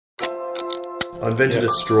I invented a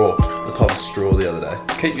straw, a type of straw the other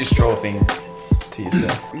day. Keep your straw thing to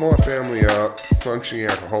yourself. My family are functioning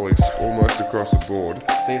alcoholics almost across the board.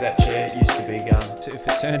 See that chair used to be gum. So if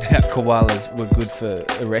it turned out koalas were good for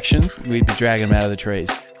erections, we'd be dragging them out of the trees.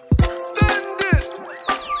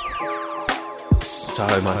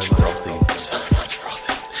 So much frothing. So much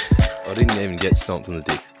frothing. I didn't even get stomped on the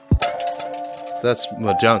dick. That's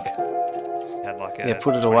my junk. Had like a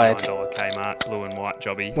Put it away. $29 Kmart blue and white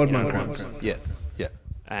jobby. Yeah.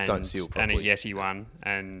 And, Don't seal properly. And a Yeti one,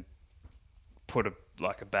 and put a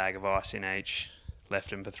bag of ice in each, left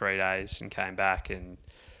them for 3 days and came back. And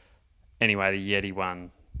anyway, the Yeti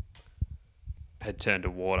one had turned to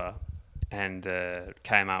water and the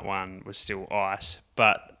Kmart one was still ice.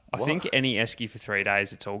 But I think any esky for 3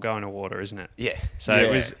 days, it's all going to water, isn't it? Yeah.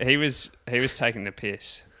 So he was taking the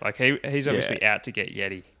piss. Like he's obviously out to get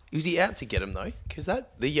Yeti. Was he out to get him though? Because the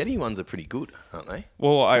Yeti ones are pretty good, aren't they?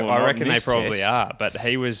 Well, I reckon they this probably test. are, but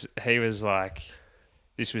he was like,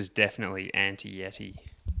 this was definitely anti-Yeti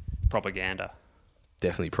propaganda.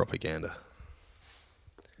 Definitely propaganda.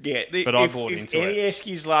 Yeah, But I bought into any it.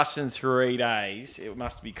 eskies last than 3 days, it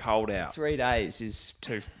must be cold out. 3 days is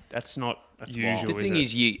that's not usual. The thing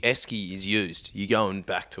is, esky is used. You're going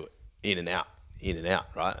back to it, in and out,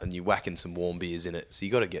 right? And you're whacking some warm beers in it. So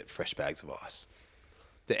you got to get fresh bags of ice.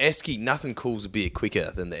 The esky, nothing cools a beer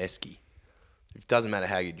quicker than the esky. It doesn't matter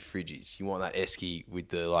how good your fridge is. You want that esky with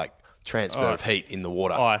the transfer of heat in the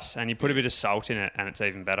water. ice, and you put a bit of salt in it, and it's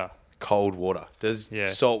even better. Cold water. Does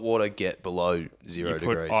salt water get below 0 You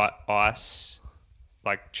degrees? put ice,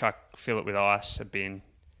 fill it with ice, a bin,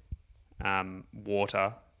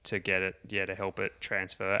 water to get it, to help it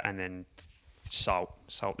transfer, and then salt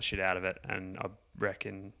the shit out of it. And I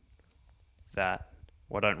reckon that.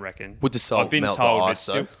 Well, I don't reckon. Would the salt I've been melt told the it's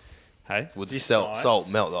ice, still, though? Hey, Would the salt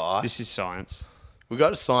melt the ice? this is science. We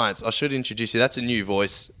got a science. I should introduce you. That's a new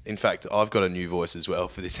voice. In fact, I've got a new voice as well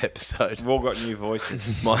for this episode. We've all got new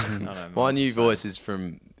voices. My new voice is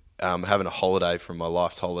from having a holiday from my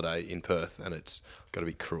life's holiday in Perth, and it's got to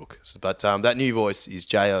be crook. But that new voice is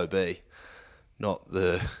J.O.B., not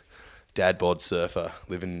the dad bod surfer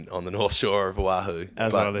living on the North Shore of Oahu.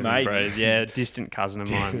 As I live and breathe. Yeah, distant cousin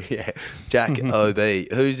of mine. Yeah, Jack O.B.,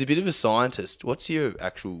 who's a bit of a scientist. What's your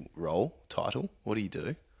actual role, title? What do you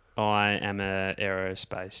do? I am an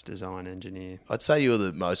aerospace design engineer. I'd say you're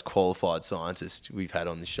the most qualified scientist we've had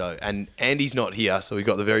on the show. And Andy's not here, so we've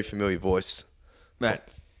got the very familiar voice.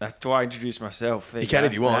 Matt, do I introduce myself? You can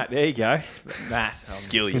if you want. Matt, there you go. Matt.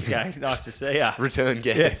 Gilly. Okay, nice to see you. Return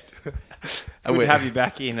guest. Good to have you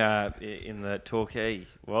back in the Torquay,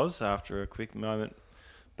 after a quick moment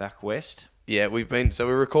back west. Yeah, we're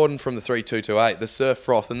recording from the 3228, the Surf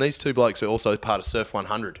Froth, and these two blokes are also part of Surf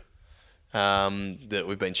 100 that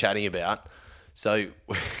we've been chatting about. So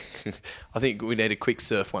I think we need a quick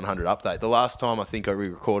Surf 100 update. The last time I think I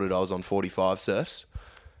re-recorded, I was on 45 surfs.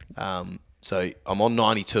 So I'm on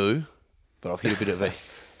 92, but I've hit a bit of a,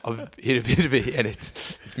 and it's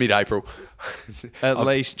mid-April. At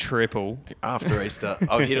least triple. After Easter,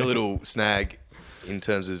 I've hit a little snag. In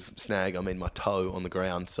terms of snag, I mean my toe on the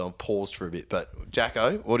ground, so I'm paused for a bit. But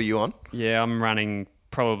Jacko, what are you on? Yeah, I'm running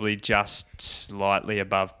probably just slightly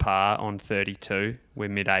above par on 32. We're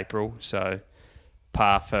mid-April, so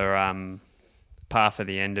par for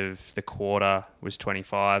the end of the quarter was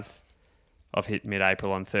 25. I've hit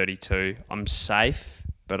mid-April on 32. I'm safe,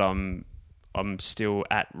 but I'm still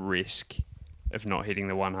at risk of not hitting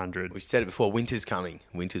the 100. We said it before. Winter's coming.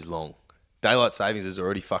 Winter's long. Daylight savings has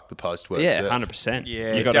already fucked the post-work Yeah, surf. 100%.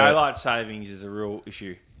 Yeah, daylight savings is a real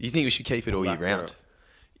issue. You think we should keep it all year round?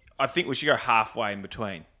 I think we should go halfway in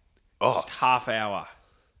between. Oh, Just half hour.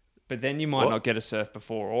 But then you might not get a surf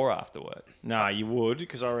before or after work. No, you would,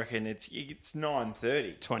 because I reckon it's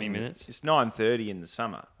 9:30. 20 minutes. It's 9:30 in the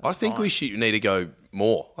summer. I think we should need to go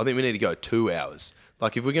more. I think we need to go 2 hours.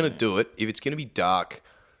 Like if we're going to do it, if it's going to be dark,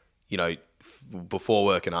 before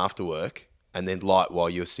work and after work, and then light while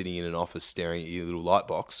you're sitting in an office staring at your little light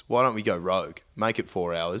box, why don't we go rogue? Make it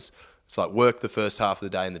 4 hours. It's like work the first half of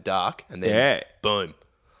the day in the dark, and then boom,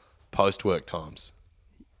 post-work times.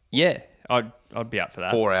 Yeah, I'd be up for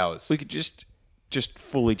that. 4 hours. We could just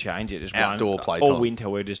fully change it. Just Outdoor run, playtime. all winter,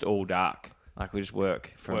 we're just all dark. Like we just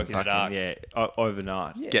work from Work in the dark.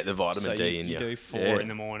 overnight. Yeah. Get the vitamin So D in you you. do 4 in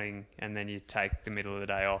the morning, and then you take the middle of the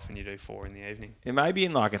day off, and you do 4 in the evening. It may be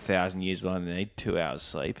in 1,000 years we'll only need 2 hours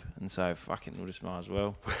sleep, and so we'll just might as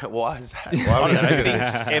well. Why is that? I Why don't know. would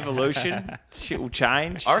Things, evolution, shit will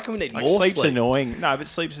change. I reckon we need more sleep's sleep. annoying. No, but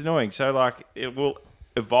sleep's annoying. So it will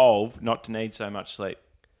evolve not to need so much sleep.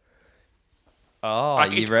 Oh,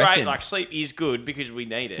 Like, you it's reckon? great. Like, sleep is good because we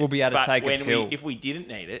need it. We'll be able to But take a when pill. if we didn't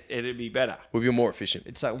need it, it'd be better. We'll be more efficient.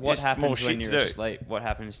 It's like, what Just more happens when shit you're to do. asleep? What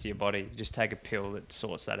happens to your body? You just take a pill that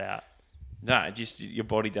sorts that out. No, just your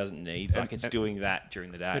body doesn't need. Like, it's doing that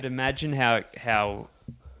during the But day. imagine how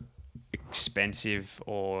expensive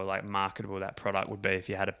or like marketable that product would be if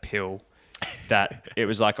you had a pill that it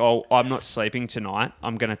was like, oh, I'm not sleeping tonight.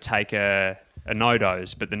 I'm going to take a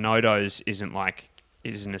no-dose, but the no-dose isn't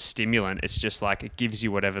a stimulant. It's just like it gives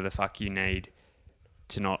you whatever the fuck you need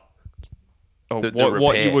to not. Or The what you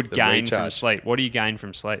repair, would the gain from recharge. sleep. What do you gain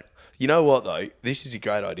from sleep? You know what though? This is a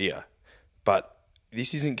great idea, but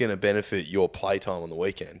this isn't going to benefit your playtime on the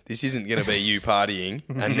weekend. This isn't going to be you partying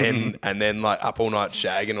and then like up all night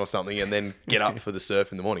shagging or something and then get up for the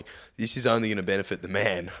surf in the morning. This is only going to benefit the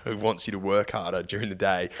man who wants you to work harder during the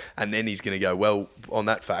day, and then he's going to go, well, on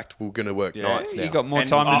that fact, we're going to work nights now. You got more And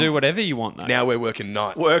time to I'm- do whatever you want though. Now we're working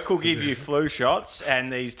nights. Work will give you flu shots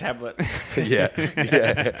and these tablets. yeah.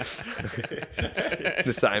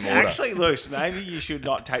 The same order. Actually, Luce, maybe you should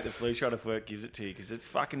not take the flu shot if work gives it to you because it's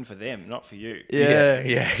fucking for them, not for you. yeah,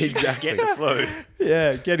 Just exactly. get the flu.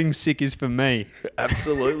 Yeah, getting sick is for me.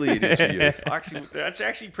 Absolutely, it is for you. Actually, that's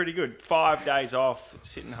actually pretty good. 5 days off,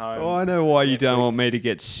 sitting home. Oh, I know why you don't Netflix. want me to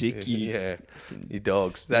get sick. You, Yeah, you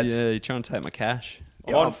dogs. That's yeah, you're trying to take my cash.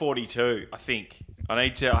 I'm on 42, I think. I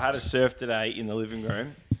had a surf today in the living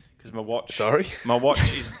room because my watch. Sorry? My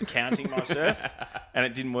watch is counting my surf, and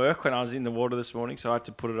it didn't work when I was in the water this morning, so I had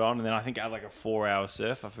to put it on. And then I think I had like a 4-hour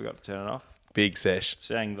surf. I forgot to turn it off. big sesh.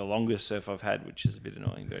 Saying the longest surf I've had, which is a bit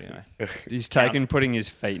annoying, but anyway. He's putting his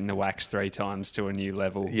feet in the wax 3 times to a new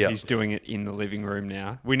level. Yep. He's doing it in the living room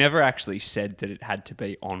now. We never actually said that it had to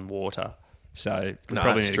be on water. So we No,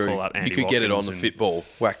 probably it's need true. to call up Andy You could get it on Watkins the and fit ball,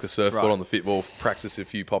 whack the surfboard Right. on the fit ball, practice a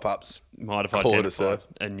few pop-ups. Might have call it a identified surf.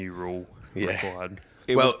 a new rule Yeah. required.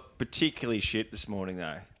 It Well- was particularly shit this morning,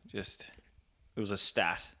 though. It was a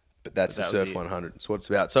stat. But that's But the that was Surf it. 100. That's what it's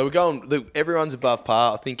about. So we're going, everyone's above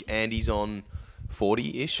par. I think Andy's on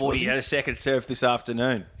 40-ish. 40 was he? had a second surf this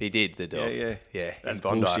afternoon. He did, the dog. Yeah. Yeah, That's in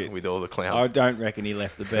Bondi bullshit. with all the I clowns. don't reckon he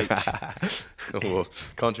left the beach. Or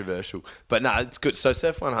controversial. But no, it's good. So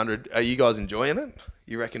Surf 100, are you guys enjoying it?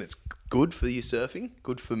 You reckon it's good for your surfing?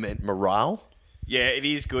 Good for morale? Yeah, it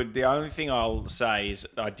is good. The only thing I'll say is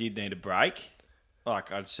I did need a break.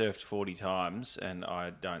 Like, I'd surfed 40 times, and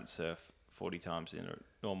I don't surf 40 times in a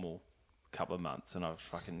normal couple of months, and I was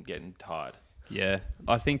fucking getting tired. Yeah.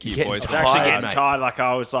 I think you Getting boys I was tired, actually getting mate. tired. Like,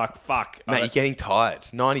 I was like, fuck. Mate, you're getting tired.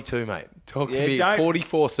 92, mate. Talk to Yeah, me. don't-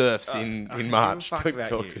 44 surfs I in don't March. give a fuck Don't about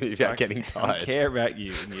talk you. to me about Like, getting I don't tired. care about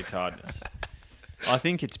you and your tiredness. I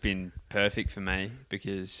think it's been perfect for me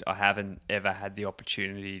because I haven't ever had the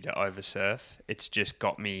opportunity to oversurf. It's just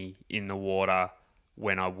got me in the water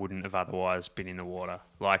when I wouldn't have otherwise been in the water.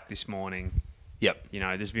 Like this morning, Yep. you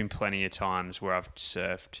know, there's been plenty of times where I've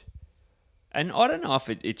surfed. And I don't know if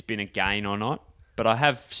it's been a gain or not, but I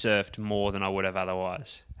have surfed more than I would have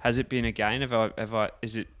otherwise. Has it been a gain?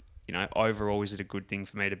 Is it, you know, overall, is it a good thing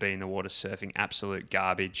for me to be in the water surfing absolute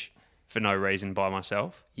garbage for no reason by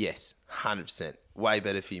myself? Yes, 100%. Way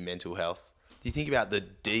better for your mental health. Do you think about the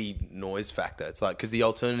de-noise factor? It's like, because the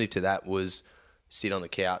alternative to that was sit on the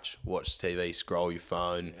couch, watch TV, scroll your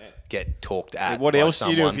phone, get talked at. Yeah, what by else do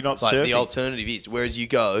you do if someone. you're not like, surfing? The alternative is, whereas you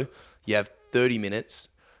go, you have 30 minutes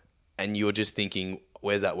and you're just thinking,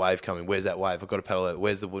 where's that wave coming? Where's that wave? I've got to paddle out.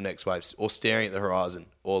 Where's the next wave? Or staring at the horizon.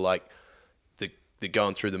 Or like the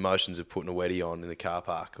going through the motions of putting a wedgie on in the car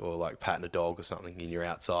park, or like patting a dog or something and you're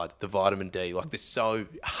outside. The vitamin D, like there's so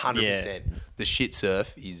 100%. The shit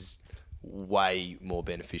surf is way more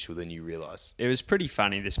beneficial than you realise. It was pretty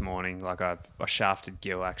funny this morning. Like I shafted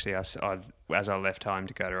Gil actually. As I left home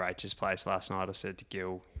to go to Rachel's place last night, I said to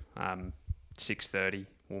Gil, 6:30,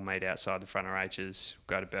 we'll meet outside the front of Rachel's,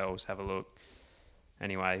 go to Bell's, have a look.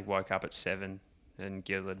 Anyway, woke up at 7 and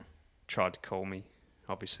Gil had tried to call me.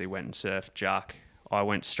 Obviously went and surfed Jack. I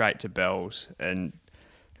went straight to Bell's and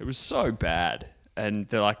it was so bad. And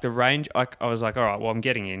they're like the range, I was like, all right, well, I'm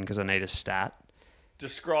getting in because I need a stat.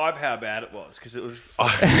 Describe how bad it was, because it was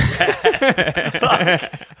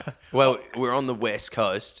Well, we're on the west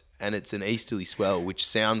coast and it's an easterly swell, which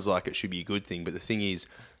sounds like it should be a good thing. But the thing is,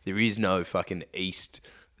 there is no fucking east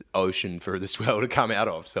ocean for the swell to come out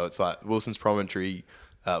of. So it's like Wilson's Promontory,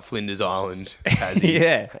 Flinders Island, Tassie.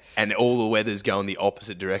 Yeah. And all the weather's going the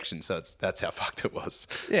opposite direction. So that's how fucked it was.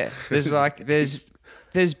 Yeah,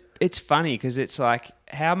 it's funny because it's like,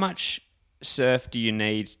 how much surf do you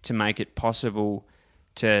need to make it possible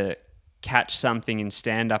to catch something and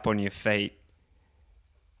stand up on your feet?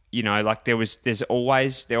 You know, like there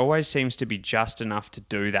always seems to be just enough to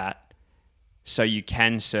do that, So you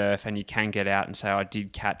can surf and you can get out and say, I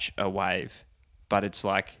did catch a wave. But it's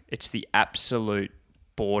like, it's the absolute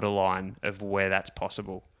borderline of where that's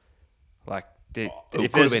possible. Like, It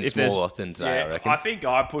could have been smaller than today, I reckon. I think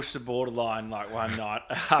I pushed the borderline like one night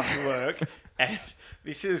after work, and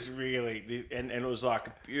this is really, and it was like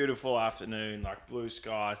a beautiful afternoon, like blue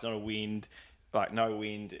skies, not a wind, like no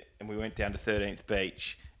wind, and we went down to 13th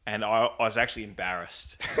Beach. And I was actually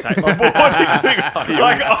embarrassed to take my board.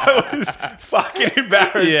 Like, I was fucking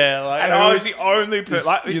embarrassed. Yeah, like, and I was the only person.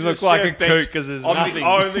 Like, this you is look like a surf beach. kook 'cause there's I'm nothing. the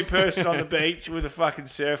only person on the beach with a fucking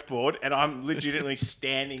surfboard, and I'm legitimately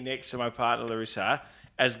standing next to my partner Larissa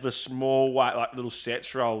as the small like little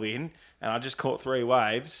sets roll in, and I just caught 3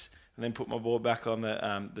 waves and then put my board back on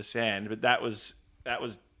the sand. But that was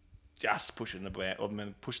just pushing the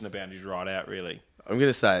boundaries right out, really. I'm going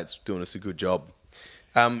to say it's doing us a good job.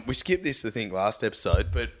 We skipped this, I think, last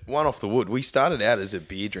episode, but one off the wood. We started out as a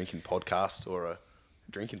beer drinking podcast or a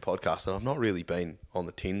drinking podcast, and I've not really been on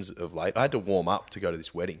the tins of late. I had to warm up to go to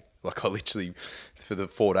this wedding. Like, I literally, for the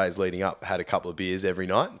 4 days leading up, had a couple of beers every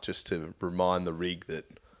night just to remind the rig that,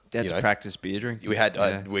 You had to practice beer drinking. we had.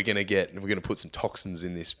 Yeah. We're gonna put some toxins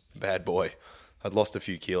in this bad boy. I'd lost a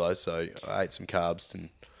few kilos, so I ate some carbs and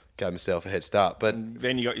gave myself a head start. But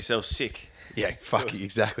Then you got yourself sick. yeah, fuck it,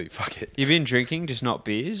 exactly, fuck it. You've been drinking, just not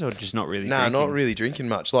beers, or just not really No, drinking? not really drinking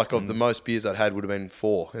much. Like, of the most beers I'd had would have been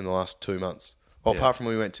 4 in the last 2 months. Well, apart from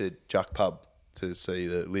when we went to Juck Pub to see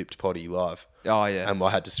the Lipped Potty live. Oh, yeah. And I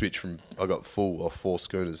had to switch I got full of 4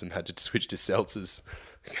 schooners and had to switch to seltzers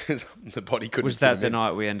because the body couldn't Was fit that them the in.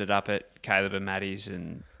 night we ended up at Caleb and Maddie's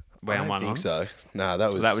and I wound don't one think on? so. No,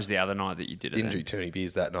 that was... That was the other night that you did it. Didn't then. drink too many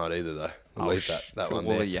beers that night either, though. We'll leave that one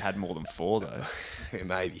well, there. you had more than 4, though. Yeah,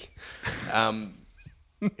 maybe.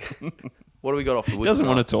 What do we got off the wood Doesn't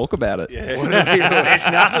tonight? want to talk about it. There's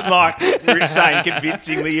nothing like Rich saying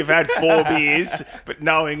convincingly you've had 4 beers, but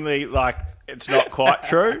knowingly like it's not quite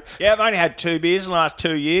true. Yeah, I've only had 2 beers in the last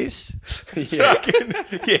 2 years. Yeah.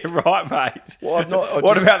 Yeah, right, mate. Well, I've not- I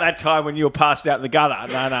what just- about that time when you were passed out in the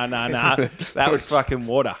gutter? No. That was fucking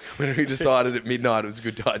water. When we decided at midnight it was a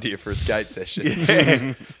good idea for a skate session. Yeah.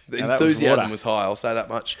 The No, that was enthusiasm water. was high, I'll say that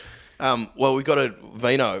much. Well, we got a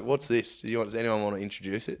Vino. What's this? Does anyone want to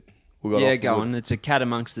introduce it? We got Yeah, off the go wood. on. It's a Cat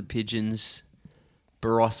Amongst the Pigeons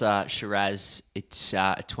Barossa Shiraz. It's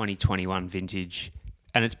a 2021 vintage,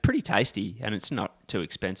 and it's pretty tasty, and it's not too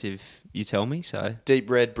expensive, you tell me, so... Deep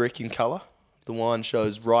red brick in colour. The wine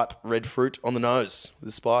shows ripe red fruit on the nose with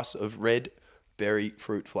a spice of red berry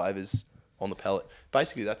fruit flavours on the palate.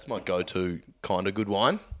 Basically, that's my go-to kind of good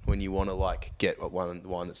wine when you want to like get wine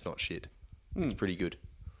that's not shit. It's pretty good.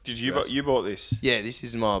 Did you bought this? Yeah, this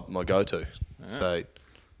is my go-to. So,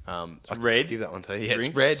 I red? give that one to you. Yeah, Drinks?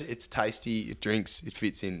 it's red. It's tasty. It drinks. It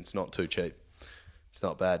fits in. It's not too cheap. It's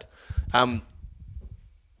not bad.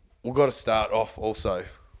 We've got to start off also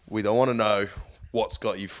with, I want to know what's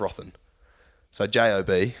got you frothing. So,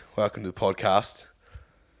 JOB, welcome to the podcast.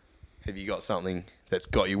 Have you got something that's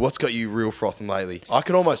got you? What's got you real frothing lately? I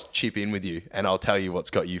can almost chip in with you and I'll tell you what's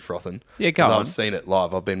got you frothing. Yeah, go 'Cause on. I've seen it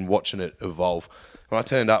live. I've been watching it evolve. When I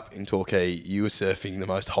turned up in Torquay, you were surfing the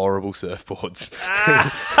most horrible surfboards.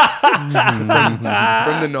 from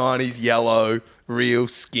the 90s, yellow, real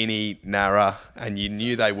skinny, narrow, and you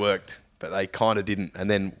knew they worked, but they kind of didn't. And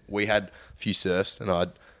then we had a few surfs, and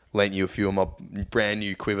I'd lent you a few of my brand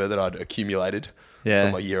new quiver that I'd accumulated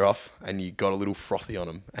from my year off, and you got a little frothy on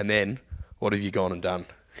them. And then, what have you gone and done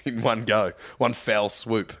in one go, one foul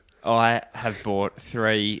swoop? I have bought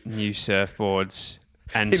 3 new surfboards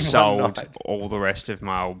and In one sold night. all the rest of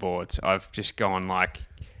my old boards. I've just gone like,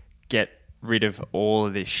 get rid of all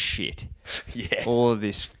of this shit. Yes. All of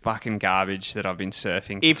this fucking garbage that I've been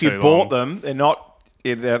surfing for If too you bought long. them, they're not.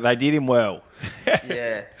 They did him well.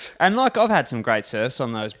 Yeah. And like, I've had some great surfs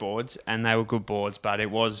on those boards and they were good boards, but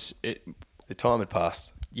The time had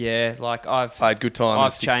passed. yeah, like I had good time in a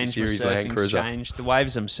I've 60 changed, series my Land surfing's Cruiser. changed. The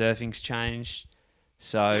waves I'm surfing's changed.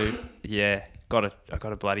 So yeah, I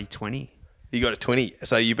got a bloody 20. You got a 20.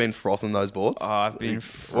 So you've been frothing those boards? I've been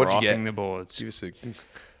What'd you get? frothing the boards. Give us a...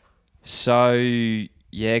 So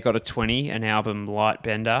yeah, got a 20, an Album Light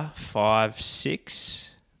Bender, 5.6,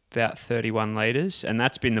 about 31 litres, and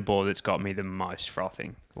that's been the board that's got me the most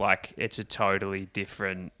frothing. Like, it's a totally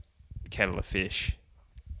different kettle of fish,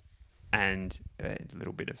 and a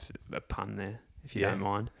little bit of a pun there, if you Yeah. don't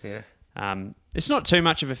mind. Yeah. It's not too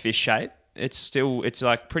much of a fish shape. It's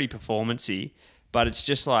like pretty performance-y, but it's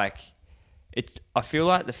just like I feel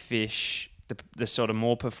like the fish, the sort of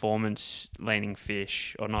more performance-leaning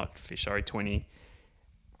fish, or not fish, sorry, 20.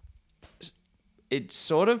 It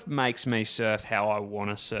sort of makes me surf how I want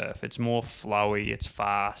to surf. It's more flowy. It's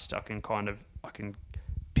fast. I can kind of I can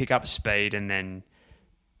pick up speed and then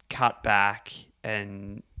cut back,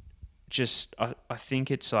 and just I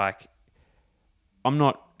think it's like I'm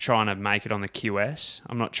not trying to make it on the QS.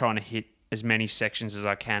 I'm not trying to hit as many sections as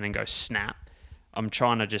I can and go snap. I'm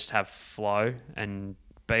trying to just have flow and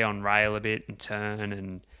be on rail a bit and turn,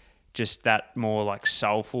 and just that more like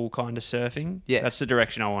soulful kind of surfing. Yeah. That's the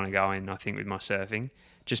direction I want to go in, I think, with my surfing.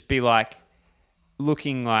 Just be like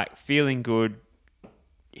looking like feeling good,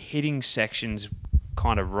 hitting sections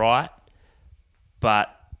kind of right, but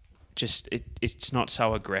just it's not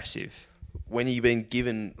so aggressive. When you've been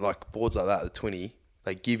given like boards like that at 20,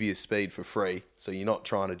 they give you speed for free, so you're not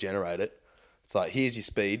trying to generate it. It's like, here's your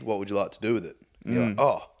speed. What would you like to do with it? And you're like,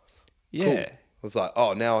 oh, Yeah. cool. It's like,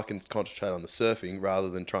 oh, now I can concentrate on the surfing rather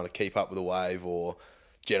than trying to keep up with a wave or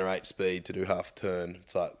generate speed to do half a turn.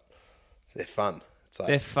 It's like, they're fun. It's like,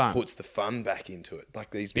 They're fun. puts the fun back into it. Like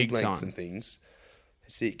these big Big lengths time. and things are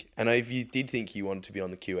sick. And if you did think you wanted to be on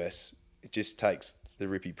the QS, it just takes the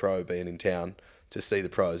Rippy Pro being in town to see the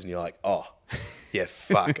pros, and you're like, oh, yeah,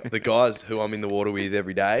 fuck. The guys who I'm in the water with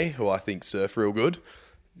every day, who I think surf real good,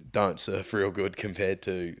 don't surf real good compared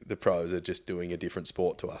to the pros are just doing a different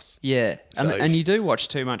sport to us. Yeah, So- and you do watch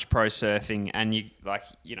too much pro surfing, and you've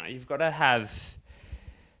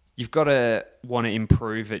got to want to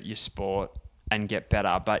improve at your sport and get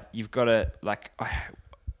better, but you've got to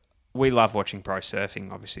we love watching pro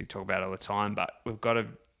surfing. Obviously, we talk about it all the time, but we've got to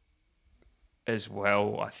as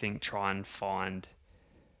well, I think, try and find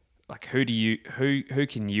like who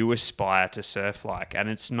can you aspire to surf like, and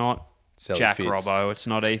it's not Sally Jack Fitz. Robbo, it's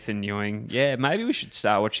not Ethan Ewing. Yeah, maybe we should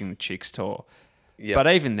start watching the Chicks tour. Yep. But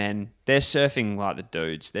even then, they're surfing like the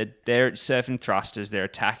dudes. They're surfing thrusters. They're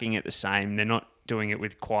attacking it the same. They're not doing it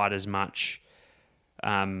with quite as much.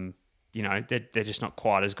 They're just not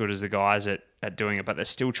quite as good as the guys at doing it, but they're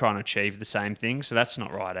still trying to achieve the same thing. So that's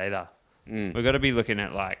not right either. We've got to be looking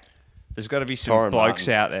at there's got to be some Torren blokes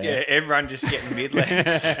Martin. out there. Yeah, everyone just getting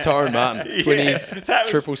mid-lengths. Torren Martin, 20s, that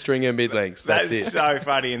was- triple stringer mid lengths. That's That's it. so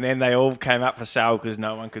funny. And then they all came up for sale because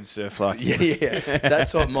no one could surf like him. Yeah.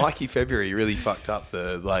 That's what Mikey February really fucked up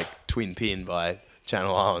the twin pin by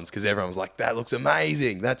Channel Islands, because everyone was like, that looks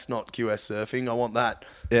amazing. That's not QS surfing. I want that.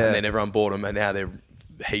 Yeah. And then everyone bought them, and now there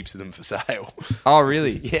are heaps of them for sale. Oh,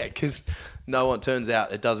 really? Yeah, because turns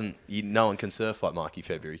out no one can surf like Mikey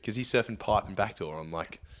February, because he's surfing pipe and backdoor on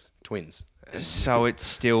twins. And So it's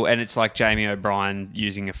still, and it's like Jamie O'Brien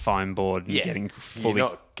using a foam board and Yeah. getting You're fully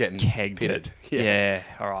not getting kegged. pitted. Yeah,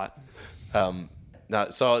 all right. No,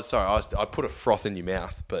 so sorry, I put a froth in your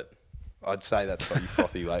mouth, but I'd say that's got you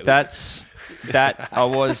frothy lately. That I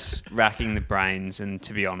was racking the brains, and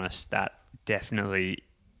to be honest, that definitely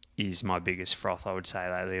is my biggest froth, I would say,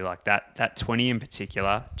 lately. Like that 20 in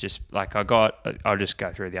particular, just like I'll just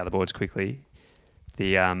go through the other boards quickly.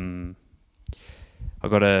 I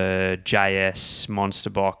got a JS Monster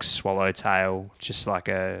Box Swallowtail, just like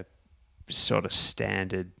a sort of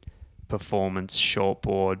standard performance short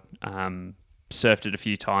board. Surfed it a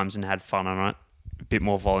few times and had fun on it. A bit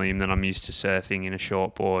more volume than I'm used to surfing in a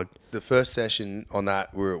short board. The first session on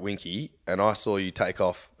that, we were at Winky, and I saw you take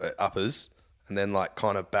off at uppers and then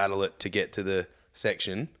kind of battle it to get to the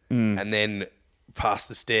section, and then past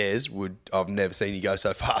the stairs. I've never seen you go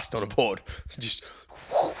so fast on a board. Just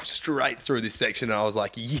straight through this section, and I was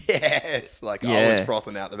like, yes! I was Yeah.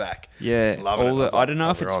 frothing out the back. Yeah, Loving it. I was I like, don't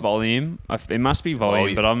know if we're it's on. volume. It must be volume,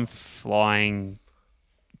 Volume. but I'm flying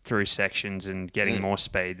through sections and getting Mm. more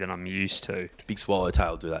speed than I'm used to. Big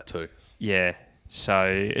Swallowtail do that too. Yeah, so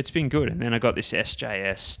it's been good. And then I got this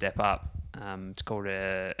SJS Step Up. It's called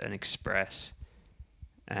an Express,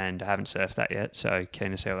 and I haven't surfed that yet, so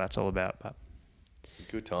keen to see what that's all about. But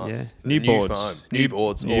Good yeah, times. new boards, foam. New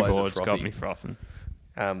boards, new always boards a got frothy. me frothing.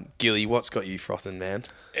 Gilly, what's got you frothing, man?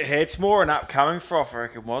 It's more an upcoming froth, I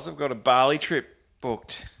reckon, was. I've got a Bali trip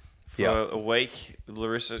booked for Yeah. a week.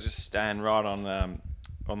 Larissa just staying right on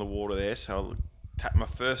the water there. So I'll take my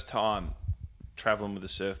first time travelling with a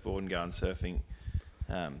surfboard and going surfing.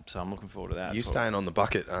 So I'm looking forward to that. You're staying on the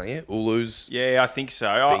bucket, aren't you? Ulus. Yeah, I think so.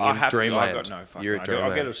 I in have to. I've dreamland. got no fucking You're at idea. I'll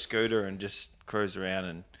get dreamland. a scooter and just cruise around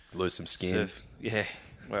and Lose some skin. surf. Yeah,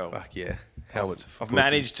 well, Fuck yeah. Helmets. I've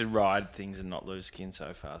managed to ride things and not lose skin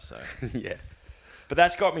so far. So, Yeah. but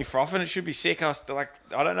that's got me frothing. It should be sick. I was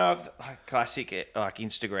I don't know if classic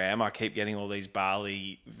Instagram. I keep getting all these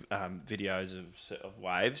Bali videos of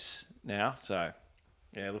waves now. So,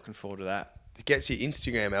 yeah, looking forward to that. It gets your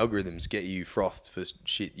Instagram algorithms get you frothed for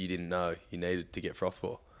shit you didn't know you needed to get froth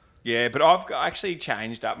for. Yeah, but I've actually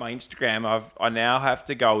changed up my Instagram. I now have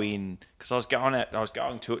to go in because I was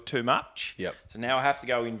going to it too much. Yep. So now I have to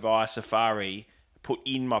go in via Safari, put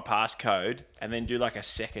in my passcode and then do like a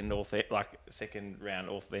second round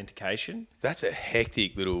authentication. That's a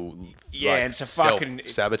hectic little It's a fucking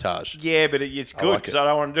sabotage. Yeah, but it's good like because it. I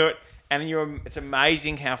don't want to do it. And it's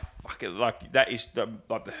amazing how fucking that is the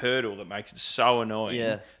hurdle that makes it so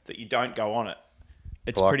annoying that you don't go on it.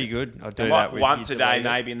 It's I like pretty it. good. I do Like that with once you a day delete it.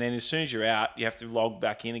 maybe, and then as soon as you're out, you have to log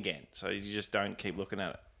back in again. So you just don't keep looking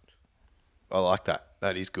at it. I like that.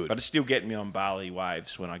 That is good. But it's still getting me on Barley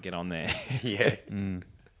Waves when I get on there. Yeah.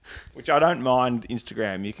 Which I don't mind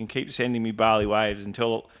Instagram. You can keep sending me Barley Waves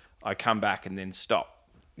until I come back and then stop.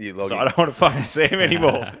 You log So in. I don't want to fucking see them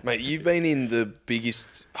anymore. Mate, you've been in the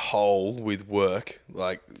biggest hole with work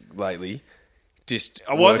lately. Just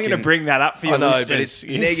I wasn't going to working- bring that up for you. I know, listeners. but it's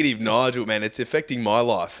negative Nigel, man. It's affecting my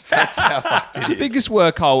life. That's how fucked it It's is. the biggest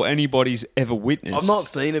work hole anybody's ever witnessed. I've not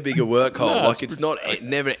seen a bigger work hole. No, like it's not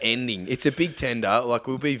never ending. It's a big tender. Like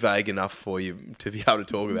we'll be vague enough for you to be able to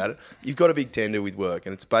talk about it. You've got a big tender with work,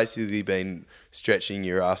 and it's basically been stretching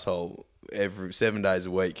your asshole every 7 days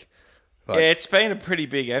a week. Like, Yeah, it's been a pretty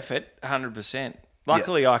big effort, 100%.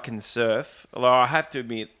 Luckily, I can surf, although I have to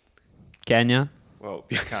admit, Can ya? well,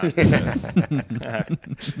 I can't surf.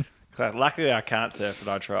 Luckily, I can't surf,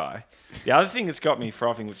 but I try. The other thing that's got me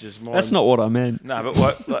frothing, which is more... That's not what I meant. No, but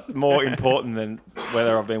what more important than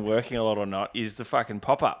whether I've been working a lot or not is the fucking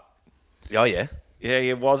pop-up. Oh yeah.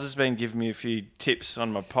 Yeah, Woz has been giving me a few tips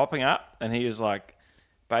on my popping up, and he was like,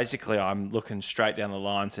 basically, I'm looking straight down the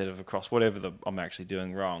line instead of across whatever I'm actually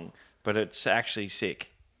doing wrong, but it's actually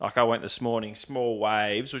sick. Like I went this morning, small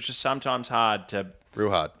waves, which is sometimes hard to Real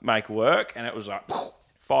hard. make work, and it was like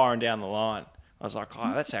firing down the line. I was like,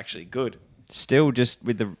 oh, that's actually good. Still just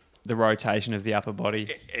with the rotation of the upper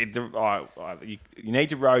body. You need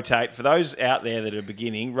to rotate. For those out there that are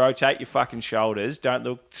beginning, rotate your fucking shoulders. Don't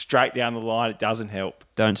look straight down the line. It doesn't help.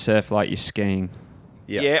 Don't surf like you're skiing.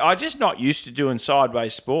 Yeah. I'm just not used to doing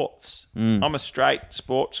sideways sports. I'm a straight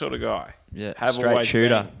sport sort of guy. Yeah, Have straight always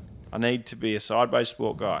shooter. been. I need to be a sideways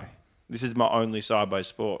sport guy. This is my only sideways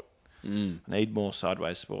sport. I need more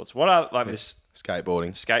sideways sports. What are like this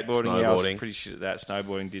Skateboarding. skateboarding? Yeah, I was Snowboarding. pretty shit at that.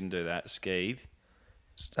 Snowboarding didn't do that. Skied.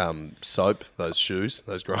 Soap. Those shoes.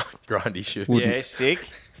 Those grindy shoes. Yeah, sick.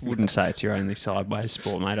 Wouldn't say it's your only sideways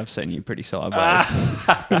sport, mate. I've seen you pretty sideways.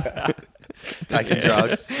 Taking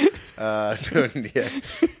drugs. Doing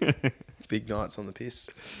big nights on the piss.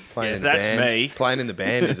 Playing Yeah, in the that's band. me. Playing in the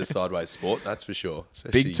band is a sideways sport. That's for sure.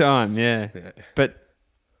 Especially- Big time, yeah. But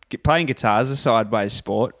playing guitar is a sideways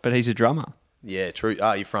sport, but he's a drummer. Yeah, true.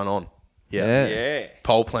 You're front on. Yeah. Yeah.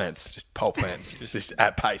 Pole plants. Just pole plants. just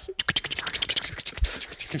at pace.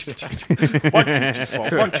 1, 2, 3,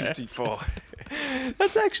 4. 1, 2, 3, 4.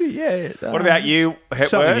 That's actually, What about you, Hepworth?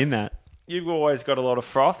 Something in that. You've always got a lot of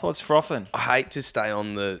froth. What's frothing? I hate to stay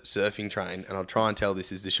on the surfing train, and I'll try and tell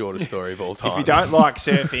this is the shortest story of all time. If you don't like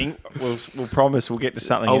surfing, we'll promise we'll get to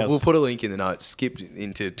something else. We'll put a link in the notes. Skip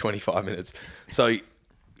into 25 minutes. So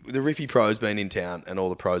the Rippy Pro's been in town, and all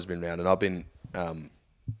the pros have been around, and I've been,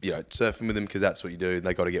 surfing with them because that's what you do. And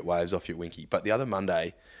they got to get waves off your winky. But the other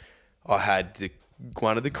Monday, I had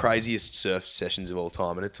one of the craziest surf sessions of all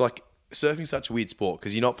time, and it's like surfing's such a weird sport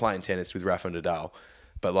because you're not playing tennis with Rafa Nadal,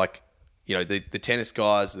 but like. The tennis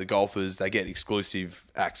guys, the golfers, they get exclusive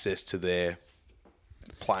access to their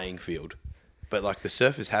playing field. But, like, the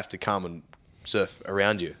surfers have to come and surf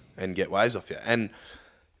around you and get waves off you. And,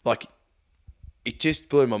 like, it just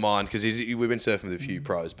blew my mind because we've been surfing with a few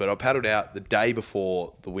pros. But I paddled out the day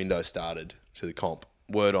before the window started to the comp.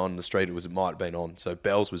 Word on the street it might have been on. So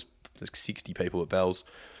Bells was like 60 people at Bells.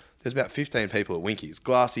 There's about 15 people at Winky's.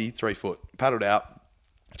 Glassy, 3 foot. Paddled out.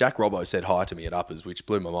 Jack Robbo said hi to me at Uppers, which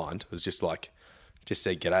blew my mind. It was just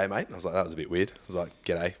said g'day, mate. And I was like, that was a bit weird. I was like,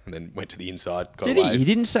 g'day. And then went to the inside, got Did a he? wave. He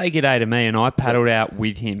didn't say g'day to me, and I paddled out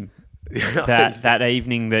with him that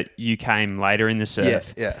evening that you came later in the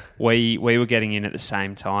surf. Yeah. We were getting in at the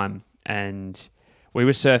same time, and we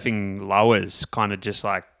were surfing lowers, kind of just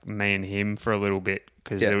like me and him for a little bit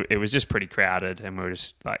because it was just pretty crowded, and we were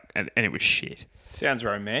just like, and it was shit. Sounds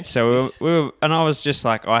romantic. So we were, and I was just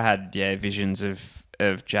like, I had visions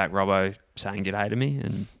of Jack Robbo saying g'day to me,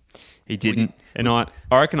 and he didn't. And I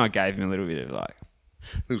reckon I gave him a little bit of like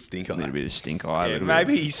Little stink eye. a little bit of stink eye. Yeah, a little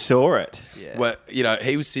maybe he saw it. bit of, Well,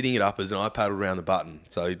 he was sitting at Uppers and I paddled around the button.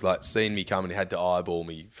 So he'd like seen me come and he had to eyeball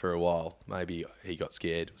me for a while. Maybe he got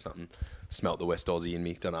scared or something. Smelt the West Aussie in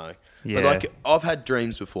me. Don't know. Yeah. But like I've had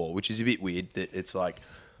dreams before, which is a bit weird that it's like,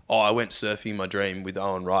 I went surfing in my dream with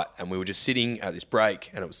Owen Wright and we were just sitting at this break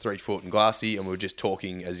and it was 3 foot and glassy and we were just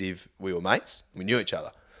talking as if we were mates. We knew each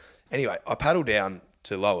other. Anyway, I paddled down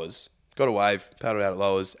to Lowers, got a wave, paddled out at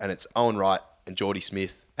Lowers, and it's Owen Wright and Geordie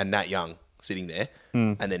Smith and Nat Young sitting there,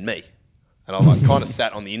 and then me. And I like kind of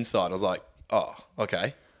sat on the inside. I was like, oh,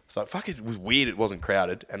 okay. So fuck, it was weird. It wasn't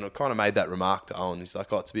crowded, and I kind of made that remark to Owen. He's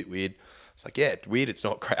like, oh, it's a bit weird. It's like, yeah, it's weird. It's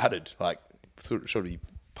not crowded. Like, thought it should be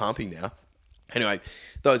pumping now. Anyway,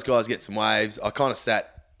 those guys get some waves. I kind of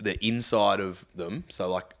sat the inside of them, so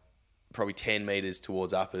like probably 10 meters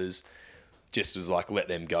towards uppers. Just was like, let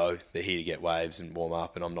them go. They're here to get waves and warm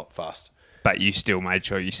up, and I'm not fussed. But you still made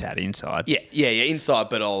sure you sat inside. Yeah, inside,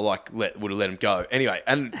 but I'll like would have let him go. Anyway,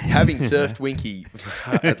 and having surfed Winky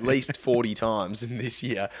at least 40 times in this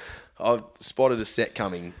year, I've spotted a set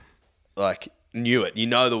coming, like knew it. You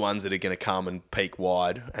know the ones that are going to come and peak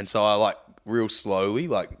wide. And so I like real slowly,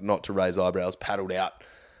 like not to raise eyebrows, paddled out.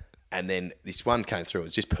 And then this one came through. It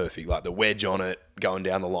was just perfect. Like the wedge on it, going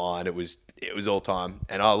down the line. It was all time.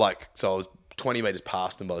 And I was 20 metres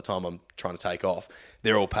past them by the time I'm trying to take off.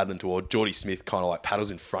 They're all paddling toward. Geordie Smith kind of like paddles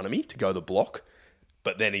in front of me to go the block.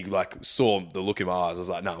 But then he like saw the look in my eyes. I was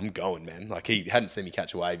like, no, I'm going, man. Like he hadn't seen me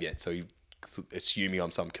catch a wave yet. So he assuming I'm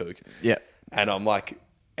some kook. Yeah. And I'm like,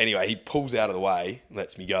 anyway, he pulls out of the way and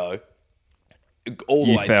lets me go. All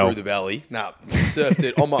the You way fell. through the valley. No, surfed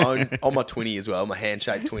it on my own, on my 20 as well, my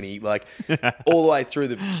handshake 20, like all the way through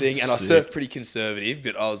the thing. And I surfed pretty conservative,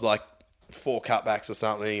 but I was like 4 cutbacks or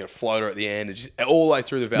something, and a floater at the end, and just all the way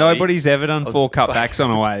through the valley. Nobody's ever done 4 cutbacks on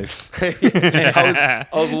a wave. I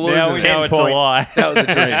was losing. Now we know it's a lie. That was a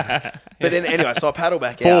dream. But then anyway, so I paddle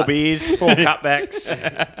back 4 out. beers, 4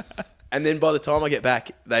 cutbacks. And then by the time I get back,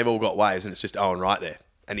 they've all got waves, and it's just Owen right there.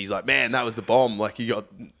 And he's like, man, that was the bomb. Like, you got,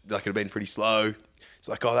 like, it had been pretty slow. It's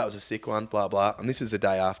like, oh, that was a sick one, blah, blah. And this was the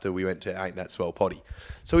day after we went to Ain't That Swell Potty.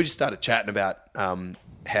 So we just started chatting about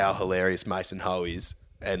how hilarious Mason Ho is,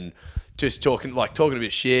 and just talking a bit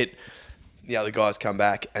of shit. The other guys come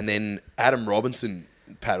back, and then Adam Robinson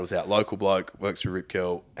paddles out, local bloke, works for Rip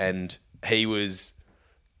Curl, and he was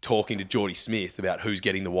talking to Geordie Smith about who's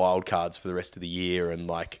getting the wild cards for the rest of the year, and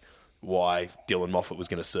like why Dylan Moffat was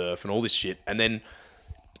going to surf and all this shit. And then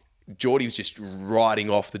Geordie was just riding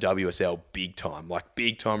off the WSL big time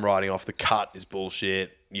riding off. The cut is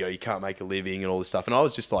bullshit. You know, you can't make a living and all this stuff. And I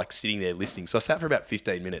was just like sitting there listening. So I sat for about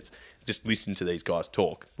 15 minutes, just listened to these guys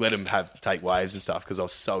talk, let them take waves and stuff because I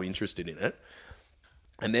was so interested in it.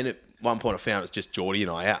 And then at one point I found it was just Geordie and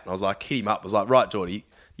I out. And I was like, hit him up. I was like, right, Geordie,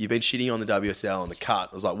 you've been shitting on the WSL and the cut.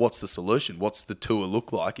 I was like, what's the solution? What's the tour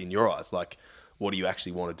look like in your eyes? Like, what do you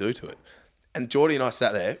actually want to do to it? And Geordie and I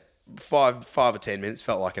sat there, 5 or 10 minutes,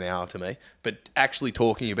 felt like an hour to me, but actually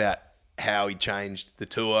talking about how he changed the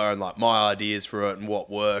tour and like my ideas for it and what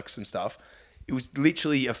works and stuff. It was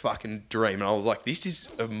literally a fucking dream. And I was like, this is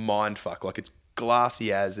a mind fuck. Like, it's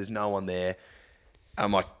glassy as, there's no one there. And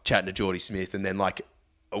I'm like chatting to Geordie Smith, and then like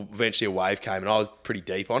eventually a wave came and I was pretty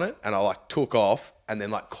deep on it, and I like took off and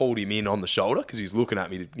then like called him in on the shoulder because he was looking at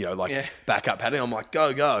me to, you know, like back up paddling. I'm like,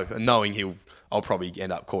 go. And knowing I'll probably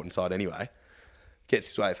end up caught inside anyway. Gets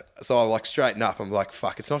this wave. So I like straighten up. I'm like,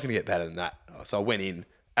 fuck, it's not going to get better than that. So I went in.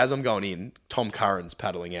 As I'm going in, Tom Curran's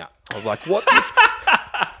paddling out. I was like, what the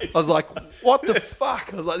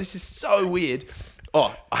fuck? I was like, this is so weird.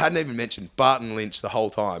 Oh, I hadn't even mentioned Barton Lynch the whole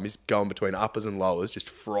time. He's going between uppers and lowers, just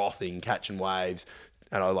frothing, catching waves.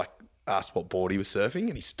 And I like asked what board he was surfing,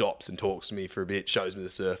 and he stops and talks to me for a bit, shows me the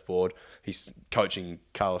surfboard. He's coaching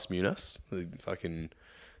Carlos Munoz, the fucking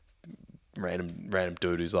random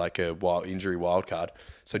dude who's like a injury wild card.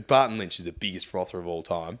 So Barton Lynch is the biggest frother of all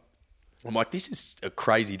time. I'm like, this is a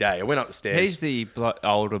crazy day. I went up the stairs. He's the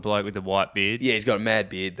older bloke with the white beard. Yeah, he's got a mad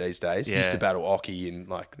beard these days. He used to Yeah. battle Oki in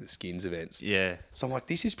like the skins events. Yeah. So I'm like,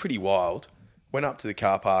 this is pretty wild. Went up to the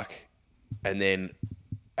car park, and then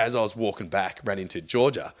as I was walking back, ran into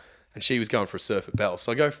Georgia, and she was going for a surf at Bell.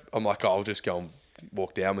 So I'm like, oh, I'll just go and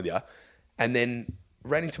walk down with you. And then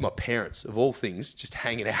ran into my parents, of all things, just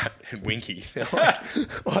hanging out at Winky. They're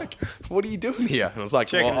like, what are you doing here? And I was like,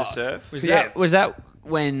 Checking "Well, the surf. Was that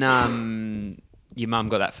when your mum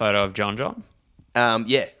got that photo of John?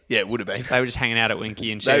 Yeah, it would have been. They were just hanging out at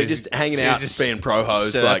Winky, and They were just hanging out, being pro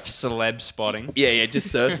hoes, surf like celeb spotting. Yeah, just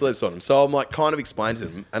surf slips on them. So I'm like, kind of explaining to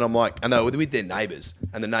them, and I'm like, and they were with their neighbours,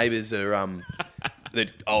 and the neighbours are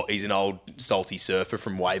he's an old salty surfer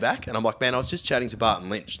from way back, and I'm like, man, I was just chatting to Barton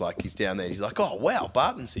Lynch, like he's down there. He's like, oh wow,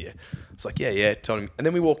 Barton's here. It's like, yeah. Told him, and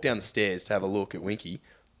then we walked down the stairs to have a look at Winky,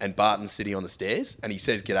 and Barton's sitting on the stairs, and he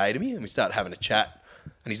says g'day to me, and we start having a chat.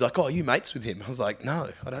 And he's like, oh, are you mates with him? I was like, no,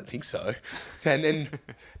 I don't think so. And then,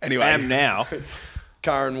 anyway. I am now.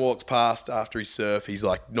 Curran walks past after his surf. He's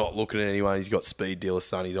like not looking at anyone. He's got Speed Dealer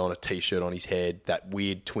Sonny's on, a T-shirt on his head, that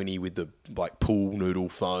weird twinny with the like pool noodle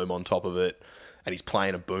foam on top of it. And he's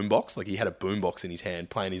playing a boombox. Like he had a boombox in his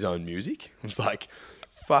hand playing his own music. I was like,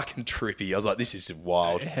 fucking trippy. I was like, this is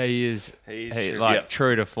wild. He is He's he- true. like Yeah.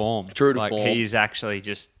 true to form. True to like, form. He is actually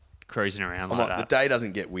just cruising around I'm like like, that. the day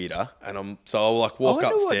doesn't get weirder, and I'll like I walk wonder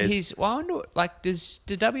what upstairs. his. Well, I wonder, like, do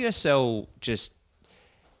WSL just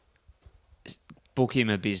book him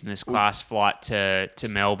a business class flight to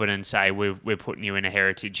Melbourne and say we're putting you in a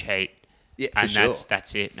heritage heat? Yeah, for and sure.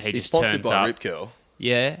 that's it. He He's just sponsored turns by up. Rip Curl,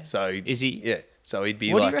 Yeah. so is he? Yeah, so he'd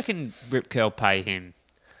be What like, do you reckon Rip Curl pay him?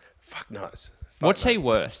 fuck knows. Fuck What's he knows.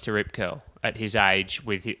 worth to Rip Curl at his age?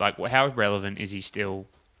 With like, how relevant is he still?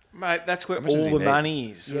 Mate, that's where much does all he the need?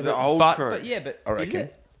 money is. The old crew. But yeah, but I is reckon.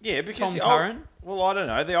 it? Yeah, because Tom the Curran? old, well, I don't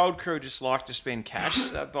know. The old crew just like to spend cash.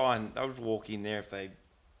 They would walk in there if they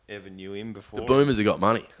ever knew him before. The boomers have got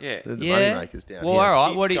money. Yeah. the Yeah. money makers down Well, here. all right.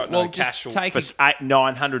 Kids What do you, got well, no just cash take for it.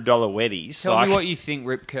 $900 weddies. Tell like, me what you think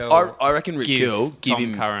Rip Curl. I reckon Rip give Curl give Tom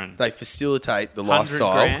him. Curran. They facilitate the 100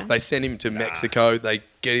 lifestyle. grand? They send him to Mexico. They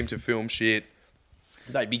get him to film shit.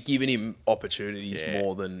 They'd be giving him opportunities Yeah.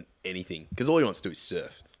 more than anything because all he wants to do is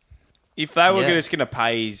surf. if they were Yeah. just going to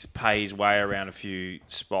pay his way around a few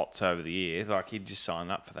spots over the year, like he'd just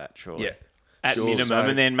sign up for that, surely. Yeah. At Sure. minimum, So-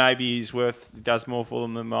 and then maybe he's does more for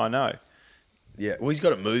them than I know. Yeah. Well, he's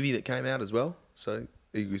got a movie that came out as well, so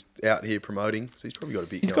he was out here promoting. So he's probably got a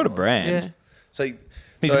bit. He's going got a on. brand. Yeah. So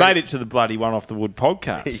He's made it to the bloody One Off the Wood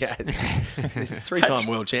podcast. Yeah, he's a 3-time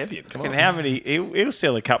world champion. Come And on. how many? He'll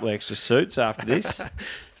sell a couple of extra suits after this.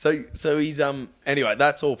 So he's anyway,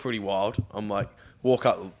 that's all pretty wild. I'm like walk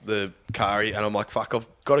up the Kari and I'm like, fuck, I've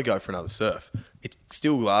got to go for another surf. It's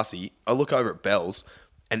still glassy. I look over at Bell's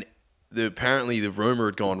and apparently the rumour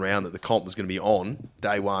had gone round that the comp was going to be on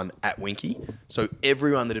day one at Winky. So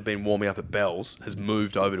everyone that had been warming up at Bell's has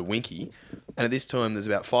moved over to Winky. And at this time there's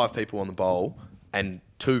about 5 people on the bowl and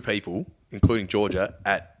 2 people, including Georgia,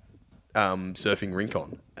 at surfing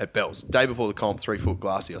Rincon at Bell's. Day before the comp, 3 foot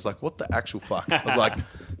glassy. I was like, what the actual fuck? I was like,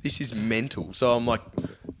 this is mental. So I'm like,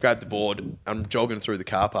 grab the board. I'm jogging through the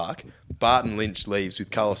car park. Barton Lynch leaves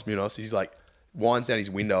with Carlos Munoz. He's like, winds down his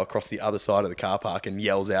window across the other side of the car park and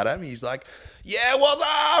yells out at me. He's like, yeah, what's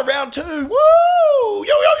up? Round 2. Woo!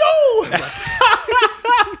 Yo, yo, yo!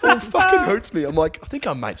 I'm like, it fucking hoots me. I'm like, I think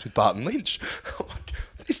I'm mates with Barton Lynch. I'm like,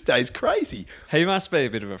 this day's crazy. He must be a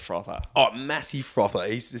bit of a frother. Oh, massive frother.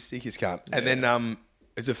 He's the sickest cunt. And then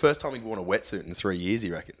it's the first time he'd worn a wetsuit in 3 years,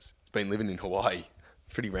 he reckons. He's been living in Hawaii.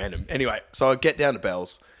 Pretty random. Anyway, so I get down to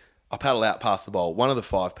Bell's. I paddle out past the bowl. One of the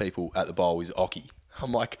 5 people at the bowl is Oki.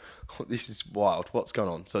 I'm like, oh, this is wild. What's going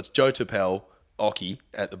on? So it's Joe Tupel, Oki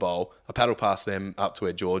at the bowl. I paddle past them up to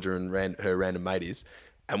where Georgia and her random mate is.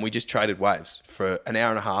 And we just traded waves for an hour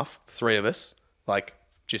and a half, 3 of us, like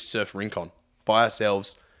just surf Rincon by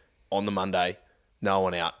ourselves on the Monday, no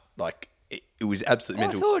one out. Like it was absolutely I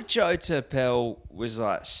mental. thought Joe Turpel was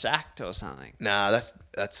like sacked or something. Nah, that's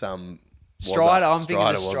Strider, I'm thinking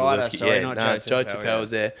of was Strider, Lewski. sorry, Yeah, not nah, Joe Joe Tupel, Tupel yeah. was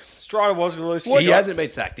there. Strider was Galuski. He hasn't been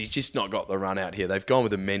sacked. He's just not got the run out here. They've gone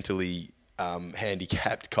with a mentally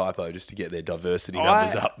handicapped Kaipo just to get their diversity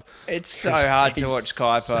numbers up. It's so hard to He's watch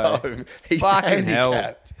Kaipo. he's Fucking hell.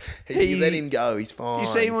 handicapped. You let him go. He's fine. You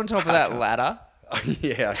see him on top of that ladder?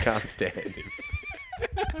 Yeah, I can't stand him.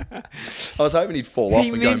 I was hoping he'd fall off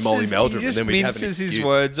and go Molly Meldrum, he and just then we'd have an minces excuse. his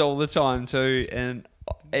words all the time too, and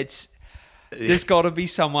there's got to be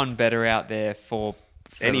someone better out there for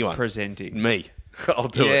Anyone. presenting. Me. I'll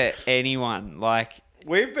do it. Yeah, anyone. Like,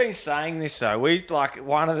 We've been saying this though.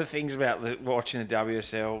 One of the things about watching the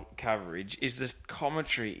WSL coverage is the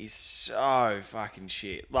commentary is so fucking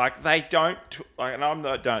shit. Like they don't and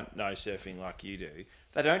don't know surfing like you do.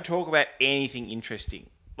 They don't talk about anything interesting.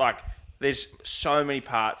 Like there's so many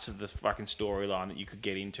parts of the fucking storyline that you could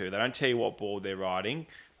get into. They don't tell you what board they're riding.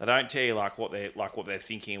 They don't tell you what they're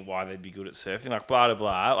thinking and why they'd be good at surfing. Like blah blah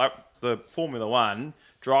blah. Like the Formula One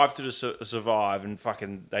drive to survive and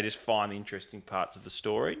fucking they just find the interesting parts of the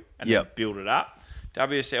story and then build it up.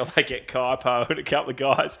 WSL, they get Kaipo and a couple of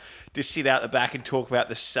guys just sit out the back and talk about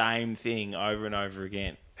the same thing over and over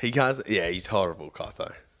again. He can't. Yeah, he's horrible,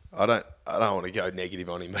 Kaipo. I don't want to go negative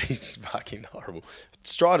on him, but he's fucking horrible.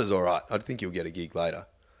 Strider's all right. I think he'll get a gig later.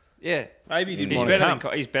 yeah, Maybe he didn't he's want better to than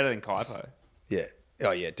come. he's better than Kaipo, Yeah.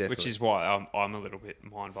 Oh yeah, definitely. which is why I'm a little bit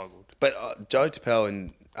mind boggled. But Joe Tupel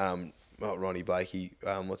and Ronnie Blakey.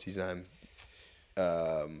 What's his name?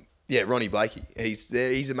 Ronnie Blakey. He's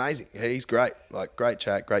there. He's amazing. He's great. Like great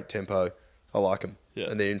chat, great tempo. I like him. Yeah.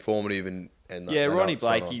 And they're informative and Yeah, they know Ronnie what's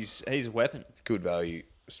going on. Blakey's he's a weapon. Good value,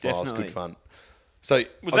 smiles, Definitely. good fun. So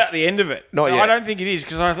Was that the end of it? Not No, yet. I don't think it is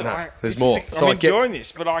because I thought No, there's more. I'm So I get- enjoying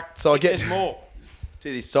this, but there's more.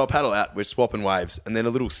 do this. So I paddle out, we're swapping waves, and then a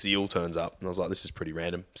little seal turns up. And I was like, this is pretty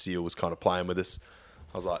random. Seal was kind of playing with us.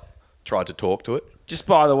 I was like, tried to talk to it. Just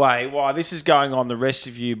by the way, while this is going on, the rest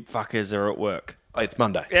of you fuckers are at work. It's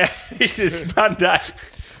Monday. Yeah, this is Monday.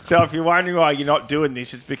 So if you're wondering why you're not doing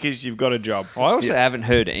this, it's because you've got a job. I also haven't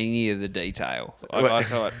heard any of the detail. I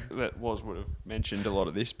thought that would have mentioned a lot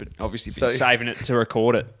of this, but obviously been saving it to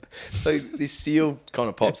record it. So this seal kind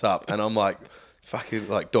of pops up, and I'm like, fucking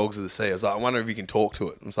like dogs of the sea. I was like, I wonder if you can talk to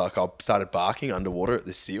it. I was like, I started barking underwater at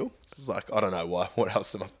this seal. I was like, I don't know why. What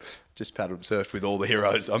else am I? Just paddled surfed with all the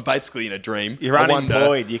heroes. I'm basically in a dream. You're I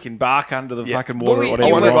unemployed. You can bark under the fucking water. But Whatever I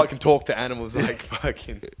you wonder if want. I can talk to animals like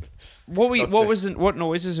fucking. What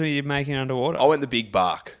noises were you making underwater? I went the big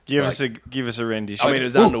bark. Give Like, us a rendition. I mean, it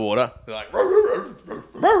was underwater. They're like,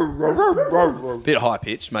 bit high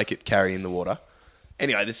pitch, make it carry in the water.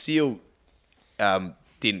 Anyway, the seal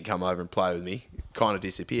didn't come over and play with me. Kind of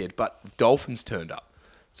disappeared, but dolphins turned up.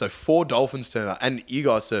 So 4 dolphins turned up, and you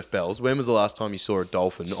guys surf bells. When was the last time you saw a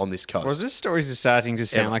dolphin on this coast? Was this story starting to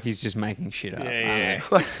sound like he's just making shit up? Yeah.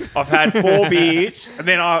 I've had 4 beers, and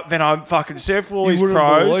then I fucking surfed all these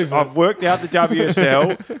pros. I've worked out the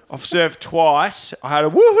WSL. I've surfed twice. I had a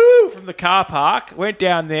woohoo from the car park. Went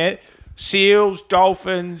down there. Seals,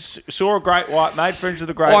 dolphins, saw a great white, made friends with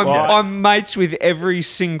a great white. I'm mates with every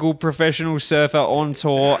single professional surfer on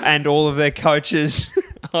tour and all of their coaches.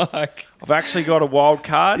 Like, I've actually got a wild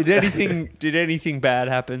card. did anything bad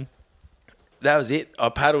happen? That was it. I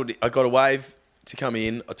paddled. I got a wave to come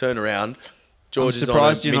in. I turned around. George I'm is on a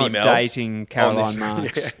surprised you're mini not mel dating on Caroline this-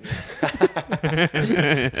 Marks.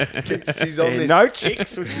 She's on this. No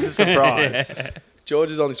chicks, which is a surprise.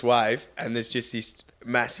 George is on this wave, and there's just this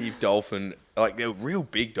massive dolphin. Like they're real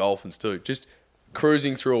big dolphins too. Just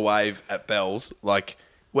cruising through a wave at Bells. Like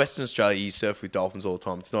Western Australia, you surf with dolphins all the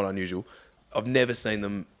time. It's not unusual. I've never seen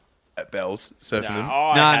them at Bells surfing them.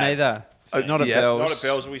 No, neither. Not at yeah. Bells. Not at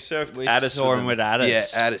Bells. We surfed We Addis saw him with with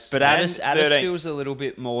Addis. Yeah, Addis. But And Addis 13. feels a little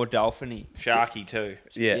bit more dolphin-y. Sharky too.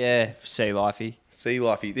 Yeah. Yeah, sea lifey. Sea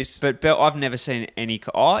lifey. This. But I've never seen any...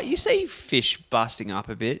 Oh, you see fish busting up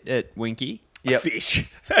a bit at Winky. Yep.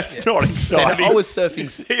 Fish. That's not exciting. I was surfing- You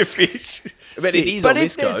see a fish. But it is But on if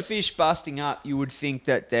this there's coast. fish busting up, you would think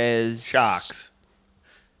that there's... Sharks.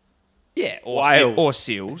 Yeah, or, Whales. or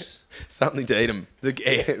seals. Something to eat them.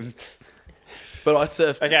 But I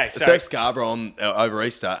surfed, Okay, I so- surfed Scarborough on, over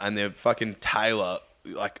Easter, and they're fucking tailor,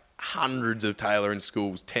 like hundreds of tailor in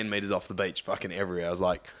schools, 10 metres off the beach, fucking everywhere. I was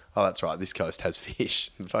like, oh, that's right, this coast has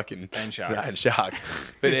fish. Fucking And sharks. And sharks.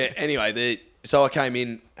 But anyway, so I came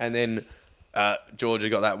in, and then Georgia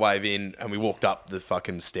got that wave in, and we walked up the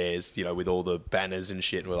fucking stairs, you know, with all the banners and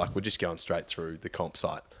shit, and we're like, we're just going straight through the comp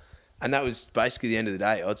site. And that was basically the end of the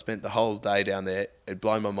day. I'd spent the whole day down there. It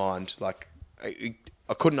blew my mind. Like, I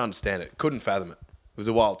couldn't understand it. Couldn't fathom it. It was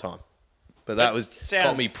a wild time. But that got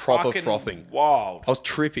Sounds me proper fucking frothing. Wild. I was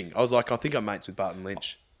tripping. I was like, I think I'm mates with Barton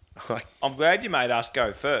Lynch. Like, I'm glad you made us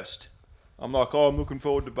go first. I'm like, oh, I'm looking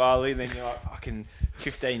forward to Bali. And then you're like, fucking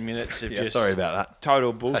 15 minutes of yeah, just sorry about that.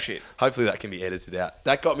 total That's- bullshit. hopefully that can be edited out.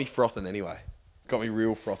 That got me frothing anyway. Got me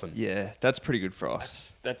real frothing. Yeah, that's pretty good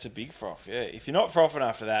froth. That's a big froth, yeah. If you're not frothing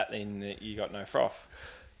after that, then you got no froth.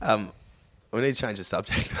 We need to change the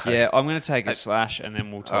subject. Though. Yeah, I'm going to take a slash and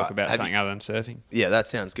then we'll talk Alright, about have something other than surfing. Yeah, that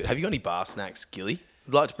sounds good. Have you got any bar snacks, Gilly?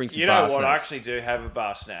 I'd like to bring some You know bar what? I snacks. actually do have a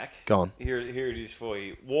bar snack. Go on. Here it is for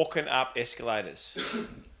you. Walking up escalators.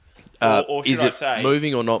 or Is should I it say,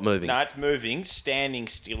 moving or not moving? No, it's moving, standing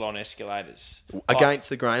still on escalators. Against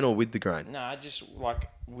the grain or with the grain? No, just like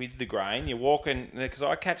with the grain. You're walking, because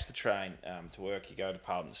I catch the train to work. You go to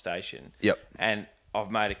Parliament Station. Yep. And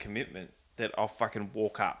I've made a commitment that I'll fucking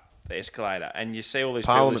walk up the escalator. And you see all these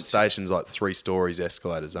Parliament builders- Station's like 3 stories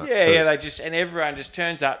escalators, aren't Yeah, two. yeah, and everyone just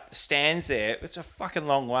turns up, stands there. It's a fucking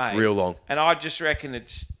long way. Real long. And I just reckon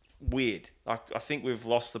it's weird. Like, I think we've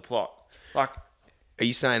lost the plot. Like, Are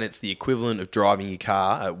you saying it's the equivalent of driving your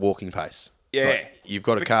car at walking pace? It's Yeah. like, you've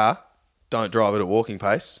got a car, don't drive it at walking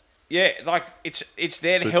pace. yeah, like it's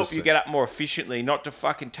there to Super help you sick. get up more efficiently, not to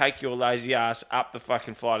fucking take your lazy ass up the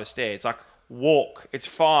fucking flight of stairs. Like, walk. It's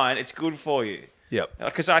fine. It's good for you. Yep.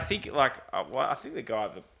 Because I think, like, I think the guy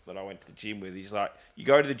that I went to the gym with, he's like, you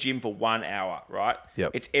go to the gym for 1 hour, right?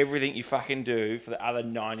 Yep. It's everything you fucking do for the other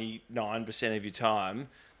 99% of your time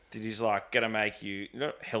that is, like, going to make you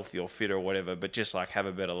not healthy or fit or whatever, but just, like, have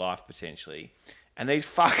a better life potentially. And these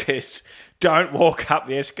fuckers don't walk up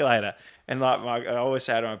the escalator. And, like, I always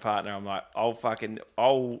say to my partner, I'm like,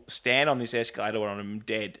 I'll stand on this escalator when I'm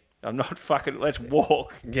dead. I'm not fucking, let's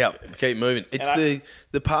walk. Yep, keep moving. It's And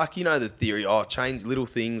the park, you know the theory, change little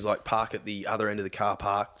things like park at the other end of the car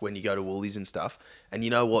park when you go to Woolies and stuff. And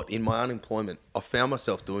you know what? In my unemployment, I found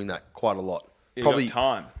myself doing that quite a lot. You Probably got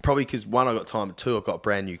time. Probably because one, I got time, but two, I've got a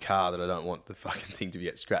brand new car that I don't want the fucking thing to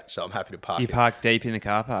get scratched. So I'm happy to park You it. park deep in the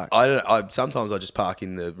car park. Sometimes I just park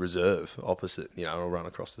in the reserve opposite. You know, I'll run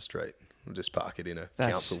across the street. I'll just park it in a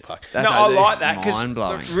council park. No, I like that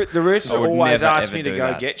mind-blowing. because the rest I would always never, ask ever me to do go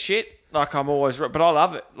that. get shit. Like I'm always, but I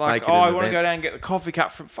love it. Like Make it I an want to event. go down and get the coffee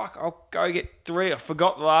cup from. Fuck, I'll go get 3. I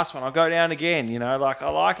forgot the last one. I'll go down again. You know, like I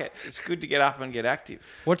like it. It's good to get up and get active.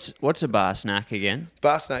 What's a bar snack again?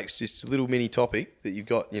 Bar snack's just a little mini topic that you've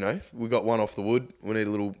got. You know, we got one off the wood. We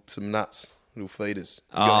need some nuts, little feeders.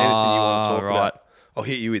 You got anything you want to talk right. about? I'll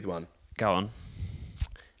hit you with one. Go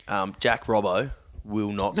on. Jack Robbo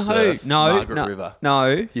will not surf Margaret River.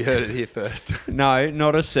 No, You heard it here first. no,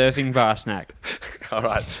 not a surfing bar snack. All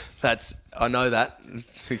right, I know that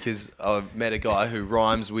because I met a guy who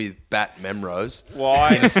rhymes with Bat Memrose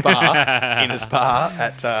Why? in a spa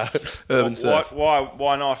at Urban Surf.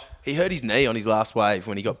 Why not? He hurt his knee on his last wave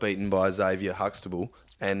when he got beaten by Xavier Huxtable,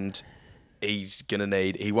 and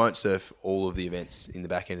he won't surf all of the events in the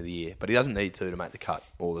back end of the year, but he doesn't need to make the cut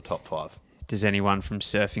or the top 5. Does anyone from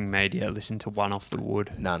surfing media listen to One Off the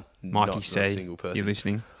Wood? None. Mikey not C, a single person. you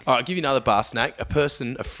listening? All right, I'll give you another bar snack.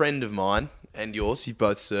 A friend of mine and yours, you've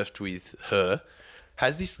both surfed with her,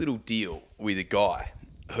 has this little deal with a guy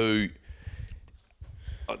who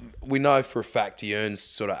we know for a fact he earns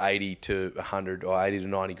sort of 80 to 100 or 80 to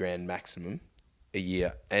 90 grand maximum a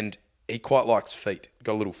year. And he quite likes feet,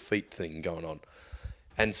 got a little feet thing going on.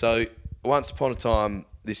 And so once upon a time,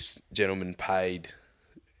 this gentleman paid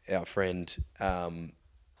our friend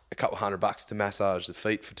a couple $100 to massage the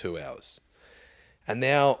feet for 2 hours. And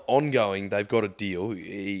now, ongoing, they've got a deal.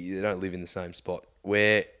 They don't live in the same spot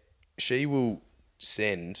where she will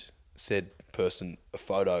send said person a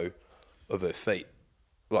photo of her feet,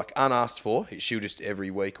 like unasked for. She'll just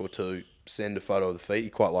every week or two send a photo of the feet. He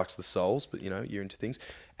quite likes the soles, but you know, you're into things.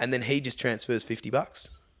 And then he just transfers $50.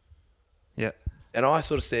 Yeah. And I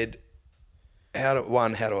sort of said, how do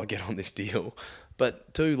I get on this deal?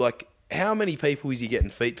 But two, like, how many people is he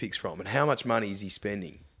getting feet pics from, and how much money is he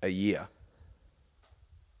spending a year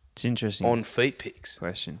It's interesting on feet pics?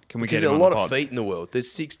 question. Can we Because get there's him a on lot the of pod? feet in the world.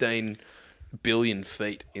 There's 16 billion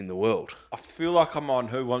feet in the world. I feel like I'm on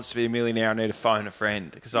Who Wants to Be a Millionaire. I need to phone a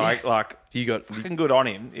friend because I like. You got Fucking good on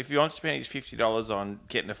him. If he wants to spend his $50 on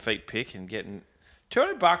getting a feet pick and getting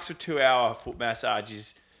 $200 for 2-hour foot massage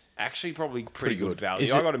is actually probably pretty good good. value.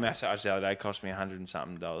 Is I it- got a massage the other day, cost me $100 and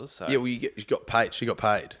something. So yeah. Well, you got paid. She got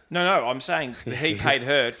paid. no, I'm saying that he paid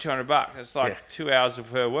her $200. It's like Yeah. 2 hours of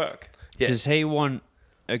her work. Yeah. Does he want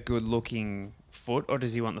a good-looking foot, or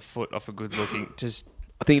does he want the foot off a good-looking? Just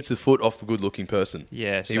I think it's the foot off the good-looking person.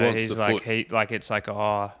 yeah. He So wants he's the like foot. it's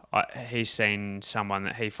like he's seen someone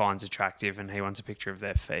that he finds attractive, and he wants a picture of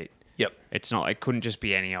their feet. Yep. It's not. It couldn't just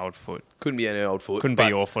be any old foot. Couldn't be any old foot. Couldn't but be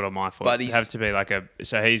your foot or my foot. but It'd he's- have to be like a.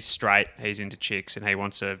 So he's straight. He's into chicks, and he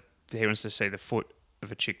wants to see the foot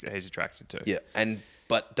of a chick that he's attracted to. Yeah,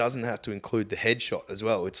 but doesn't have to include the headshot as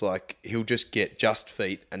well. It's like he'll just get just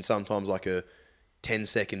feet and sometimes like a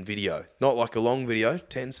 10-second video. Not like a long video,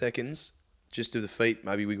 10 seconds, just of the feet,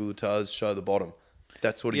 maybe wiggle the toes, show the bottom.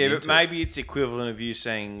 That's what he's Yeah, but into. maybe it's equivalent of you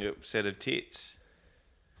seeing a set of tits.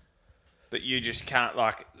 But you just can't,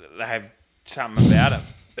 like, they have something about them.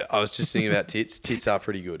 I was just thinking about tits. Tits are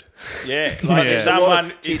pretty good. Yeah, like Yeah. if There's a lot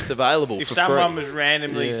someone... of tits available If for someone free. was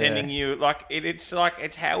randomly Yeah. sending you, like, it's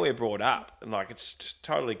how we're brought up. And, like, it's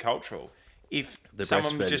totally cultural. If The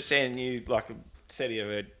someone was breastfeeders. just sending you, like, a set of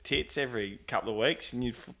her tits every couple of weeks, and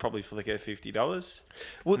you'd probably flick her $50.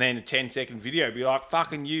 Well- And then a 10-second video would be like,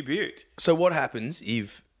 fucking you beaut. So what happens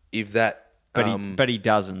if that... But he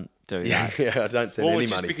doesn't do that. yeah, I don't send Or any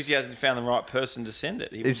just money. because he hasn't found the right person to send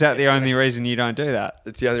it. He Is was that the there. only reason you don't do that?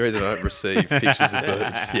 That's the only reason I don't receive pictures of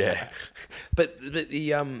boobs. Yeah, but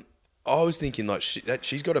the I was thinking like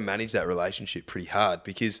she's got to manage that relationship pretty hard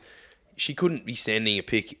because she couldn't be sending a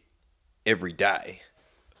pic every day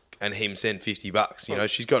and him send $50. You know,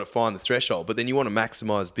 she's got to find the threshold. But then you want to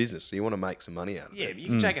maximize business, so you want to make some money out of Yeah, it. but you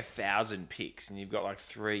can take 1,000 pics and you've got like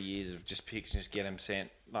 3 years of just pics and just get them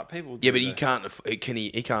sent. Like people. Yeah, do but the- he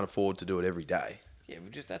can't. He can't afford to do it every day. Yeah,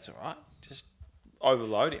 but just that's all right. Just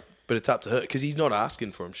overload him. But it's up to her because he's not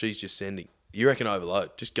asking for him. She's just sending. You reckon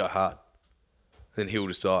overload? Just go hard, then he'll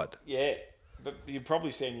decide. Yeah, but you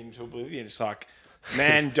probably send him to oblivion. It's like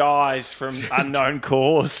man dies from unknown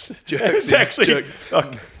cause. Jerks It's him, actually.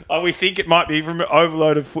 Like, we think it might be from an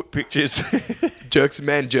overload of foot pictures.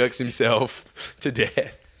 Man jerks himself to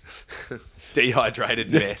death.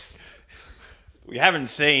 Dehydrated mess. We haven't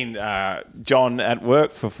seen John at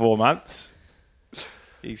work for 4 months.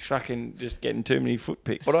 He's fucking just getting too many foot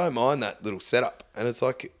pics. But I don't mind that little setup. And it's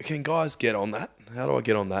like, can guys get on that? How do I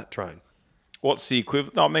get on that train? What's the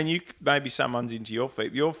equivalent? I mean, maybe someone's into your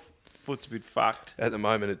feet. Your foot's a bit fucked. At the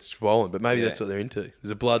moment, it's swollen, but maybe Yeah. that's what they're into.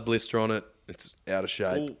 There's a blood blister on it. It's out of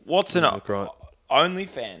shape. Well, what's an Doesn't look right.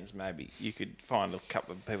 OnlyFans? Maybe you could find a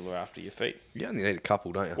couple of people who are after your feet. You only need a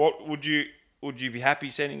couple, don't you? What would you be happy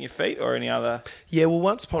sending your feet or any other? Yeah, well,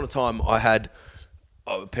 once upon a time, I had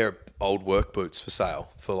a pair of old work boots for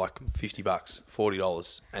sale for like $50,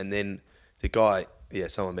 $40. And then the guy,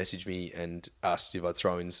 someone messaged me and asked if I'd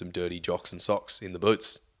throw in some dirty jocks and socks in the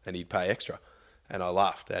boots and he'd pay extra. And I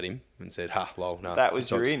laughed at him and said, lol, no, That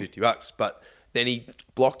was your in. $50. But then he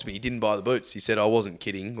blocked me. He didn't buy the boots. He said I wasn't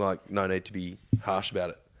kidding. Like, no need to be harsh about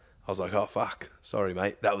it. I was like, oh, fuck. Sorry,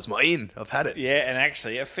 mate. That was my in. I've had it. Yeah, and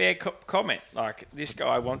actually, a fair comment. Like, this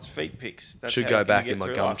guy wants feet pics. That's Should how go he's gonna back get in my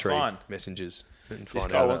through life. Gumtree Fine. messages and This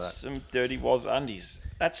find guy out about wants that. some dirty was undies.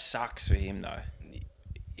 That sucks for him, though.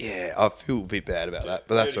 Yeah, I feel a bit bad about that,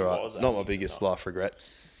 but that's Dirty all right. was Not my undies, biggest not. life regret.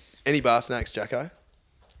 Any bar snacks, Jacko?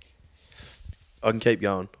 I can keep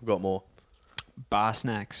going. I've got more. Bar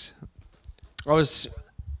snacks.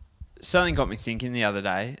 Something got me thinking the other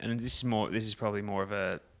day, and this is probably more of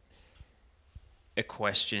a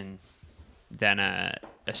question than a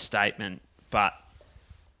statement,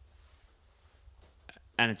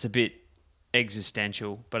 and it's a bit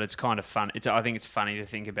existential, but it's kind of fun. I think it's funny to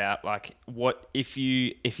think about, like, what if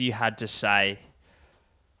you had to say,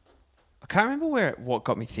 I can't remember what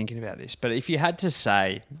got me thinking about this, but if you had to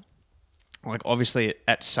say, like, obviously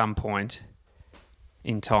at some point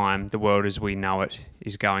in time, the world as we know it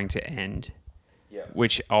is going to end. Yeah.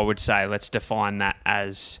 Which I would say, let's define that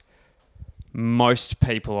as most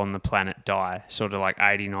people on the planet die, sort of like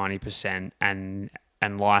 80, 90%, and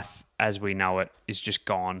life as we know it is just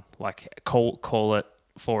gone. Like, call it,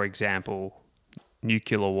 for example,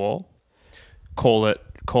 nuclear war. Call it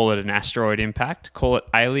an asteroid impact. Call it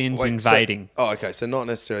aliens invading. So not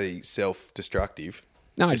necessarily self-destructive.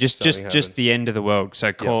 No, just something happens. the end of the world.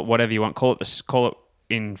 So call it whatever you want. Call it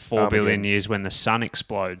in 4 billion Armageddon. years when the sun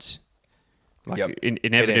explodes. Like, Yep.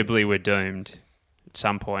 inevitably It ends. we're doomed at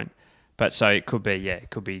some point. But so it could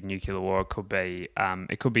be nuclear war. It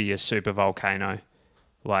could be a super volcano,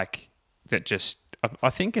 like that. Just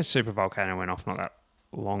I think a super volcano went off not that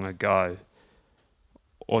long ago,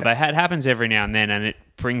 or that happens every now and then, and it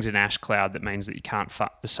brings an ash cloud that means that you can't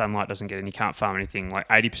the sunlight doesn't get in, you can't farm anything. Like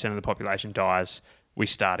 80% of the population dies. We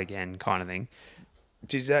start again, kind of thing.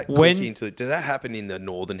 Does that does that happen in the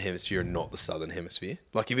northern hemisphere and not the southern hemisphere?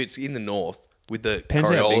 Like, if it's in the north with the Depends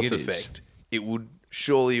how big Coriolis it is. effect, it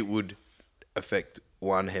would affect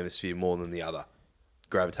one hemisphere more than the other,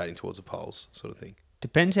 gravitating towards the poles, sort of thing.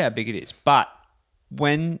 Depends how big it is. But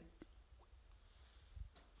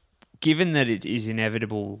given that it is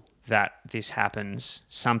inevitable that this happens,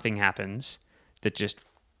 something happens that just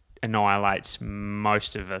annihilates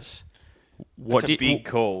most of us. That's a big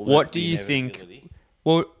call. What do you think? Inevitability.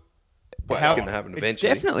 Well, It's going to happen eventually. It's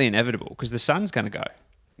definitely inevitable because the sun's going to go.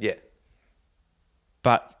 Yeah.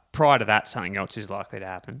 But prior to that, something else is likely to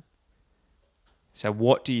happen. So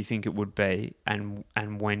what do you think it would be, and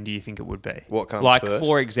when do you think it would be? What comes like, first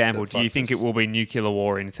for example, that do you fucks think us? it will be nuclear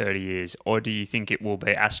war in 30 years, or do you think it will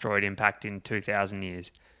be asteroid impact in 2,000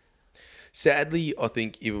 years? Sadly, I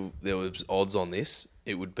think if there was odds on this,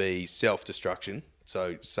 it would be self-destruction.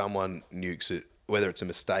 So someone nukes it, whether it's a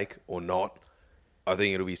mistake or not. I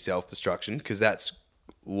think it'll be self-destruction because that's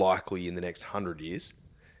likely in the next 100 years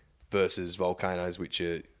versus volcanoes which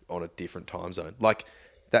are on a different time zone. Like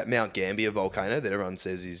that Mount Gambier volcano that everyone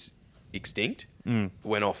says is extinct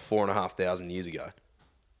went off 4,500 years ago.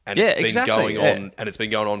 And Yeah, it's been exactly, going yeah. on, and it's been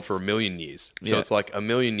going on for 1 million years. So Yeah. it's like 1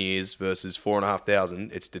 million years versus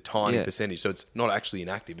 4,500. It's the tiny Yeah. percentage. So it's not actually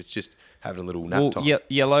inactive. It's just having a little nap time.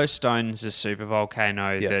 Yellowstone's a super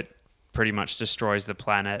volcano Yeah. that pretty much destroys the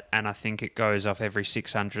planet, and I think it goes off every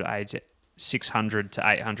 600 to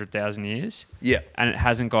 800,000 years. Yeah. And it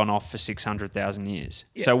hasn't gone off for 600,000 years.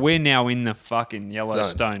 Yeah. So we're now in the fucking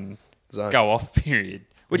Yellowstone Zone. go off period,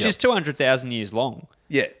 which Yep. is 200,000 years long.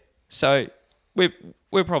 Yeah. So we'll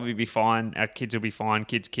probably be fine. Our kids will be fine.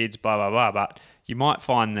 Kids, blah, blah, blah. But you might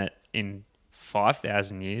find that in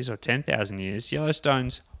 5,000 years or 10,000 years,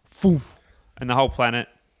 Yellowstone's full, and the whole planet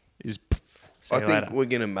is. See I you think later. we're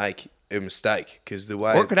going to make a mistake because the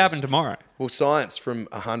way... Or it could happen tomorrow. Well, science from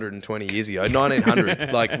 120 years ago,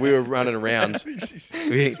 1900, like we were running around.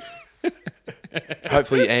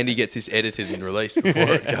 Hopefully Andy gets this edited and released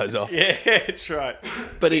before it goes off. Yeah, that's right.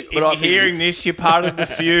 But If you're hearing this, you're part of the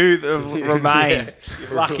few that remain.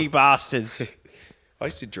 You lucky bastards. I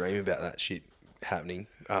used to dream about that shit happening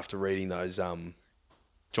after reading those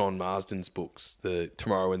John Marsden's books, the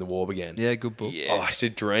Tomorrow When the War Began. Yeah, good book. Yeah. Oh, I used to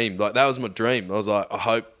dream. Like, that was my dream. I was like, I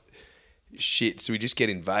hope shit, so we just get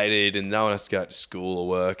invaded and no one has to go to school or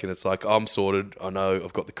work, and it's like, I'm sorted. I know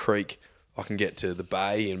I've got the creek. I can get to the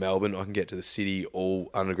bay in Melbourne. I can get to the city all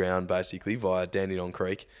underground, basically, via Dandenong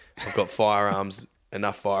Creek. I've got firearms,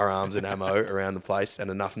 enough firearms and ammo around the place, and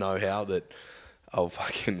enough know-how that I'll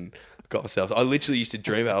fucking got myself. I literally used to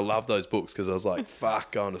dream about. I love those books because I was like,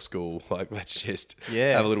 "Fuck, going to school. Like, let's just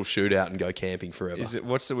have a little shootout and go camping forever." Is it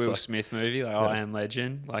what's the Will Smith movie? Like, I Am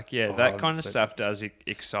Legend. Like, that kind of stuff does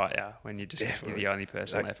excite you when you're just you're the only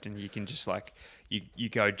person left, and you can just like you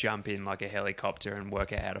go jump in like a helicopter and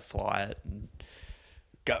work out how to fly it. And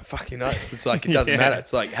go fucking nuts. It's like it doesn't matter.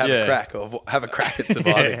 It's like have a crack or have a crack at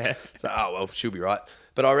surviving. So oh well, she'll be right.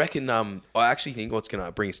 But I reckon I actually think what's going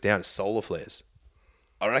to bring us down is solar flares.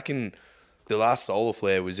 I reckon the last solar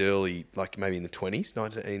flare was early, like maybe in the 20s,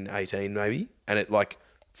 1918 maybe, and it like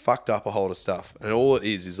fucked up a whole lot of stuff. And all it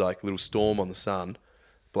is like a little storm on the sun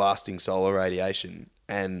blasting solar radiation,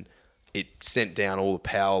 and it sent down all the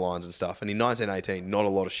power lines and stuff. And in 1918, not a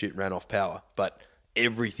lot of shit ran off power, but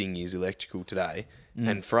everything is electrical today.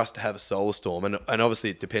 And for us to have a solar storm, and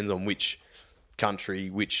obviously it depends on which country,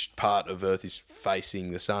 which part of Earth is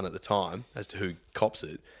facing the sun at the time as to who cops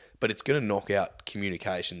it, but it's going to knock out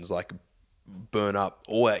communications, like burn up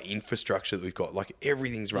all our infrastructure that we've got. Like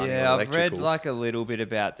everything's running on electrical. I've read like a little bit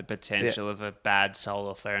about the potential of a bad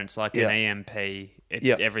solar flare. It's like an EMP.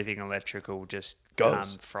 Everything electrical just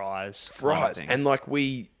goes fries. And like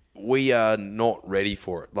we are not ready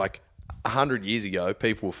for it. Like 100 years ago,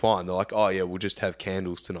 people were fine. They're like, oh yeah, we'll just have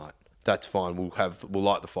candles tonight. That's fine. We'll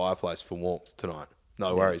light the fireplace for warmth tonight.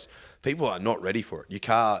 No worries. People are not ready for it. Your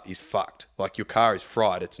car is fucked. Like your car is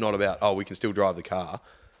fried. It's not about, oh, we can still drive the car.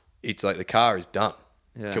 It's like the car is done.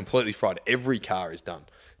 Completely fried. Every car is done.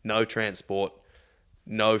 No transport,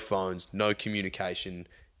 no phones, no communication,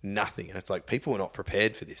 nothing. And it's like people are not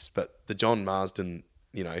prepared for this. But the John Marsden,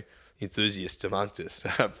 enthusiasts amongst us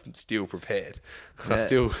are still prepared. I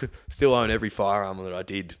still own every firearm that I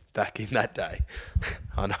did back in that day.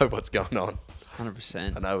 I know what's going on.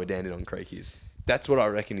 100%. I know where Dandenong Creek is. That's what I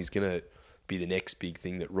reckon is going to be the next big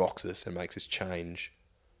thing that rocks us and makes us change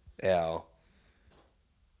our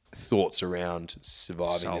thoughts around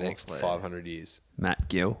surviving Solar the next flare. 500 years. Matt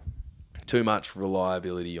Gill. Too much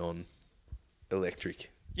reliability on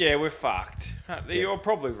electric. Yeah, we're fucked. You're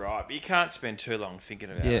probably right, but you can't spend too long thinking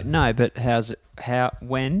about it. No, but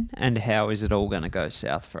when and how is it all going to go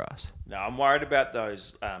south for us? No, I'm worried about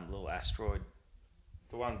those little asteroid.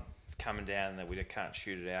 The one coming down that we can't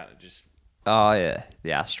shoot it out. It just... Oh, yeah.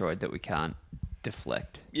 The asteroid that we can't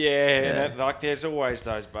deflect. Yeah. And there's always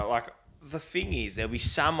those, but like the thing is, there'll be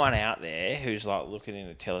someone out there who's like looking in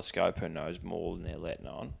a telescope and knows more than they're letting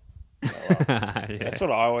on. That's what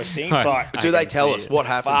I always think. It's like, Do they tell us what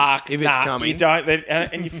happens if it's coming? You don't,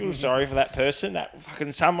 and you feel sorry for that person. That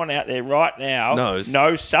fucking someone out there right now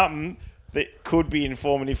knows something that could be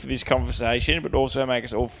informative for this conversation, but also make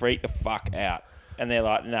us all freak the fuck out. And they're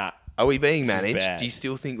like, nah. Are we being managed? bad. Do you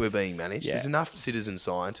still think we're being managed? Yeah. There's enough citizen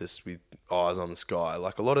scientists with eyes on the sky.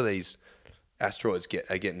 Like a lot of these asteroids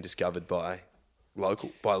are getting discovered by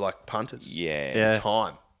punters. Yeah.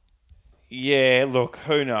 Time. Yeah, look,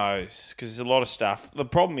 who knows? Because there's a lot of stuff. The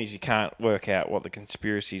problem is you can't work out what the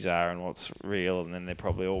conspiracies are and what's real, and then they're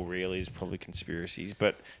probably all real is probably conspiracies.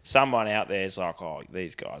 But someone out there is like, oh,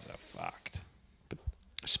 these guys are fucked.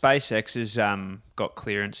 SpaceX has got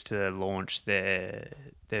clearance to launch their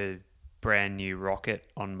brand new rocket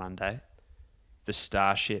on Monday, the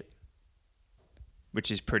Starship,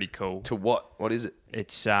 which is pretty cool. To what? What is it?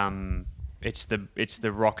 It's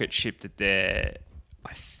the rocket ship that they're,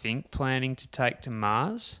 I think, planning to take to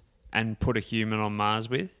Mars and put a human on Mars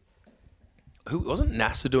with. Who wasn't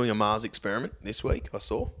NASA doing a Mars experiment this week? I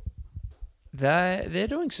saw. They're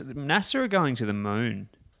doing. NASA are going to the moon.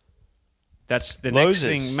 That's the Losers.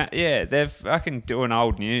 next thing. Yeah, they're fucking doing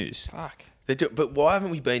old news. Fuck. But why haven't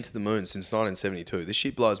we been to the moon since 1972? This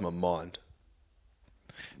shit blows my mind.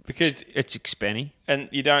 Because, It's expenny. and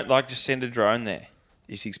you don't just send a drone there.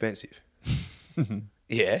 It's expensive.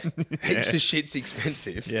 Yeah. Heaps of shit's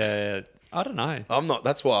expensive. Yeah, I don't know. I'm not.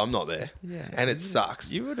 That's why I'm not there. Yeah. And it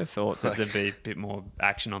sucks. You would have thought that there'd be a bit more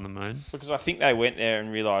action on the moon. Because I think they went there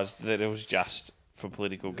and realised that it was just for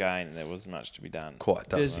political gain and there wasn't much to be done. Quite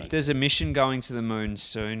doesn't. There's a mission going to the moon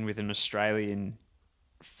soon with an Australian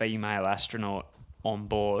female astronaut on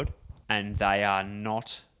board, and they are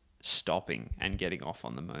not stopping and getting off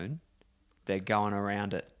on the moon. They're going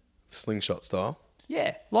around it. Slingshot style.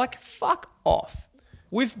 Yeah, like fuck off.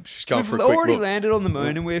 We've going for a quick already look. landed on the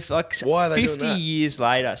moon, and we're like Why are they 50 doing that? years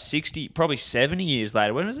later, 60, probably 70 years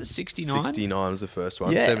later. When was it? 69? 69 was the first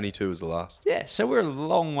one. Yeah. 72 was the last. Yeah, so we're a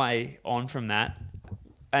long way on from that.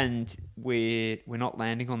 and we're not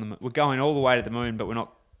landing on the moon. We're going all the way to the moon, but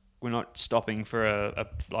we're not stopping for a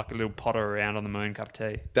little potter around on the moon cup of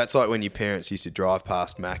tea. That's like when your parents used to drive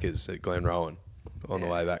past Macca's at Glenrowan on the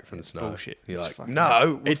way back from the snow. bullshit. You're It's like, fucking-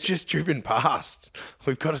 no, we've just driven past.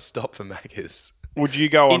 We've got to stop for Macca's. Would you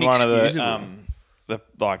go on one of Inexcusable.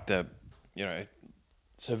 the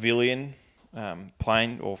civilian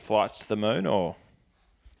plane or flights to the moon, or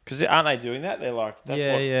because aren't they doing that? They're like,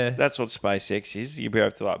 that's what SpaceX is. You'll be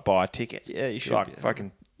able to like buy a ticket. Yeah, you should like be.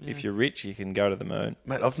 fucking. If you're rich, you can go to the moon.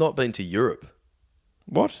 Mate, I've not been to Europe.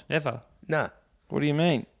 What? Ever. Nah. What do you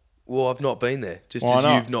mean? Well, I've not been there. Just Why as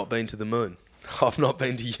not? you've not been to the moon. I've not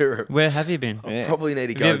been to Europe. Where have you been? I Yeah. probably need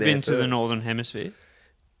to Have go you ever there been to the first. Northern Hemisphere?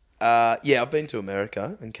 Yeah, I've been to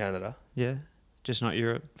America and Canada. Yeah. Just not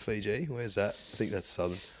Europe. Fiji, where's that? I think that's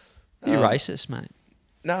southern. You're racist, mate.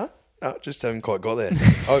 No, just haven't quite got there.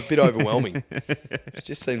 Oh, a bit overwhelming. It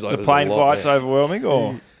just seems like The there's plane a lot flight's there. overwhelming,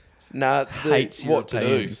 or Nah, Hates what to do?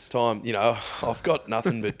 Europeans. Time, I've got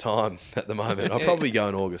nothing but time at the moment. I'll probably go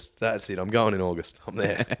in August. That's it. I'm going in August. I'm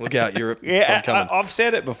there. Look out, Europe. yeah, I'm coming. I've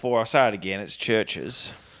said it before. I'll say it again. It's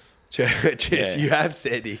churches. Churches, Yeah. you have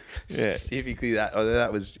said Yeah. specifically that. Oh,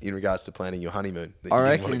 that was in regards to planning your honeymoon. That I you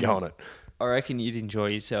didn't want to reckon- go on it. I reckon you'd enjoy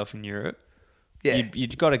yourself in Europe. Yeah. You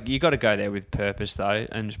got to go there with purpose though,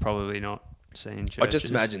 and probably not seeing churches. I just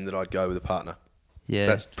imagine that I'd go with a partner. Yeah,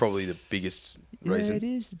 That's probably the biggest reason. it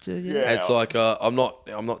is. It's Yeah. It's like I'm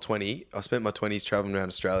not 20. I spent my 20s traveling around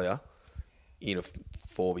Australia in a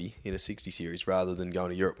 40 in a 60 series rather than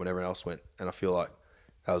going to Europe when everyone else went. And I feel like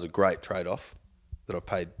that was a great trade-off that I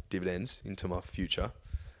paid dividends into my future.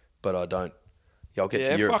 But I don't. Yeah, I'll get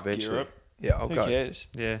to Yeah, Europe fuck eventually. Europe. Yeah, I'll Who go. cares?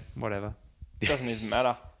 Yeah, whatever. Doesn't even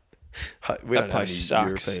matter. We That don't have any place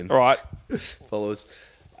sucks. European All right. followers.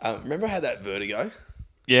 Remember I had that vertigo?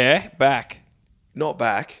 Yeah, back, Not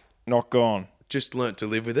back. not gone. Just learnt to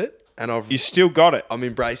live with it, and You still got it. I'm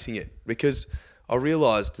embracing it because I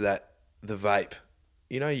realised that the vape,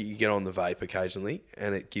 you get on the vape occasionally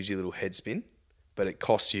and it gives you a little head spin, but it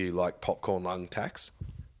costs you like popcorn lung tax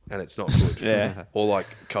and it's not good. Yeah. Or like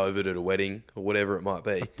COVID at a wedding or whatever it might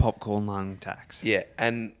be. Popcorn lung tax. Yeah.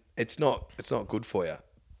 And it's not good for you.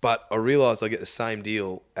 But I realised I get the same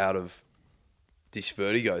deal out of this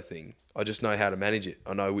vertigo thing. I just know how to manage it.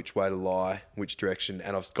 I know which way to lie, which direction,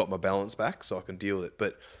 and I've got my balance back so I can deal with it.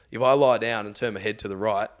 But if I lie down and turn my head to the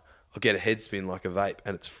right, I'll get a head spin like a vape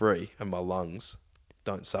and it's free and my lungs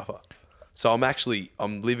don't suffer. So I'm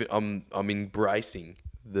embracing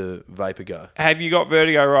the vapor go. Have you got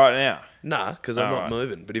vertigo right now? Nah, because I'm not Alright.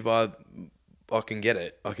 moving. But if I can get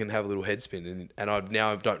it, I can have a little head spin and I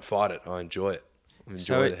now don't fight it. I enjoy it. I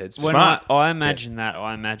enjoy the head spin. when Smart. I imagine that,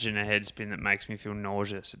 I imagine a head spin that makes me feel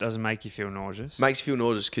nauseous. It doesn't make you feel nauseous. Makes you feel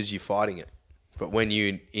nauseous because you're fighting it. But when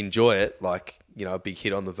you enjoy it, like, a big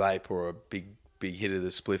hit on the vape or a big hit of the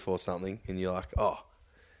spliff or something, and you're like, oh,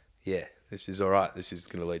 yeah, this is all right. This is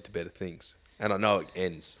going to lead to better things. And I know it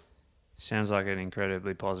ends. Sounds like an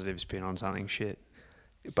incredibly positive spin on something shit.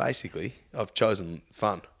 Basically, I've chosen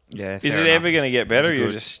fun. Yeah. Is fair it ever enough. going to get better? Or That's you're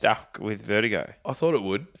good. just stuck with vertigo. I thought it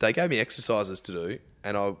would. They gave me exercises to do,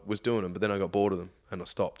 and I was doing them, but then I got bored of them, and I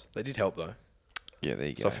stopped. They did help, though. Yeah, there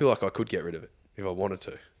you go. So I feel like I could get rid of it if I wanted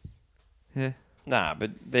to. Yeah. Nah,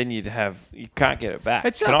 but then you can't get it back.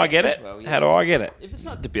 It's Can not- I get as it? well, yeah. How do I get it? If it's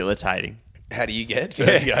not debilitating. How do you get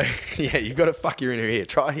vertigo? Yeah, you've got to fuck your inner ear.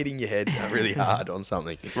 Try hitting your head really hard on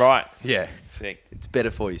something. Right. Yeah. Sick. It's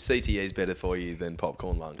better for you. CTE is better for you than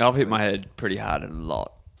popcorn lung. I've hit my head pretty hard a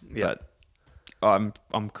lot. Yeah. But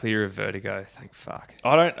I'm clear of vertigo, thank fuck.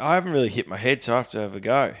 I haven't really hit my head, so I have to have a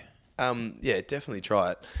go. Yeah, definitely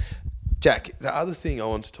try it. Jack, the other thing I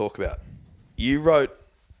want to talk about, you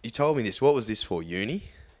told me this. What was this for?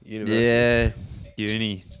 University? Yeah,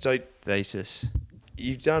 uni So thesis.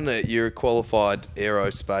 you've you're a qualified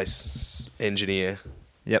aerospace engineer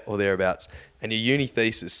Yep. or thereabouts. And your uni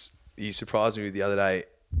thesis, you surprised me with the other day,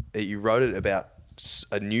 that you wrote it about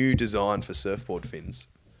a new design for surfboard fins.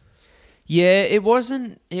 Yeah, it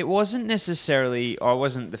wasn't necessarily. I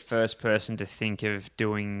wasn't the first person to think of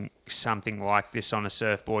doing something like this on a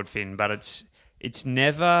surfboard fin, but it's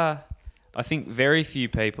never. I think very few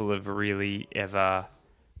people have really ever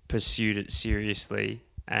pursued it seriously,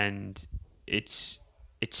 and it's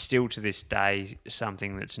still to this day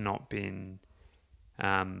something that's not been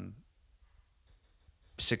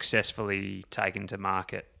successfully taken to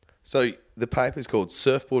market. So the paper is called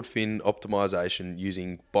Surfboard Fin Optimization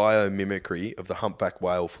Using Biomimicry of the Humpback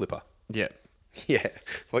Whale Flipper. Yeah. Yeah.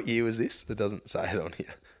 What year was this? It doesn't say it on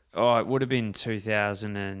here. Oh, it would have been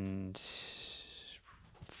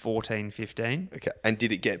 2014, 15. Okay. And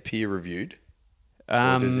did it get peer reviewed?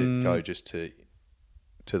 Or does it go just to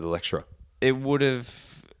to the lecturer? It would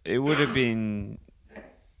have been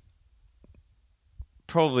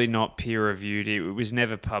probably not peer reviewed. It was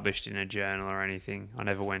never published in a journal or anything. I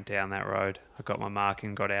never went down that road. I got my mark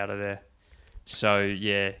and got out of there. So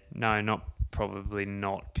yeah, no, probably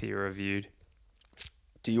not peer reviewed.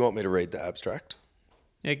 Do you want me to read the abstract?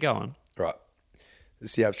 Yeah, go on. Right.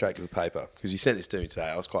 This is the abstract of the paper because you sent this to me today.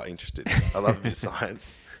 I was quite interested. I love a bit of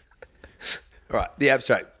science. Right. The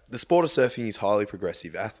abstract. The sport of surfing is highly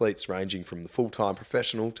progressive. Athletes ranging from the full-time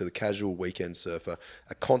professional to the casual weekend surfer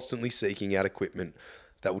are constantly seeking out equipment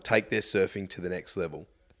that will take their surfing to the next level.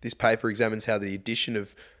 This paper examines how the addition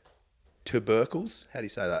of tubercles, how do you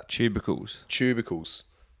say that? Tubicles. Tubicles.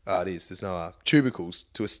 It is. There's no R. Tubicles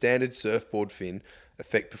to a standard surfboard fin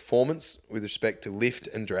affect performance with respect to lift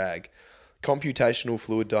and drag, computational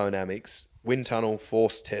fluid dynamics, wind tunnel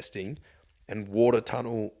force testing, and water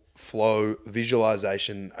tunnel flow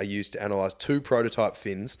visualization are used to analyze 2 prototype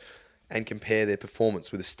fins and compare their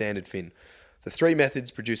performance with a standard fin. The 3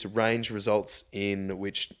 methods produce a range of results in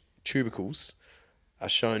which tubicles are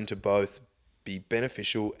shown to both be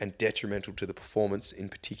beneficial and detrimental to the performance in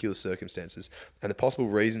particular circumstances, and the possible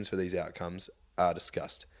reasons for these outcomes are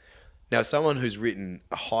discussed. Now, someone who's written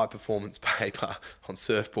a high-performance paper on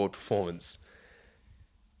surfboard performance,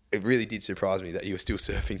 it really did surprise me that you were still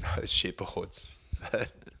surfing those shitboards.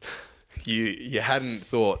 You hadn't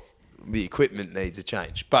thought the equipment needs a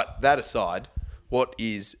change. But that aside, what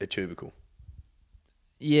is a tubicle?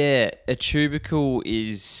 Yeah, a tubicle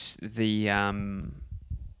is the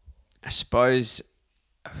I suppose,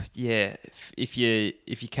 yeah. If you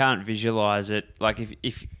can't visualize it, like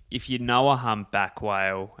if you know a humpback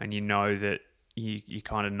whale and you know that you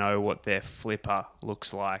kind of know what their flipper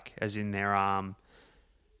looks like, as in their arm,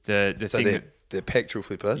 the So thing their pectoral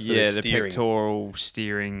flipper. So yeah, they're the steering. pectoral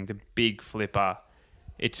steering, the big flipper.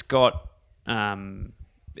 It's got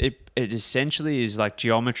it essentially is like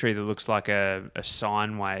geometry that looks like a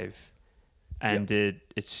sine wave, and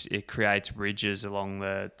it creates ridges along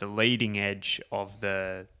the leading edge of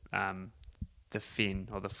the fin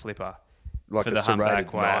or the flipper. Like for a the humpback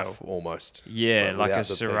serrated whale. knife almost. Yeah, like without a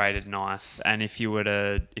the serrated pegs. knife. And if you were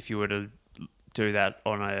to do that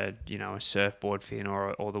on a surfboard fin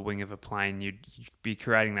or the wing of a plane, you'd be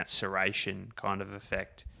creating that serration kind of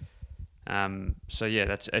effect. So yeah,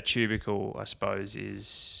 that's a tubicle. I suppose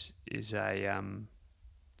is a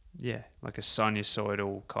like a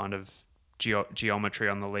sinusoidal kind of geometry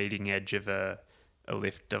on the leading edge of a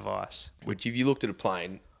lift device. Which if you looked at a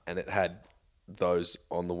plane and it had those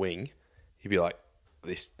on the wing, you'd be like,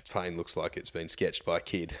 this plane looks like it's been sketched by a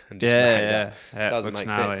kid and just made it up. Yeah, it Doesn't looks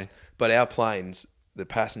make gnarly. sense. But our planes, the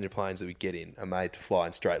passenger planes that we get in, are made to fly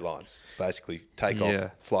in straight lines. Basically, take Yeah.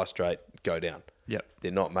 off, fly straight, go down. Yep.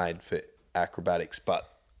 They're not made for acrobatics.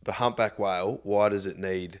 But the humpback whale, why does it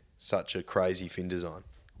need such a crazy fin design?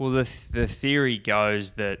 Well, the theory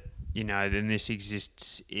goes that then this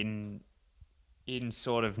exists in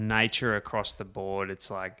sort of nature across the board. It's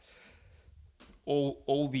like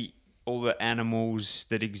all the animals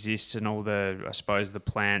that exist and all the, I suppose, the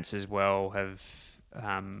plants as well have,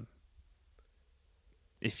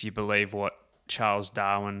 if you believe what Charles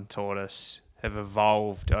Darwin taught us, have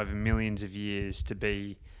evolved over millions of years to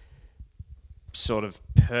be sort of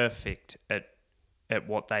perfect at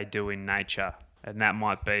what they do in nature. And that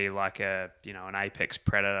might be like an apex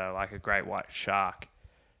predator, like a great white shark,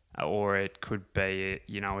 or it could be,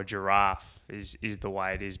 a giraffe is the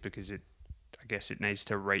way it is because I guess it needs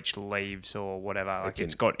to reach leaves or whatever. Like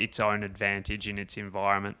it's got its own advantage in its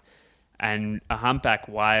environment. And a humpback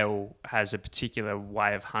whale has a particular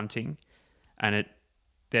way of hunting, and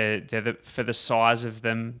for the size of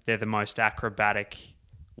them, they're the most acrobatic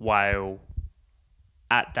whale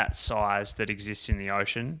at that size that exists in the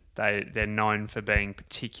ocean. They're known for being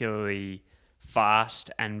particularly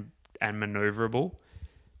fast and maneuverable,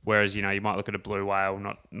 whereas you might look at a blue whale,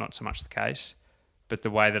 not so much the case. But the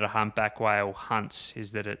way that a humpback whale hunts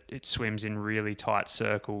is that it swims in really tight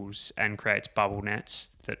circles and creates bubble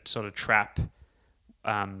nets that sort of trap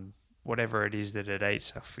whatever it is that it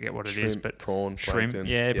eats. I forget what it is, Shrimp, but prawn, shrimp. plankton.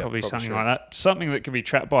 Yeah, Yeah, probably probably something shrimp. like that. Something that can be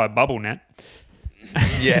trapped by a bubble net.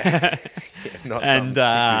 Yeah. Not something And,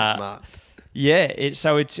 particularly smart. Yeah,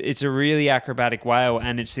 it's a really acrobatic whale,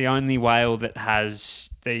 and it's the only whale that has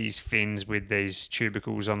these fins with these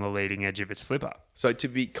tubicles on the leading edge of its flipper. So to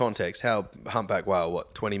be context, how humpback whale,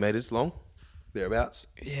 20 metres long? Thereabouts?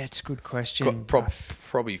 Yeah, it's a good question.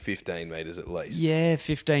 Probably 15 metres at least. Yeah,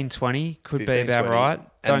 15, 20 could be 15, about 20. right.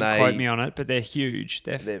 And Don't quote me on it, but they're huge.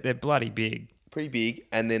 They're bloody big. pretty big,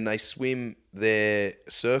 and then they swim their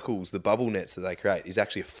circles. The bubble nets that they create is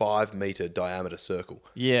actually a 5 meter diameter circle.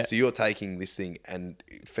 Yeah. So you're taking this thing and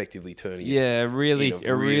effectively turning it. Yeah, really, in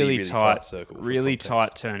a really tight circle. for really context.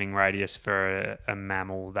 tight turning radius for a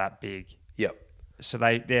mammal that big. Yep. So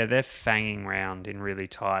they're fanging round in really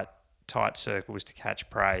tight circles to catch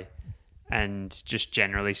prey, and just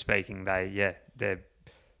generally speaking, they're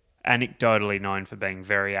anecdotally known for being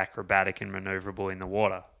very acrobatic and maneuverable in the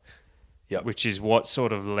water. Yep. Which is what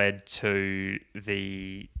sort of led to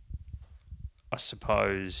the, I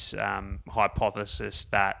suppose, hypothesis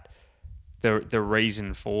that the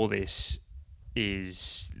reason for this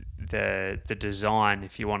is the design,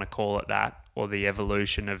 if you want to call it that, or the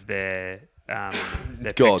evolution of their God's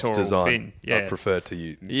pectoral design. fin. Yeah. I prefer to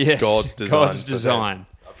use Yes, God's design. God's for design.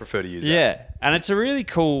 that. I prefer to use that. Yeah, and it's a really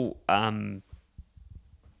cool.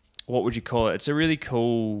 What would you call it? It's a really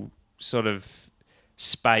cool sort of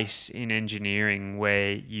space in engineering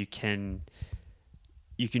where you can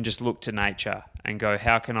just look to nature and go,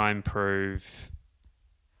 how can I improve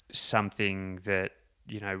something that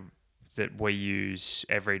that we use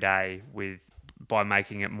every day by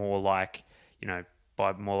making it more like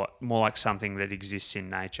by more like something that exists in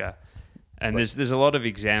nature. And there's a lot of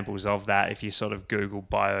examples of that. If you sort of Google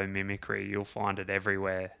biomimicry, you'll find it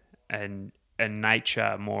everywhere. And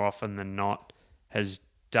nature, more often than not, has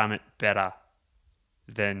done it better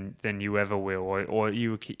than you ever will, or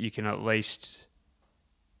you can at least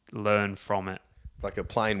learn from it. Like a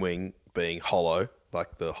plane wing being hollow,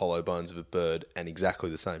 like the hollow bones of a bird, and exactly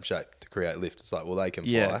the same shape to create lift. It's like, well, they can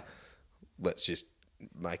fly. Yeah. Let's just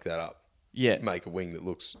make that up. Yeah. Make a wing that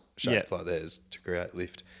looks shaped like theirs to create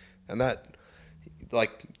lift. And that,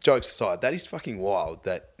 like, jokes aside, that is fucking wild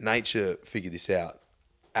that nature figured this out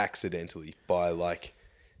accidentally by, like,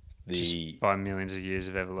 Just by millions of years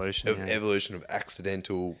of evolution. evolution of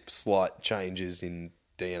accidental slight changes in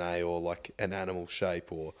DNA, or like an animal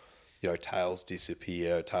shape, or tails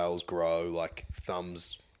disappear, tails grow, like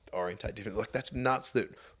thumbs orientate different. Like, that's nuts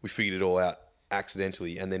that we figured it all out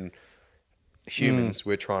accidentally, and then humans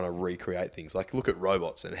we're trying to recreate things. Like, look at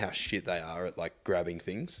robots and how shit they are at like grabbing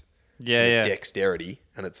things. Yeah. Dexterity,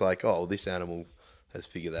 and it's like, oh, this animal has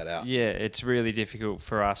figured that out. Yeah, it's really difficult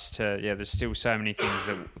for us to. Yeah, there's still so many things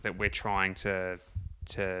that we're trying to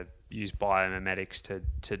use biomimetics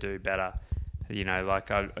to do better. Like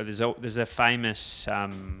there's a famous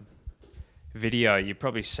video, you've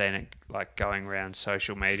probably seen it, like going around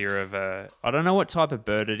social media, of I don't know what type of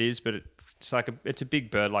bird it is, but it's a big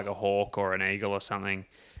bird, like a hawk or an eagle or something,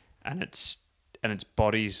 and its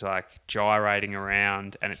body's like gyrating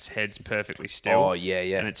around, and its head's perfectly still. Oh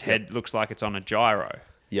yeah. And its head looks like it's on a gyro.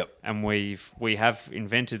 Yep. And we have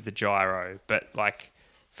invented the gyro, but like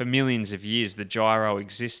for millions of years, the gyro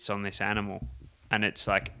exists on this animal, and it's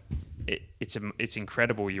like it's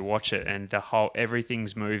incredible. You watch it, and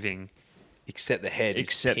everything's moving except the head.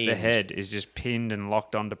 Except the head is just pinned and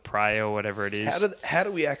locked onto prey or whatever it is.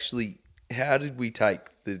 How did we take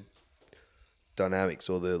the dynamics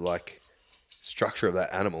or the like structure of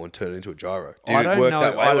that animal and turn it into a gyro? Did it work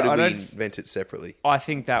that way, or did we invent it separately? I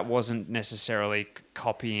think that wasn't necessarily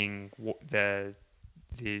copying the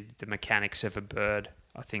mechanics of a bird.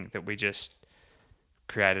 I think that we just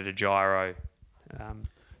created a gyro.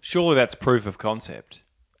 Surely that's proof of concept.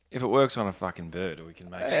 If it works on a fucking bird, we can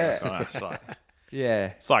make it work on us. Yeah,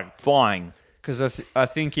 It's like flying. because I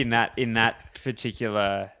think in that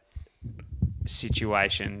particular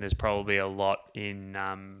situation, there's probably a lot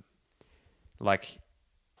in like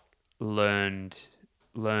learned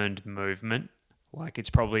movement. Like it's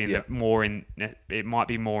probably it might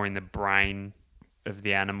be more in the brain of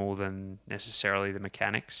the animal than necessarily the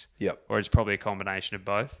mechanics. Yep. Or it's probably a combination of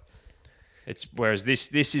both. Whereas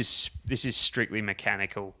this is strictly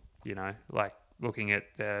mechanical, like looking at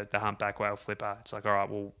the humpback whale flipper. It's like, all right,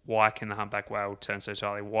 well, why can the humpback whale turn so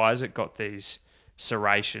tightly? Why has it got these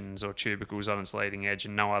serrations or tubercles on its leading edge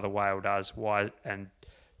and no other whale does? Why? And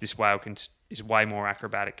this whale is way more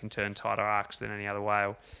acrobatic, can turn tighter arcs than any other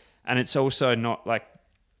whale. And it's also not like,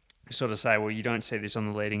 sort of say, well, you don't see this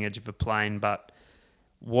on the leading edge of a plane, but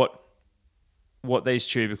what these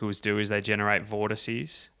tubercles do is they generate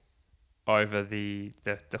vortices over the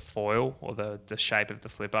foil or the shape of the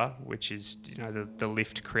flipper, which is the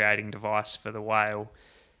lift creating device for the whale.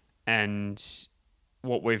 And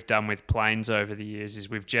what we've done with planes over the years is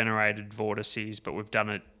we've generated vortices, but we've done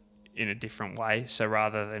it in a different way. So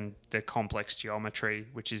rather than the complex geometry,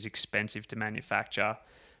 which is expensive to manufacture,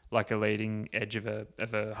 like a leading edge of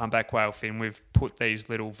a humpback whale fin, we've put these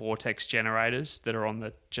little vortex generators that are on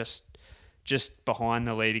the just behind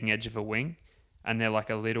the leading edge of a wing. And they're like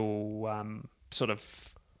a little sort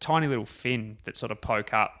of tiny little fin that sort of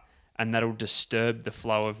poke up, and that'll disturb the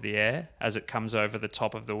flow of the air as it comes over the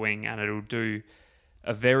top of the wing, and it'll do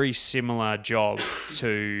a very similar job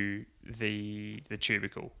to the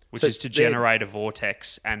tubercle, which is to generate a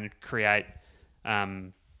vortex and create,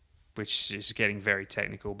 which is getting very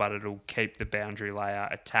technical, but it'll keep the boundary layer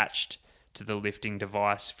attached to the lifting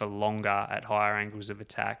device for longer at higher angles of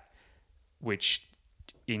attack, which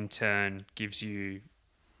in turn gives you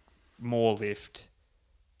more lift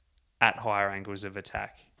at higher angles of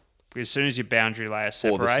attack. Because as soon as your boundary layer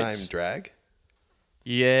separates... Or the same drag?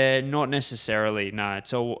 Yeah, not necessarily. No,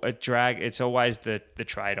 it's all a drag. It's always the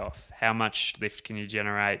trade-off. How much lift can you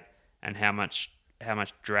generate, and how much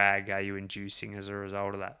drag are you inducing as a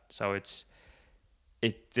result of that? So I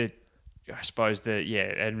suppose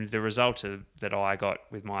and the results that I got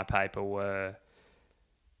with my paper were,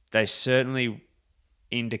 they certainly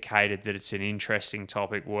indicated that it's an interesting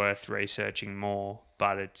topic worth researching more,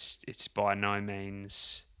 but it's by no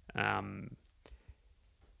means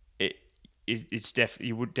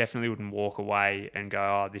you definitely wouldn't walk away and go,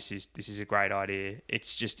 oh, this is a great idea.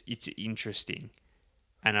 It's interesting,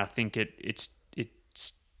 and I think it's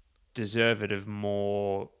deserved of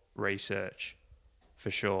more research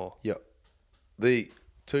for sure. Yep. The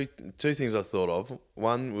two things I thought of.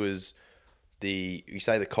 One was you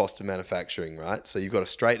say the cost of manufacturing, right? So you've got a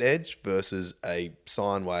straight edge versus a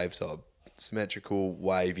sine wave, so a symmetrical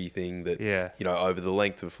wavy thing that, over the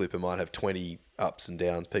length of a flipper might have 20 ups and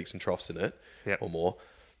downs, peaks and troughs in it, or more.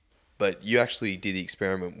 But you actually did the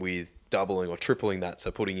experiment with doubling or tripling that, so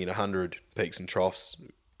putting in 100 peaks and troughs,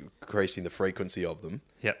 increasing the frequency of them.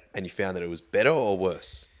 Yep. And you found that it was better or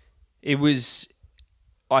worse? It was,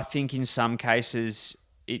 I think in some cases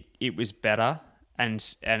it was better, and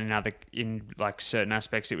in certain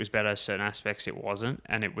aspects it was better, certain aspects it wasn't,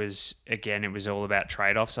 and it was all about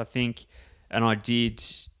trade-offs, I think. And I did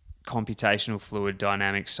computational fluid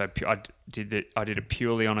dynamics, so I did it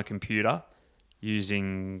purely on a computer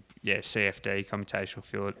using CFD, computational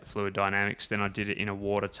fluid dynamics. Then I did it in a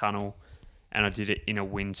water tunnel, and I did it in a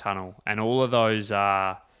wind tunnel, and all of those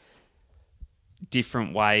are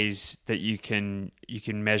different ways that you can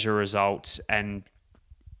measure results. And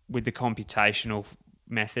with the computational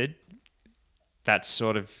method, that's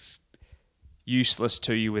sort of useless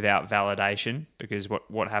to you without validation, because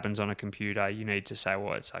what happens on a computer, you need to say,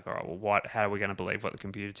 well, it's like, all right, well, how are we going to believe what the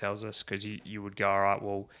computer tells us? Because you would go, all right,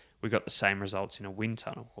 well, we got the same results in a wind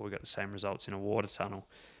tunnel, or we got the same results in a water tunnel.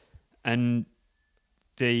 And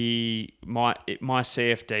my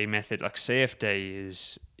CFD method, like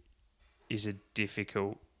CFD is a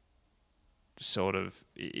difficult sort of,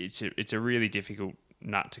 it's a really difficult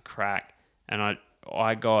nut to crack. And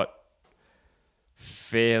I got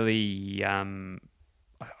fairly, I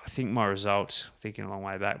think my results, thinking a long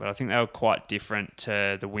way back, but I think they were quite different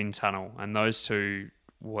to the wind tunnel. And those two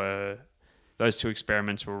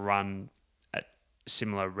experiments were run at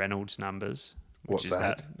similar Reynolds numbers. What's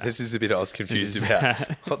that? This is the bit I was confused about.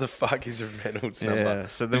 What the fuck is a Reynolds number?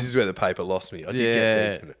 So this is where the paper lost me. I did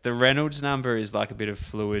get deep in it. The Reynolds number is like a bit of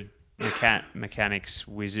fluid mechanics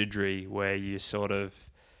wizardry, where you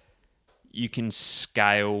can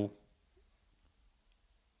scale.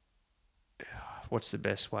 What's the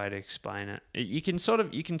best way to explain it? You can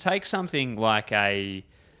take something like say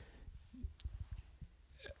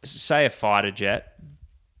a fighter jet,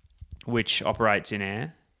 which operates in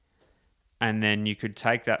air, and then you could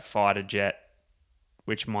take that fighter jet,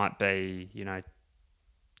 which might be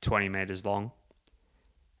 20 meters long,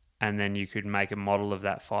 and then you could make a model of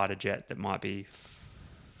that fighter jet that might be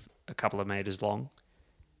a couple of meters long,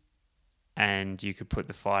 and you could put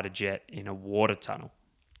the fighter jet in a water tunnel,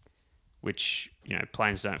 which,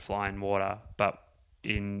 planes don't fly in water, but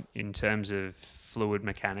in terms of fluid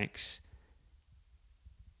mechanics,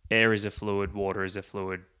 air is a fluid, water is a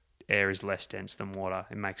fluid, air is less dense than water.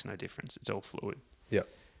 It makes no difference. It's all fluid. Yeah.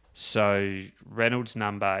 So Reynolds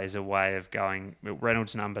number is a way of going,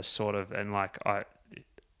 Reynolds number sort of, and like I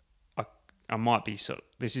might be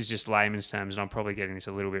this is just layman's terms, and I'm probably getting this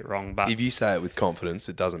a little bit wrong, but if you say it with confidence,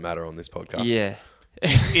 it doesn't matter on this podcast. Yeah.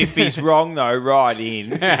 If he's wrong, though, write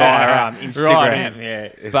in via Instagram.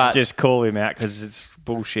 Yeah, but just call him out, because it's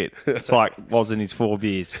bullshit. It's like wasn't his 4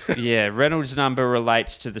 beers. Yeah, Reynolds number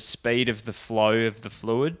relates to the speed of the flow of the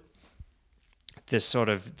fluid,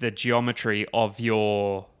 the geometry of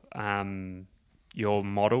your model,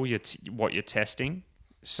 what you're testing.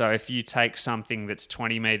 So if you take something that's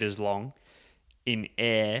 20 meters long in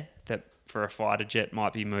air, that for a fighter jet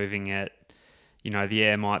might be moving at, the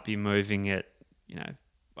air might be moving at, I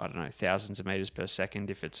don't know, thousands of meters per second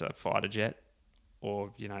if it's a fighter jet.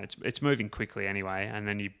 or it's moving quickly anyway, and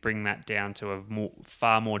then you bring that down to a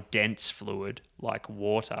far more dense fluid like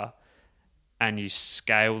water, and you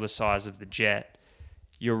scale the size of the jet,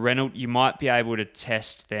 you might be able to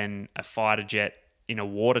test then a fighter jet in a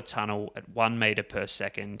water tunnel at 1 meter per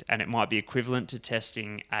second, and it might be equivalent to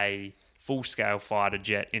testing a full-scale fighter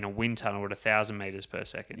jet in a wind tunnel at 1,000 meters per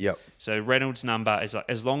second. Yep. So Reynolds number is like,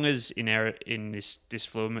 as long as in this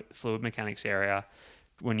fluid mechanics area,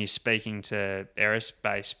 when you're speaking to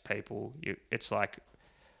aerospace people, it's like,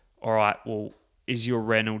 all right, well, is your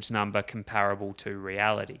Reynolds number comparable to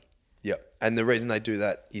reality? Yep. And the reason they do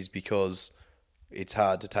that is because it's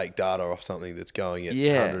hard to take data off something that's going at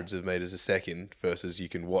hundreds of meters a second versus you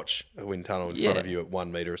can watch a wind tunnel in front of you at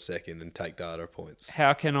 1 meter a second and take data points.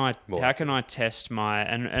 How can I test my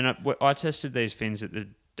I tested these fins at the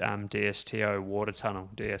DSTO water tunnel,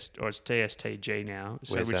 it's DSTG now,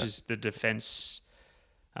 Where's which that? is the Defence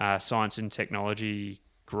Science and Technology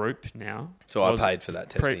Group now. So I paid for that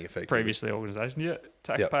testing effectively. Previously organisation,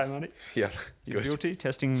 taxpayer money. Yeah. You're Good. guilty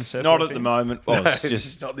testing surfboard Not at the fins. moment, No, boss.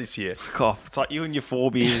 Just not this year. fuck off. It's like you and your 4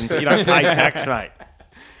 beers and you don't pay tax, mate.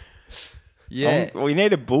 Yeah. We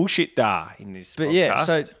need a bullshit dar in this But podcast. yeah,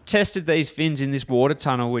 so tested these fins in this water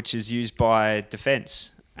tunnel, which is used by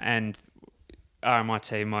Defence, and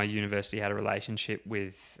RMIT, my university, had a relationship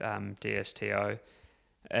with DSTO,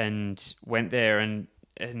 and went there, and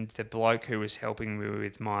the bloke who was helping me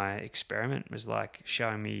with my experiment was like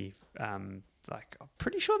showing me, like, I'm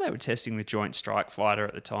pretty sure they were testing the Joint Strike Fighter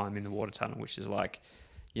at the time in the water tunnel, which is like,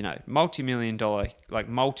 multi-million-dollar, like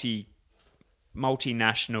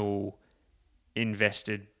multinational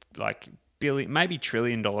invested, like maybe $1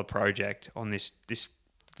 trillion project on the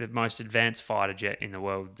most advanced fighter jet in the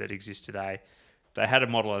world that exists today. They had a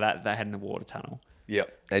model of that they had in the water tunnel.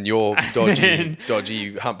 Yep. And your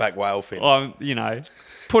dodgy humpback whale fin. I'm,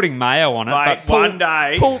 putting mayo on it. Mate, but one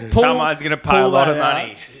day someone's going to pay a lot of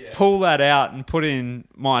money. Pull that out and put in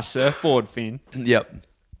my surfboard fin. Yep.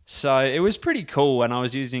 So it was pretty cool, and I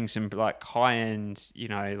was using some like high end,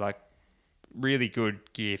 like really good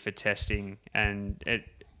gear for testing, and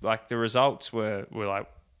the results were like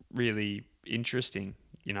really interesting.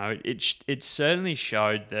 It certainly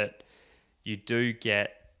showed that you do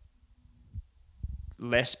get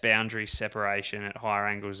less boundary separation at higher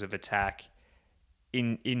angles of attack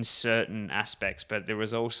in certain aspects, but there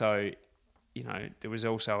was also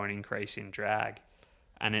an increase in drag,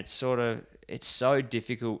 and it's so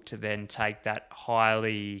difficult to then take that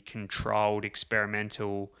highly controlled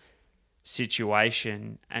experimental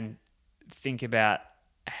situation and think about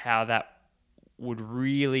how that would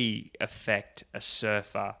really affect a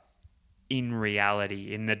surfer in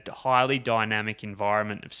reality, in the highly dynamic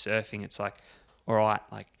environment of surfing. It's like, all right,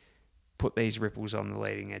 like, put these ripples on the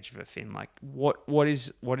leading edge of a fin. Like, what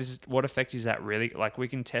effect is that really? Like, we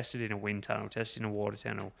can test it in a wind tunnel, test it in a water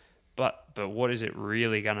tunnel, but what is it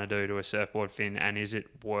really going to do to a surfboard fin, and is it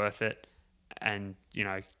worth it? And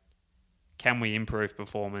can we improve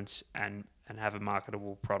performance and have a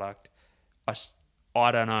marketable product?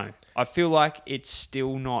 I don't know. I feel like it's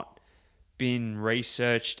still not been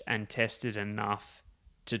researched and tested enough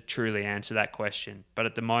to truly answer that question. But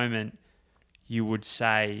at the moment, you would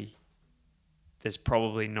say there's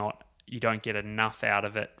probably not, you don't get enough out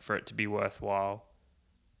of it for it to be worthwhile.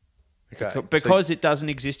 Okay. Because it doesn't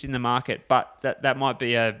exist in the market, but that might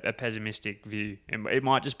be a pessimistic view. It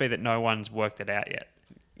might just be that no one's worked it out yet.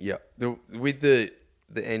 Yeah. With the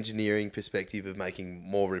engineering perspective of making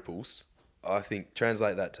more ripples, I think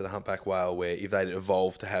translate that to the humpback whale, where if they'd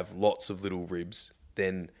evolved to have lots of little ribs,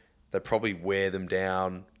 then they'd probably wear them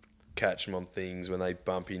down, catch them on things when they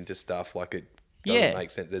bump into stuff. Like, it doesn't make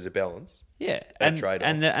sense. There's a balance. Yeah. And trade-off.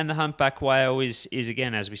 And the humpback whale is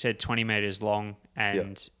again, as we said, 20 meters long,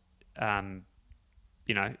 and so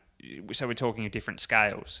we're talking of different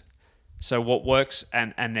scales. So what works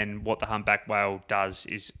and then what the humpback whale does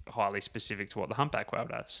is highly specific to what the humpback whale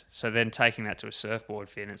does. So then taking that to a surfboard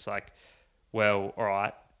fin, it's like, well, all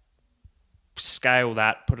right, scale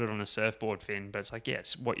that, put it on a surfboard fin. But it's like,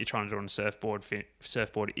 yes, what you're trying to do on a surfboard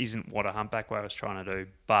isn't what a humpback whale is trying to do.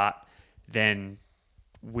 But then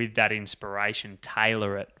with that inspiration,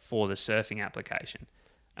 tailor it for the surfing application.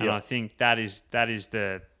 And I think that's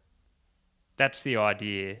the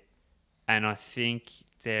idea. And I think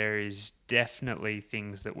there is definitely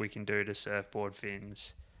things that we can do to surfboard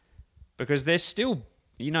fins, because there's still,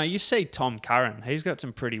 you see Tom Curran, he's got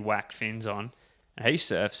some pretty whack fins on, and he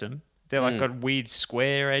surfs them. They're like got weird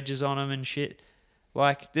square edges on them and shit.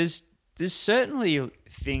 Like, there's certainly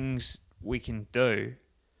things we can do.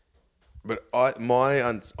 But I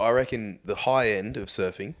reckon the high end of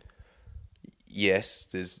surfing, yes,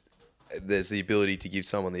 there's there's the ability to give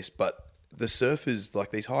someone this, but the surfers,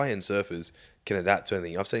 like these high-end surfers, can adapt to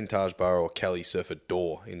anything. I've seen Taj Burrow or Kelly surf a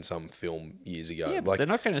door in some film years ago. Yeah, but like they're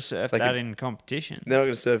not going to surf they that can- in competition. they're not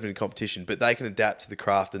going to surf in competition, but they can adapt to the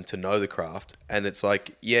craft and to know the craft. And it's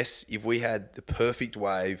like, yes, if we had the perfect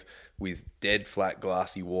wave with dead flat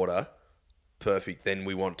glassy water, perfect, then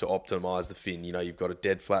we want to optimize the fin. You know, you've got a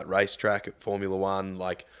dead flat racetrack at Formula One,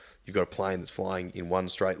 like you've got a plane that's flying in one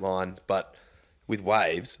straight line. But with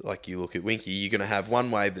waves, like you look at Winky, you're going to have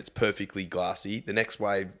one wave that's perfectly glassy. The next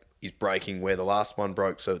wave is breaking where the last one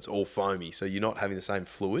broke, so it's all foamy. So you're not having the same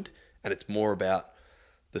fluid, and it's more about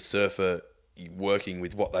the surfer working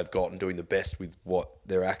with what they've got and doing the best with what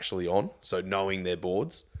they're actually on. So knowing their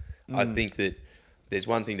boards. I think that there's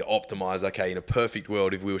one thing to optimize. Okay, in a perfect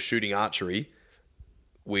world, if we were shooting archery,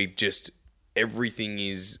 everything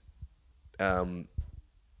is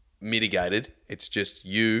mitigated. It's just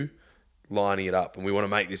you lining it up, and we want to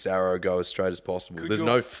make this arrow go as straight as possible. There's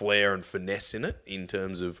no flair and finesse in it in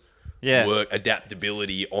terms of work,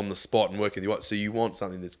 adaptability on the spot and working with what. So you want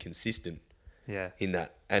something that's consistent in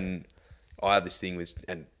that. And I have this thing with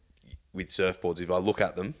surfboards. If I look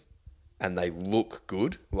at them and they look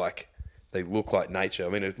good, like they look like nature. I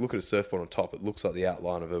mean, look at a surfboard on top, it looks like the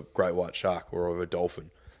outline of a great white shark or of a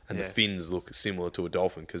dolphin. And the fins look similar to a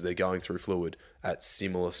dolphin because they're going through fluid at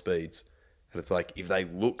similar speeds. And it's like, if they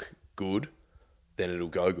look good, then it'll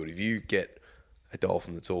go good. If you get a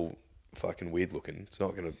dolphin that's all fucking weird looking, it's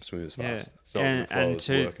not going to swim as fast. It's not going to flow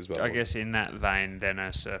as work as well. I guess in that vein, then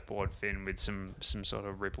a surfboard fin with some sort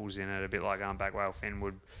of ripples in it, a bit like humpback whale fin,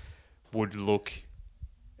 would look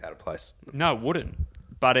Out of place. No, it wouldn't.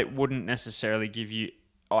 But it wouldn't necessarily give you...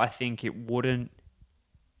 I think it wouldn't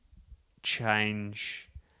change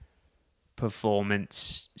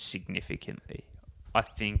performance significantly. I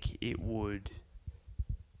think it would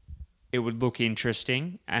look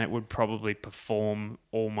interesting, and it would probably perform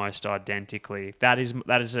almost identically. That's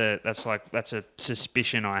a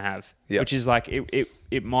suspicion I have, which is like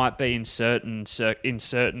it might be in certain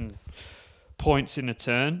points in a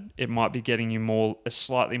turn, it might be getting you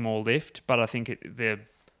slightly more lift, but I think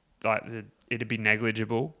it'd be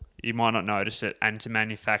negligible. You might not notice it, and to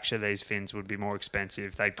manufacture these fins would be more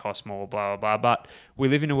expensive. They'd cost more, blah, blah, blah. But we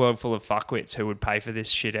live in a world full of fuckwits who would pay for this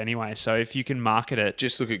shit anyway. So if you can market it...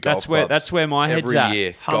 Just look at golf clubs. That's where my head's at. Every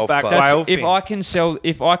year, Humpback golf clubs. whale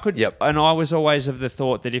fin. And I was always of the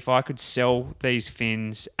thought that if I could sell these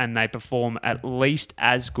fins and they perform at least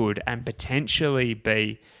as good and potentially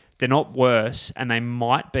they're not worse and they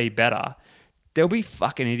might be better, there'll be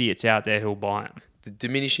fucking idiots out there who'll buy them. The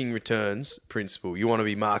diminishing returns principle. You want to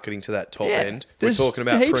be marketing to that top end. We're There's talking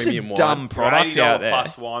about heaps premium of wine. dumb product $80 out there.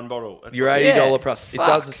 plus wine bottle. That's You're what- $80 plus. fuck.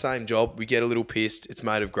 It does the same job. We get a little pissed. It's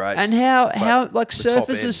made of grapes. And how But like the top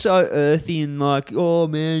surfers are end- so earthy and like, oh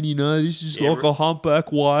man, this is like a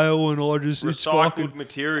humpback whale, and I just it's recycled fucking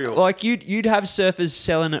material. like you'd have surfers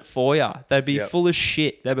selling it for you. They'd be Yep. full of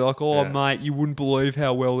shit. They'd be like, oh mate, you wouldn't believe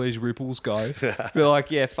how well these ripples go. Be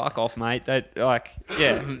like, yeah, fuck off, mate. They like,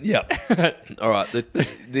 yeah. Yeah. All right.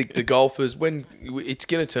 The golfers, when it's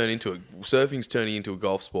going to turn into surfing's turning into a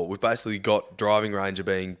golf sport. We've basically got driving range are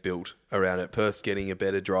being built around it. Perth's getting a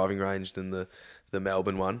better driving range than the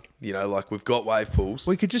Melbourne one. Like we've got wave pools.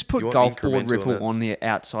 We could just put You want golf board incremental ripple amounts. on the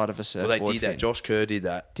outside of a Well, surfboard. they did that. fin. Josh Kerr did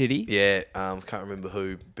that. Did he? Yeah. Can't remember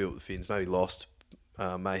who built the fins. Maybe Lost.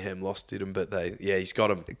 Mayhem Lost did them, but he's got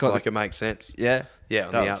them. It makes sense. Yeah. Yeah,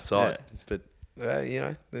 on Does, the outside. yeah. But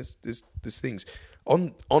there's things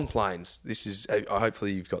on planes. This is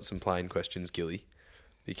hopefully you've got some plane questions, Gilly,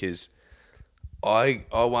 because I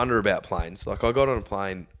wonder about planes. Like I got on a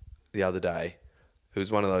plane the other day. It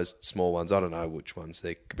was one of those small ones. I don't know which ones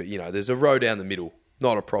they, but there's a row down the middle,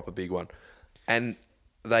 not a proper big one, and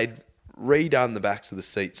they'd redone the backs of the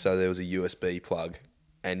seats so there was a USB plug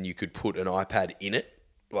and you could put an iPad in it,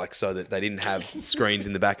 like so that they didn't have screens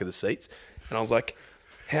in the back of the seats. And I was like,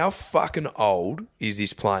 how fucking old is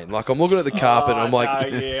this plane? Like I'm looking at the carpet and I'm like,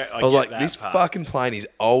 no, yeah, I I was get like, that this part. fucking plane is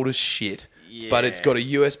old as shit. But it's got a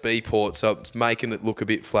USB port, so it's making it look a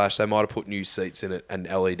bit flash. They might have put new seats in it and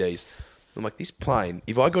LEDs. I'm like, this plane,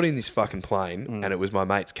 if I got in this fucking plane and it was my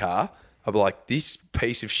mate's car, I'd be like, this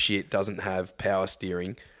piece of shit doesn't have power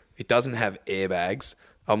steering. It doesn't have airbags.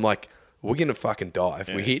 I'm like, we're going to fucking die.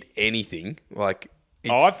 If we hit anything, like...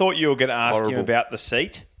 I thought you were going to ask him horrible. about the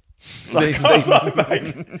seat. These seats-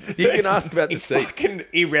 you can ask about the It's seat. fucking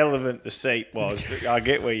irrelevant the seat was, but I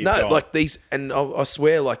get where you're No, going. like these, and I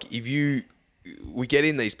swear, like if you we get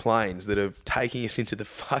in these planes that are taking us into the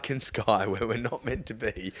fucking sky where we're not meant to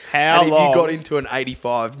be. How and if long- you got into an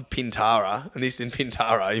 85 Pintara, and this in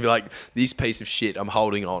Pintara, you'd be like, this piece of shit, I'm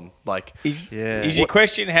holding on. Like, Is Yeah. your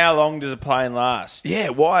question, how long does a plane last? yeah,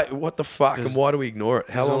 why? What the fuck? And why do we ignore it?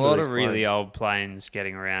 How There's a long lot are of these really planes? old planes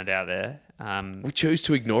getting around out there. We choose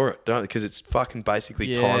to ignore it, don't we? Because it's fucking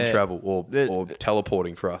basically time Yeah. travel or The-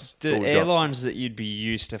 teleporting for us. That's The all we've got. airlines that you'd be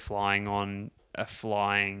used to flying on are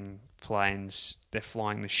flying planes. They're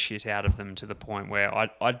flying the shit out of them to the point where I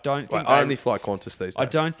don't think Like, I only fly Qantas these days. I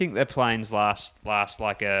don't think their planes last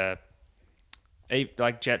like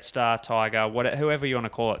like Jetstar, Tiger, whatever, whoever you want to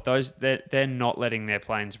call it. Those they're not letting their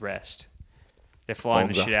planes rest. They're flying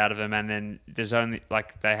the Bonza. shit out of them, and then there's only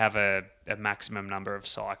like they have a maximum number of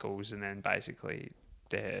cycles, and then basically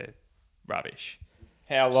they're rubbish.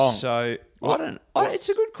 How long? So it's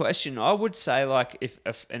a good question. I would say like if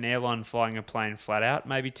an airline flying a plane flat out,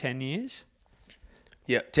 maybe 10 years.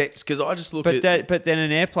 Yeah, because I just look But at... but then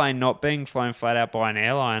an airplane not being flown flat out by an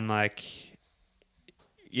airline, like,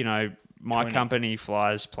 you know, my 20. company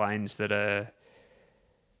flies planes that are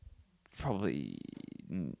probably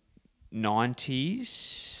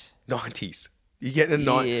 90s. 90s. You get a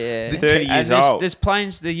nine. Yeah, The 30 And years there's, old. there's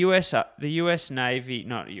planes. The US Navy,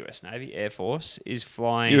 not US Navy, Air Force is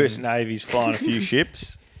flying. US Navy's flying a few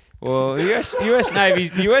ships. Well, the US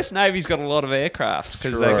Navy's got a lot of aircraft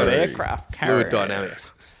because they've got True. aircraft Fluid carriers.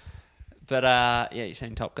 dynamics. But yeah, you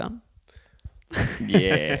seen Top Gun?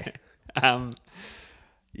 Yeah.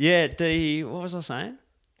 Yeah. What was I saying?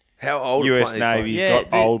 How old are US planes? Navy. He's Yeah,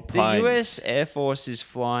 got old planes. The US Air Force is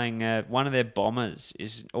flying. One of their bombers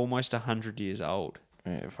is almost 100 years old.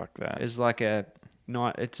 Yeah, fuck that. It's like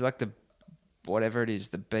it's like the whatever it is,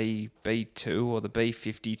 the B2 or the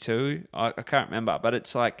B52. I can't remember, but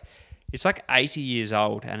it's like 80 years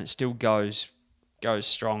old and it still goes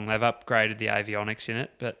strong. They've upgraded the avionics in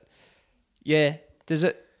it, but yeah, there's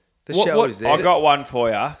a The show is there. I got one for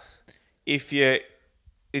you.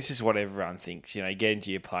 This is what everyone thinks. You know, you get into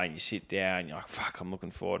your plane, you sit down, you're like, fuck, I'm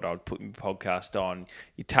looking forward. I'd put my podcast on.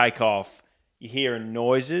 You take off, you're hearing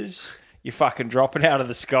noises. You're fucking dropping out of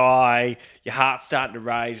the sky. Your heart's starting to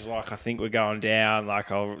raise. Like, I think we're going down.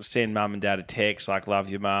 Like, I'll send mum and dad a text. Like, love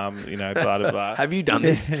your mum. You know, blah blah blah. Have you done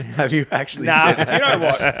this? Have you actually Nah, said do you know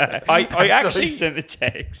what? I actually sent the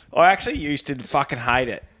text. I actually used to fucking hate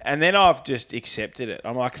it, and then I've just accepted it.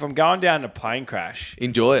 I'm like, if I'm going down in a plane crash,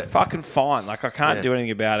 Enjoy it. fucking fine. Like, I can't Yeah. do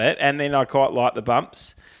anything about it. And then I quite like the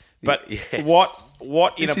bumps. But Yes.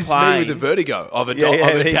 what in This a is plane me with the vertigo. I've Yeah,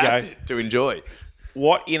 there you adapted go. to enjoy.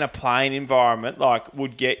 what in a plane environment like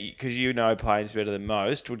would get you, because you know planes better than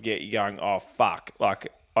most, would get you going, oh fuck, like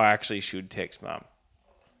I actually should text mum.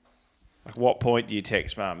 Like, what point do you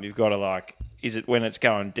text mum? You've got to like, is it when it's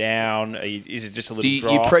going down? Is it just a little You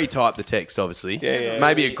drop? pre-type the text, obviously. Yeah.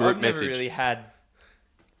 Maybe a group I've message. never really had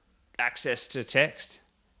access to text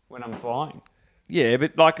when I'm flying. Yeah,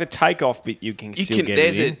 but like the takeoff bit, you can still get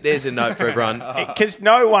it in. There's a note for everyone. Because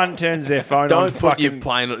no one turns their phone on. Don't to put fucking,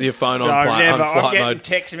 your phone on, No, never. on I'm flight getting mode.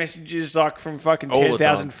 text messages like from fucking All the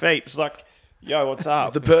 10,000 time. feet. It's like, yo, what's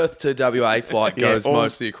up? The Perth to WA flight Yeah, goes all-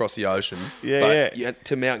 mostly across the ocean. Yeah, but yeah.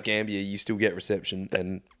 To Mount Gambier, you still get reception.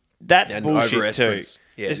 And That's and bullshit over too. Esperance.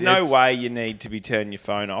 Yeah, There's no it's- way you need to be turning your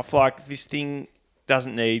phone off. Like, this thing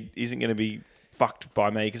isn't going to be fucked by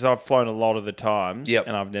me, because I've flown a lot of the times. Yep.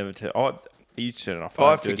 And I've never you turn it off. I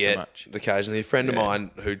don't do it so forget much. occasionally. A friend of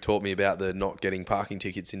mine who taught me about the not getting parking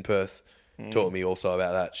tickets in Perth taught me also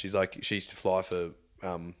about that. She's like, she used to fly for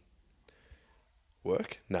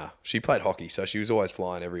work. Nah, she played hockey, so she was always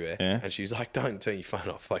flying everywhere. Yeah. And she's like, don't turn your phone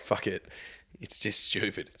off. Like, fuck it. It's just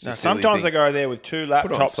stupid. It's Now, a silly sometimes thing. I go there with 2 it on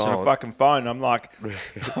laptops and a silent. fucking phone. I'm like,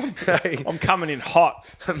 I'm coming in hot.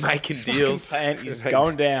 making deals. Fucking plan is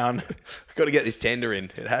going down. Got to get this tender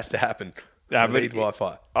in. It has to happen. Nah, I but need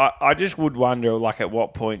Wi-Fi. I just would wonder, like, at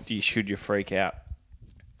what point should you freak out?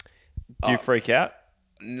 Do you freak out?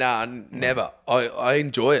 Nah, never. I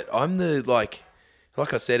enjoy it. I'm the like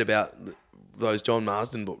I said about those John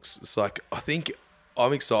Marsden books. It's like, I think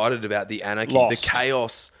I'm excited about the anarchy. Lost. The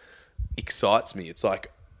chaos excites me. It's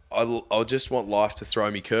like I just want life to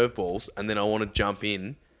throw me curveballs, and then I want to jump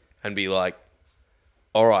in and be like,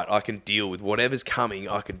 all right, I can deal with whatever's coming.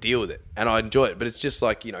 I can deal with it, and I enjoy it. But it's just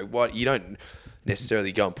like, you know, what, you don't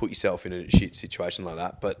necessarily go and put yourself in a shit situation like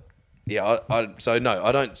that. But yeah, so no,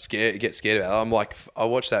 I don't get scared about it. I'm like, I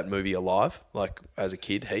watched that movie Alive, like as a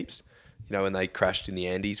kid, heaps. You know, when they crashed in the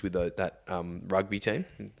Andes with that rugby team,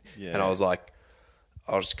 and I was like,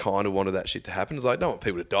 I just kind of wanted that shit to happen. It's like, I don't want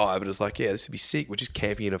people to die, but it's like, yeah, this would be sick. We're just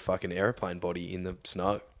camping in a fucking airplane body in the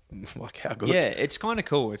snow. Like, how good? Yeah, it's kind of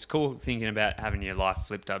cool. It's cool thinking about having your life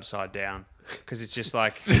flipped upside down. because it's just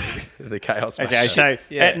like The chaos. Okay, factor. so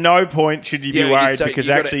Yeah. at no point should you be Yeah, worried so because you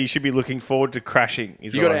gotta- actually you should be looking forward to crashing.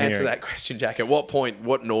 Is You what got to I'm answer hearing. that question, Jack. At what point,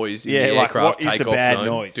 what noise in Yeah, the like, aircraft what is the takeoff bad zone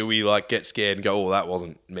noise? do we like get scared and go, "Oh, that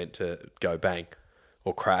wasn't meant to go bang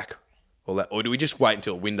or crack," or do we just wait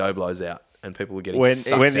until a window blows out and people are getting When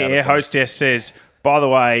sucked when the out of air planes? hostess says, "By the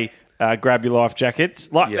way, grab your life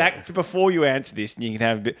jackets," like Yeah. that before you answer this, and you can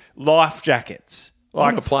have a bit life jackets.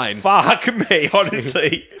 Like, On a plane. Fuck me,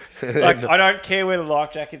 honestly. Like, I don't care where the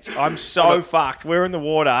life jackets. I'm so fucked. We're in the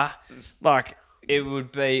water. Like, it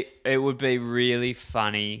would be really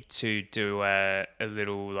funny to do a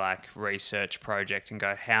little like research project and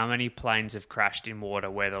go, how many planes have crashed in water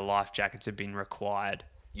where the life jackets have been required?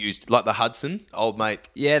 used like the Hudson old mate.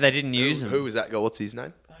 Yeah, they didn't use them. Who was that guy? What's his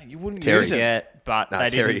name? you wouldn't Terry. use it. Yeah, but No, they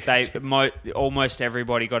Terry. didn't. Almost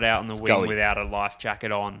everybody got out on the Scully. wing without a life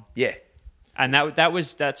jacket on, Yeah, and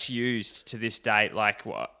that's used to this date. Like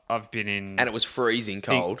what I've been in, and it was freezing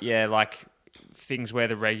thing- cold. yeah, like things where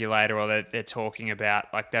the regulator or they're talking about,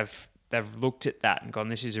 like they've looked at that and gone,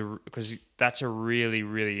 this is because that's a really,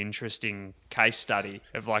 really interesting case study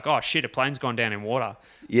of like, oh shit, a plane's gone down in water.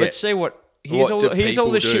 Yeah. Let's see here's What all do here's all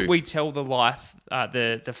people the do? shit we tell the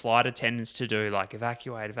flight attendants to do, like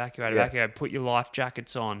evacuate, put your life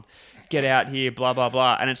jackets on, get out here, blah blah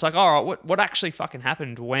blah. And it's like, all right, what actually fucking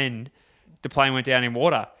happened when the plane went down in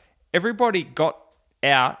water? Everybody got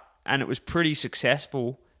out and it was pretty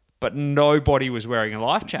successful, but nobody was wearing a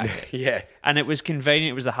life jacket. Yeah, And it was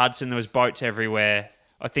convenient. It was the Hudson. There was boats everywhere.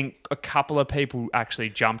 I think a couple of people actually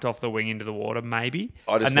jumped off the wing into the water, maybe.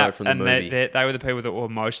 I just And know from the movie. They were the people that were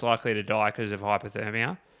most likely to die because of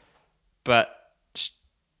hypothermia. But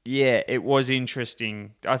yeah, it was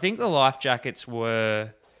interesting. I think the life jackets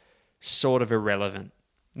were sort of irrelevant.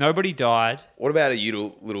 Nobody died. what about a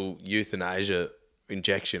little euthanasia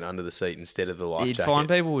injection under the seat instead of the life You'd jacket? find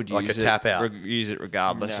people would like use a tap out. use it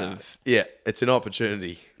regardless No. of. Yeah, it's an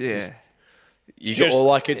opportunity. Yeah. You Just- or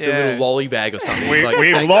like it's a yeah. little lolly bag or something. It's like,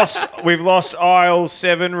 We've lost aisle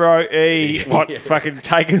 7 row E. What fucking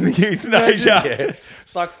taking the euthanasia? Yeah.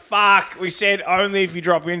 It's like fuck. We said only if you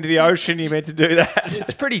drop into the ocean you meant to do that.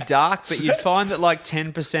 It's pretty dark, but you'd find that like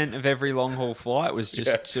 10% of every long haul flight was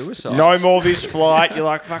just suicide. No more this flight. You're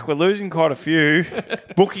like fuck. We're losing quite a few.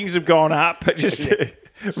 Bookings have gone up, but just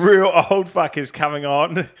real old fuckers coming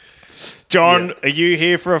on. John, are you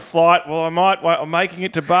here for a flight? Well, I might. Wait, I'm making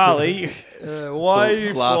it to Bali. Why are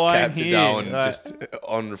you last flying cab to here? Darwin, Like, just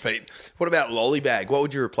on repeat. What about lolly bag? What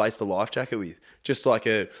would you replace the life jacket with? Just like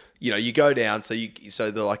you go down, so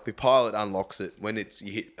the pilot unlocks it when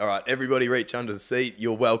you hit. All right, everybody reach under the seat.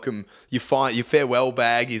 You're welcome. You find your farewell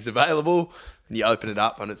bag is available, and you open it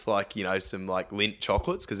up, and it's like some like Lindt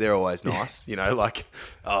chocolates because they're always nice. like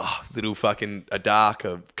little fucking a dark,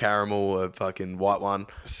 a caramel, a fucking white one.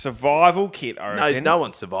 survival kit. I No, reckon. no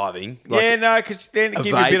one's surviving. Like, Yeah, no, because then it a gives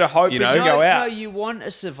you a bit vape, of hope you as know? you go No, out. you want a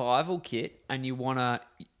survival kit and you want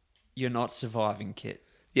you're not surviving kit.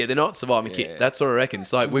 yeah, they're not surviving kit. That's what I reckon.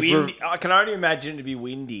 So Windy. I can only imagine it to be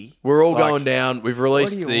windy. we're all Like, going down. We've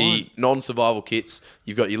released do you the want? non-survival kits.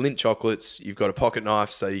 You've got your Lindt chocolates. You've got a pocket knife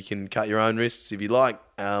so you can cut your own wrists if you like.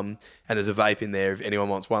 And there's a vape in there if anyone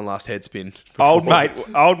wants one last head spin. Old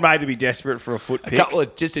before- mate to be desperate for a foot A pick. couple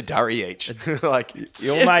of just a durry each. like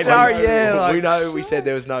Your mate. we know we said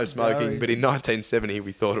there was no smoking, but in 1970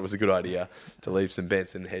 we thought it was a good idea to leave some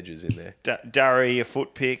Benson hedges in there. Durry, a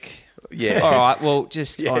foot pick. Yeah, All right, well,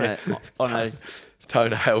 just Yeah. on a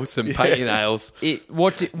toenails, some paint your nails.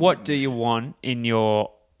 what do you want in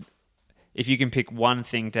your? If you can pick one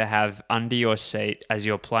thing to have under your seat as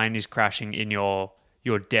your plane is crashing in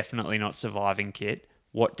you're definitely not surviving kit,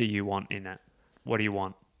 what do you want in it? What do you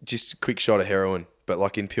want? Just a quick shot of heroin, but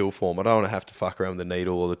like in pill form. I don't want to have to fuck around with the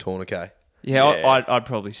needle or the tourniquet. Yeah, Yeah. I'd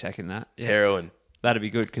probably second that. Yeah, Heroin. that'd be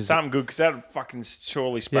good because Something good because that would fucking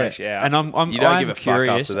surely space you out. And I'm You don't I'm give a fuck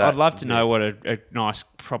curious. after that. I'd love to know what a nice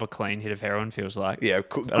proper clean hit of heroin feels like. Yeah,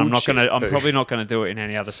 But I'm not gonna. I'm too. probably not gonna do it in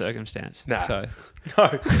any other circumstance. Nah. So no,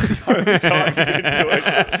 the only time you can do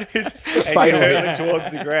it is as you're Fatal hit. hurtling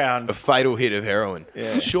towards the ground. A fatal hit of heroin.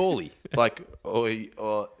 Yeah. Surely. Like, or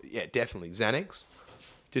yeah, definitely. Xanax.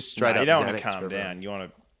 Just straight No, up you don't Xanax. want to calm for everyone. down. You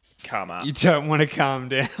want to calm up. you don't want to calm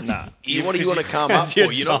down. Nah. What do you want to calm up Because you're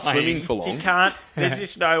for? You're not dying. swimming for You long. can't. There's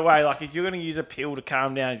just no way. Like, if you're going to use a pill to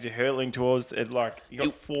calm down as you're hurtling towards it, like, you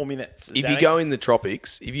got 4 minutes. If you go in the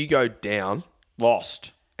tropics, if you go down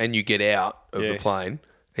lost, and you get out of the Yes. plane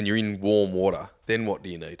and you're in warm water, then what do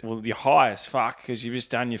you need? well, you're high as fuck because you've just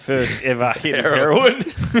done your first ever hit of heroin.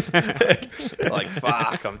 Like,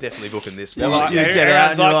 fuck, I'm definitely booking this. Like, You get everyone's out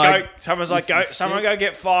and you're like, like, go, someone's like, go, someone go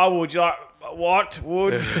get firewood. You're like, What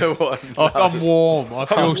would? I'm warm. I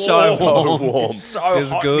feel so warm. warm. So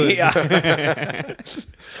Feels hot good. here.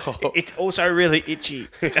 It's also really itchy.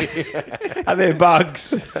 Are there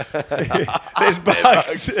bugs? There's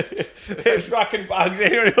bugs. There's fucking bugs.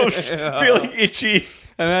 Anyone else feeling itchy?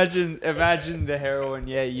 Imagine the heroin.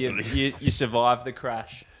 Yeah, you survive the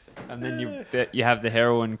crash, and then you have the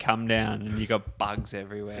heroin come down, and you got bugs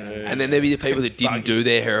everywhere. And then there'd be the people that didn't do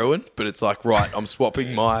their heroin, but it's like, right, I'm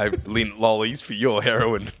swapping my lint lollies for your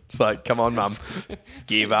heroin. It's like, come on, mum,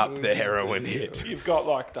 give up the heroin hit. You've got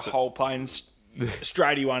like the whole plane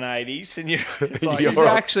straighty 180s, and it's like, This is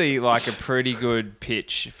actually like a pretty good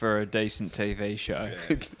pitch for a decent TV show.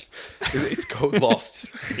 It's called Lost.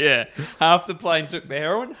 Yeah, half the plane took the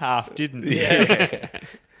heroin, half didn't.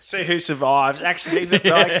 see who survives. Actually,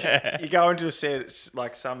 like you go into a set, it's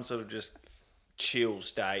like some sort of just chill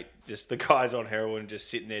state. Just the guys on heroin just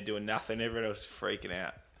sitting there doing nothing. Everyone else is freaking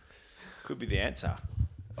out. Could be the answer.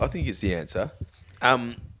 I think it's the answer.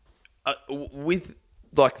 With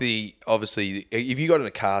like obviously, if you got in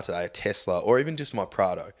a car today, a Tesla, or even just my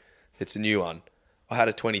Prado, it's a new one. I had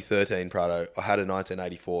a 2013 Prado. I had a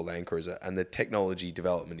 1984 Land Cruiser, and the technology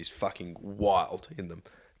development is fucking wild in them.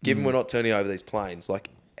 Given we're not turning over these planes, like,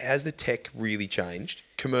 has the tech really changed?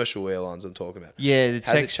 Commercial airlines, I'm talking about. Yeah,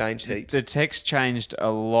 has it changed heaps? The tech's changed a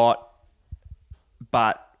lot,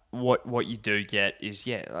 but what you do get is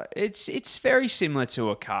it's very similar to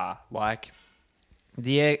a car. Like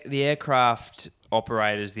the aircraft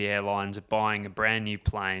operators, the airlines are buying a brand new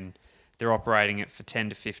plane. They're operating it for 10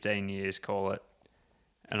 to 15 years, call it.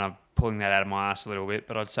 And I'm pulling that out of my ass a little bit,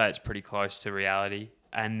 but I'd say it's pretty close to reality.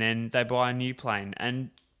 And then they buy a new plane. And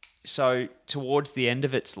so towards the end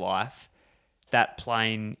of its life, that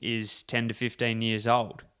plane is 10 to 15 years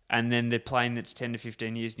old. And then the plane that's 10 to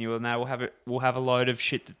 15 years newer than that will have a load of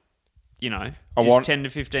shit that, is 10 to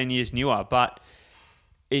 15 years newer. But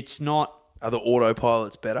it's not... Are the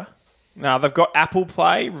autopilots better? No, they've got Apple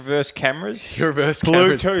Play, reverse cameras, Reverse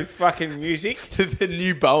cameras. Bluetooth fucking music. The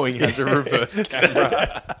new Boeing has a reverse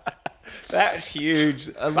camera. That's huge.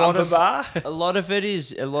 A lot of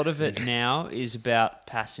it now is about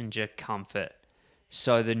passenger comfort.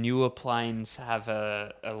 So the newer planes have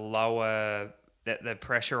a lower, that they're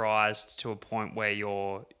pressurized to a point where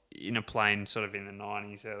you're in a plane sort of in the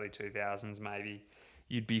 90s, early 2000s maybe.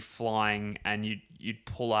 You'd be flying and you'd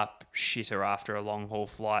pull up shitter after a long haul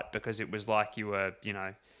flight because it was like you were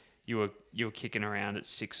kicking around at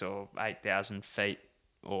 6,000 or 8,000 feet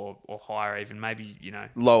or higher even, maybe,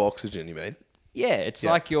 Low oxygen, you mean? Yeah, it's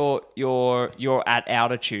like you're at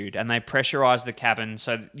altitude and they pressurize the cabin,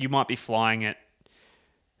 so you might be flying at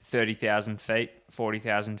 30,000 feet,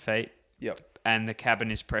 40,000 feet. Yep. And the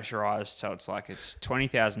cabin is pressurized, so it's like it's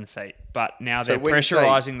 20,000 feet. But now So they're when you say-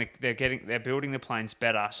 pressurizing they're building the planes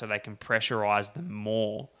better so they can pressurize them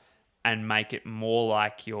more and make it more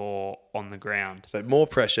like you're on the ground. So more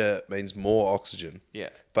pressure means more oxygen. Yeah.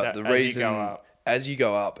 But the reason... As you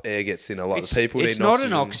go up, air gets thinner. Like the people it's need not an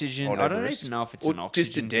an oxygen. oxygen. On I don't Everest. even know if it's Or an oxygen.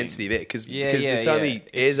 just the density of air, because it's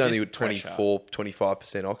air's only just at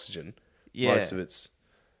 25% oxygen. Yeah. Most of it's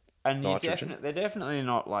And nitrogen. they're definitely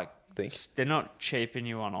not like Think. they're not cheaping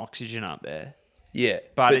you on oxygen up there. yeah.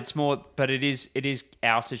 But it's more. But it is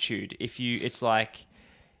altitude. It's like,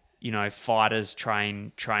 fighters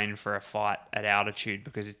train for a fight at altitude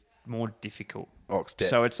because it's more difficult. ox depth.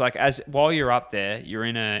 So it's like while you're up there, you're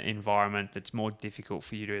in an environment that's more difficult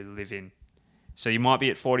for you to live in. So you might be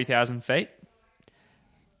at 40,000 feet,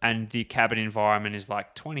 and the cabin environment is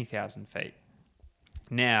like 20,000 feet.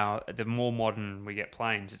 Now, the more modern we get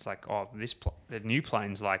planes, it's like, the new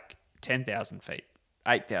plane's like 10,000 feet,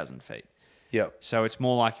 8,000 feet. Yep. So it's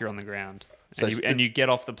more like you're on the ground. So And you get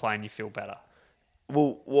off the plane, you feel better.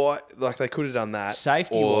 Well, why? Like they could have done that.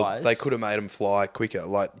 Safety-wise- or they could have made them fly quicker.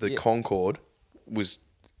 Like the Concorde was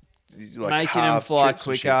like Making them half fly trips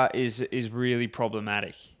and shit. quicker is really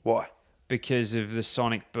problematic Why? because of the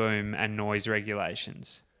sonic boom and noise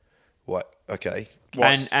regulations. What? Okay.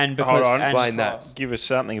 And because Hold on. Explain that. Give us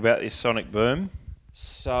something about this sonic boom.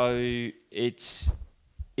 So it's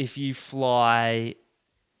if you fly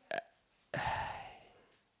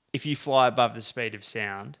above the speed of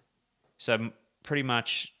sound, so pretty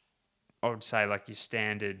much I would say like your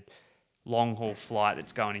standard long haul flight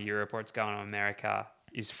that's going to Europe or it's going to America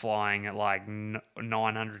is flying at like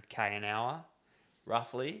 900k an hour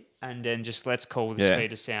roughly, and then just let's call the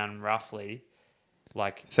speed of sound roughly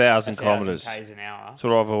like 1,000 kilometers. k's an hour. That's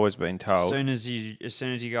what I've always been As told. soon as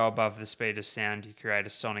you go above the speed of sound, you create a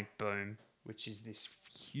sonic boom, which is this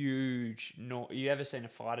huge noise. You ever seen a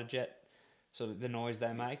fighter jet? Sort of the noise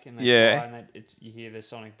they make, and they Yeah. fly and you hear the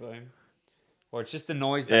sonic boom. Well, it's just the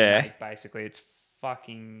noise they Yeah. make, basically. It's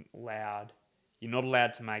fucking loud. You're not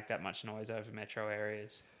allowed to make that much noise over metro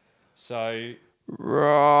areas. So,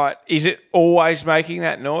 Right. Is it always making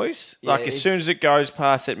that noise? Yeah, Like, as soon as it goes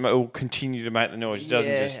past it, will continue to make the noise. It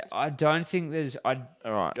doesn't just... I don't think there's... All right.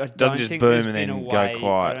 I It doesn't don't just think boom there's and been then a go way- I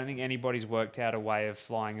quiet. don't think anybody's worked out a way of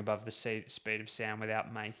flying above the speed of sound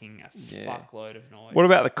without making a fuckload of noise. What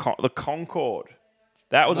about the Concorde?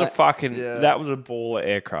 That was a fucking... yeah. That was a baller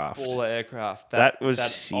aircraft. Baller aircraft? That was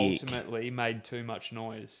sick. Ultimately made too much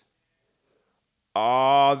noise.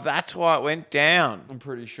 Oh, that's why it went down. I'm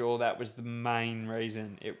pretty sure that was the main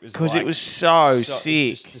reason. It was 'Cause it was so sick.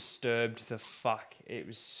 It just disturbed the fuck. It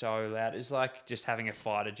was so loud. It's like just having a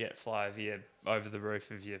fighter jet fly over the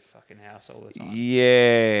roof of your fucking house all the time.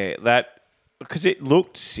 Yeah, that... Because it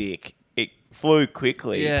looked sick. It flew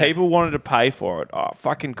quickly. Yeah. People wanted to pay for it. I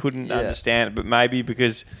fucking couldn't understand it. But maybe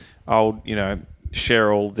because old,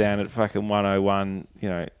 Cheryl down at fucking 101,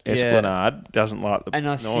 Esplanade doesn't like the And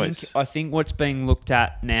noise. I think what's being looked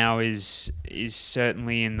at now is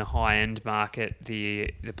certainly in the high end market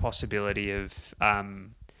the possibility of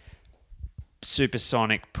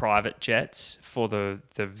supersonic private jets for the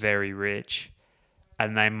very rich,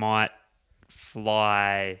 and they might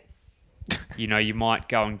fly. You might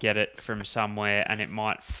go and get it from somewhere, and it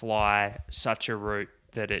might fly such a route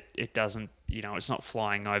that it doesn't. It's not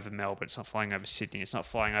flying over Melbourne, it's not flying over Sydney, it's not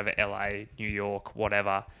flying over LA, New York,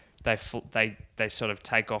 whatever. They sort of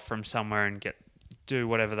take off from somewhere and do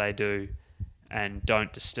whatever they do, and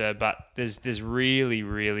don't disturb. But there's really,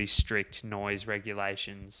 really strict noise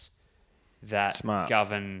regulations that Smart.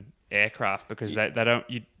 govern aircraft, because they don't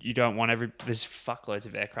you don't want there's fuckloads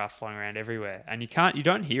of aircraft flying around everywhere, and you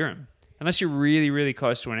don't hear them unless you're really, really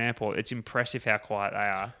close to an airport. It's impressive how quiet they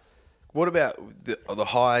are. What about the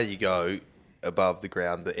higher you go above the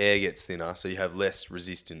ground, the air gets thinner, so you have less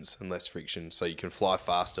resistance and less friction, so you can fly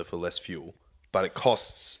faster for less fuel. But it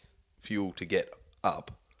costs fuel to get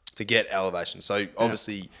up, to get elevation. So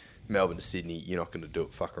obviously, Melbourne to Sydney, you're not going to do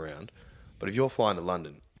it fuck around. But if you're flying to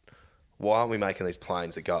London, why aren't we making these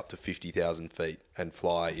planes that go up to 50,000 feet and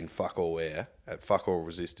fly in fuck all air at fuck all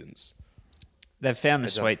resistance? They've found the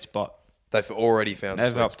sweet spot. They've already found the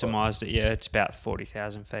They've sweet spot. optimised it. Yeah, it's about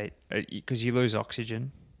 40,000 feet because you lose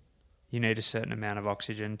oxygen. You need a certain amount of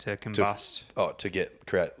oxygen to combust. To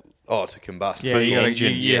combust. Yeah, For you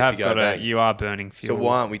oxygen, have to go got to. bang. You are burning So fuel.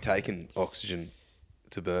 why aren't we taking oxygen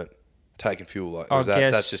to burn? Taking fuel like I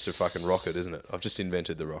guess- that's just a fucking rocket, isn't it? I've just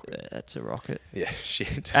invented the rocket. Yeah, that's a rocket. Yeah,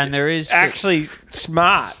 shit. And there is Actually,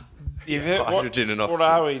 smart. You've heard, Hydrogen and what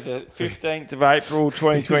oxygen. are we? The 15th of April,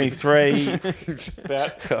 2023.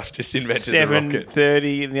 About I've just invented the rocket.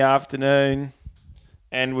 7:30 in the afternoon,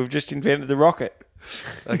 and we've just invented the rocket.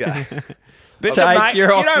 Okay. But Take your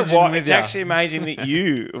do you know oxygen what? with It's ya. actually amazing that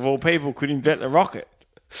you, of all people, could invent the rocket.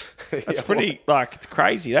 That's pretty, it's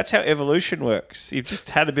crazy. That's how evolution works. You've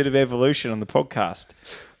just had a bit of evolution on the podcast.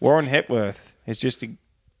 Warren Hepworth has just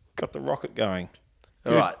got the rocket going.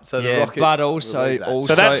 All right. So the yeah, rockets. but we'll also, leave that.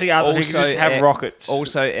 also, So that's the other thing. You also just have rockets.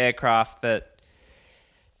 Also, aircraft that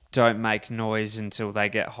don't make noise until they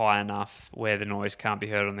get high enough where the noise can't be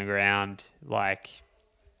heard on the ground. Like,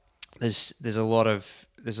 there's a lot of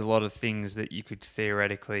things that you could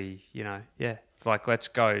theoretically, like let's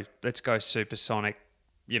go supersonic,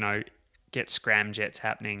 get scramjets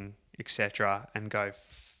happening, etc., and go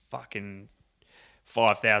fucking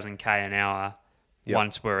 5,000 k an hour Yep.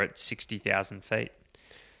 once we're at 60,000 feet.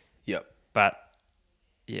 Yep. But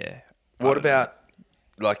yeah, What about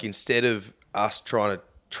like instead of us trying to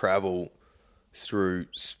travel through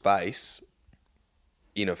space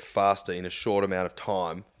in a short amount of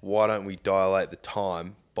time, why don't we dilate the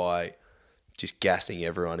time by just gassing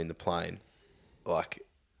everyone in the plane? Like,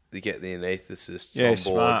 you get the anaesthetists Yeah, on board.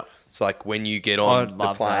 smart. It's like when you get I'd on the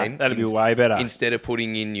love plane, That'd be way better. Instead of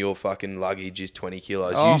putting in your fucking luggage is 20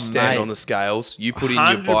 kilos, Oh, you stand mate. on the scales, you put in your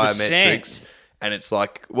 100%. biometrics, and it's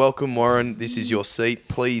like, welcome, Warren, this is your seat.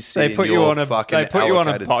 Please sit they put in you your on a fucking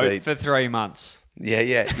allocated boat seat. for 3 months. Yeah.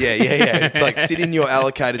 It's like sit in your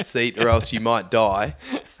allocated seat or else you might die.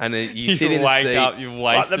 And then you sit in the wake seat. up, you've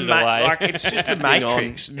wasted away. it's just the Hang on.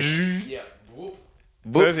 Matrix.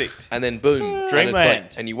 boop, Perfect. And then boom. And it's Dreamland.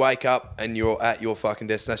 like, and you wake up and you're at your fucking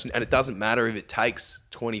destination. And it doesn't matter if it takes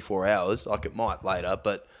 24 hours, like it might later,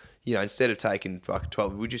 but instead of taking fucking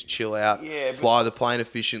 12, we'll just chill out, fly the plane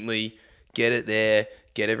efficiently, get it there,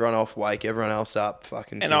 get everyone off, wake everyone else up,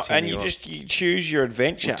 fucking And continue you on. you choose your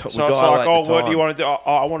adventure. We'll So it's dilate like, the what do you time. want to do?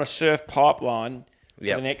 I want to surf pipeline for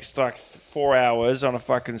Yep. the next 4 hours on a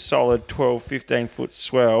fucking solid 12, 15 foot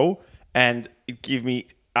swell, and it give me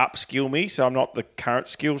upskill me, so I'm not the current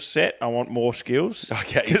skill set. I want more skills.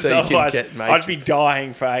 Okay, 'Cause so you can otherwise get I'd be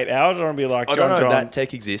dying for 8 hours, or I'd be like, I don't know John. if that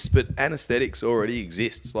tech exists, but anaesthetics already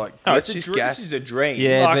exists. Like, No, let's it's just this gas. is a dream.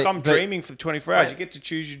 Yeah, like but- I'm but- dreaming for the 24 hours. You get to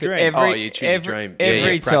choose your dream. You choose your dream.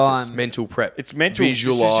 every practice. time- Mental prep. It's mental. This is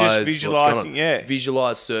just Visualize. visualising, yeah.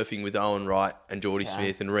 Visualize surfing with Owen Wright and Geordie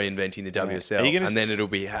Smith and reinventing the WSL, Are you gonna and then it'll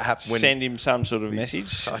be happen. Send him some sort of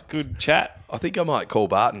message. Good chat. I think I might call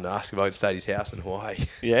Barton and ask if I could stay at his house in Hawaii.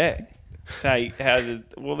 Yeah. Say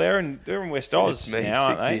they're in West Oz It's me, now,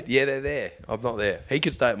 sick aren't they? kid. Yeah, they're there. I'm not there. He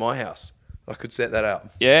could stay at my house. I could set that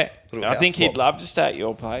up. Yeah. Little I house think he'd swap. love to stay at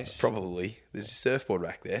your place. Probably. There's a surfboard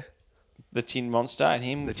rack there. The Tin Monster and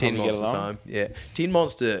him. The Tin probably get Monster's along. home. Yeah. Tin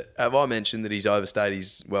Monster, have I mentioned that he's overstayed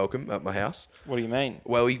his welcome at my house? What do you mean?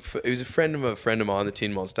 Well, he was a friend of mine, the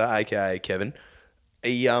Tin Monster, aka Kevin.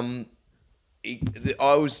 I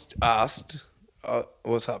was asked,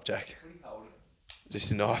 what's up, Jack?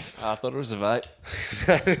 Just a knife. I thought it was a vape.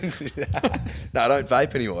 No, I don't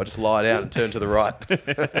vape anymore. I just lie down and turn to the right.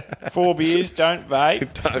 4 beers, don't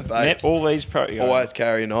vape. Don't vape. Net all these Always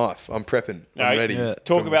carry a knife. I'm prepping. No, I'm ready. yeah. for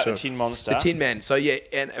Talk my about show. the Tin Monster. The Tin Man. So yeah,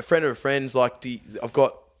 and a friend of a friend's like,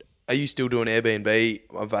 are you still doing Airbnb?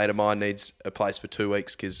 My mate of mine needs a place for 2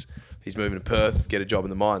 weeks because he's moving to Perth, get a job in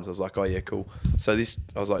the mines. I was like, oh yeah, cool. So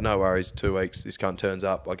I was like, no worries, 2 weeks. This cunt turns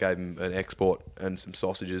up. I gave him an export and some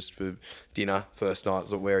sausages for dinner first night. I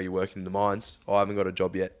was like, where are you working in the mines? I haven't got a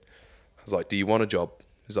job yet. I was like, do you want a job?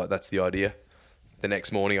 He was like, that's the idea. The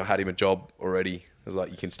next morning I had him a job already. I was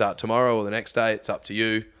like, you can start tomorrow or the next day. It's up to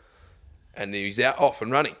you. And he's out, off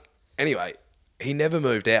and running. Anyway, he never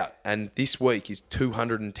moved out. And this week is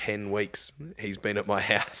 210 weeks he's been at my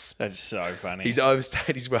house. That's so funny. He's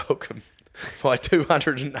overstayed his welcome by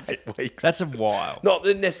 208 weeks. That's a while. Not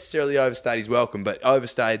that necessarily overstayed his welcome, but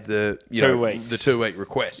overstayed the 2 weeks. the 2 week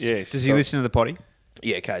request. Yes. Does he listen to the potty?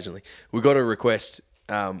 Yeah, occasionally. We got a request.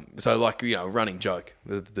 So like, running joke,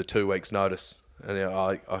 the 2 weeks notice. And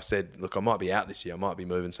I said, look, I might be out this year. I might be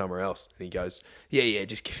moving somewhere else. And he goes, yeah,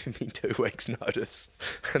 just give me 2 weeks notice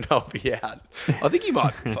and I'll be out. I think he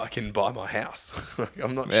might fucking buy my house.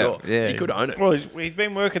 I'm not sure. yeah. He could own it. Well, he's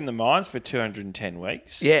been working the mines for 210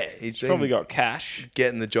 weeks. Yeah, He's been probably got cash.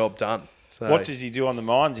 getting the job done. So What does he do on the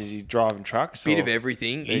mines? Is he driving trucks? bit or- of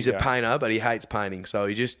everything. There He's you a go. painter, but he hates painting. So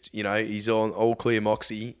he just, he's on all clear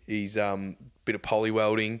moxie. He's bit of poly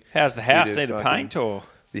welding. How's the house? Bit of Need a fucking- paint or?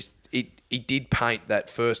 He did paint that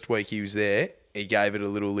first week he was there. He gave it a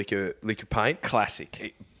little lick of paint.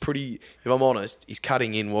 Classic. Pretty, if I'm honest, his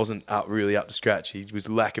cutting in wasn't really up to scratch. He was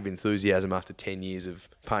lack of enthusiasm after 10 years of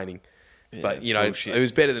painting. But, it's bullshit. it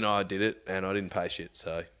was better than I did it, and I didn't pay shit.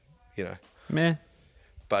 So, Man.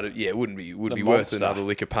 But it wouldn't be The worth monster. another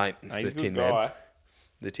lick of paint. No, he's The a Tin good Man. guy.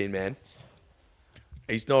 The Tin Man.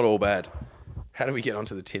 He's not all bad. How do we get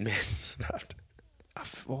onto the Tin Man?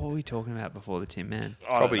 What were we talking about before the Tin Man?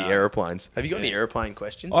 I don't Probably know. aeroplanes. Have you got any aeroplane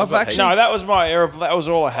questions? I've got actually- heaps. No, that was my error. That was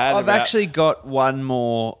all I had. I've about- actually got one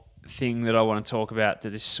more thing that I want to talk about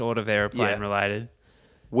that is sort of aeroplane Yeah. related.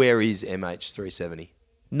 Where is MH370?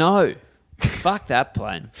 No. Fuck that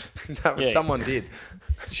plane. No, but Yeah. someone did.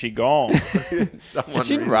 She gone. Someone It's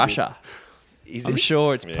in really Russia. did. Is I'm it?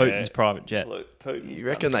 sure it's Yeah. Putin's private jet. Look, Putin's You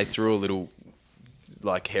reckon they threw a little,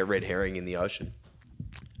 red herring in the ocean?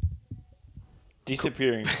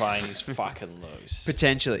 disappearing plane is fucking loose.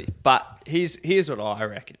 Potentially. But here's what I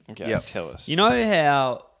reckon. Okay, Yep. tell us. You know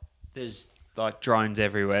how there's like drones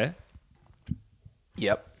everywhere?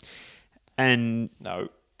 Yep. And No.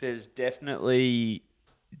 there's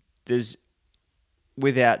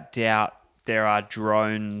without doubt there are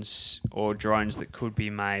drones that could be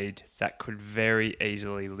made that could very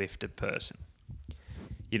easily lift a person.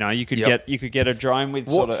 You could Yep. get a drone with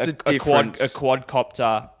What's sort of the a difference?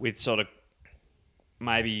 quadcopter with sort of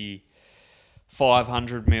maybe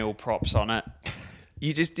 500 mil props on it.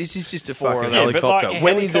 This is just a Four fucking of them. Yeah, but like helicopter.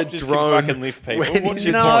 When is a helicopters can drone? fucking lift people. when What's is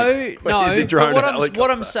your a- point? when is a drone But a what I'm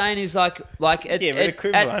helicopter? saying is like Yeah, but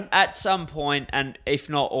equivalent. at some point, and if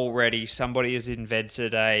not already, somebody has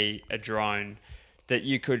invented a drone that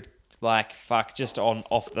you could just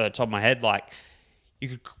off the top of my head, you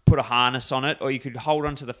could put a harness on it, or you could hold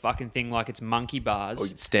onto the fucking thing like it's monkey bars, Or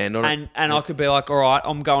you'd stand on it. and I could be like, all right,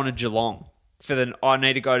 I'm going to Geelong. I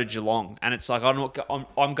need to go to Geelong, and it's like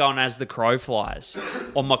I'm going as the crow flies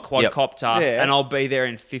on my quadcopter, Yeah. and I'll be there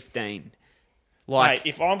in 15. Mate,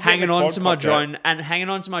 if I'm getting hanging a on to my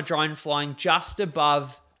quadcopter- drone, flying just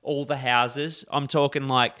above all the houses. I'm talking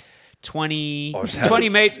like 20, Oh, 20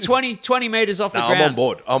 meters off the No, ground.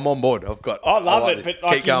 I'm on board. I love like it, this. but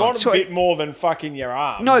like Keep you going. want a bit more than fucking your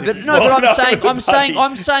arms. No, if but you no, fly but over, I'm buddy.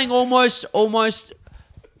 saying almost.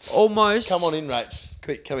 Come on in, Rach.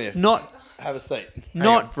 quick, come here. Not Have a seat. Hang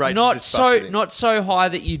not on, Rachel's not just busted in. not so high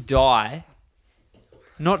that you die.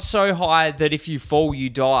 Not so high that if you fall you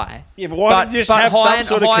die. Yeah, but why don't you just have some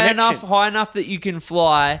sort of connection? High enough that you can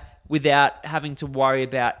fly without having to worry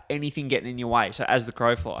about anything getting in your way. So as the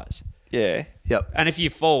crow flies, Yeah. Yep. and if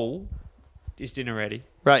you fall, is dinner ready?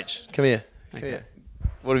 Rach, come here. Come here.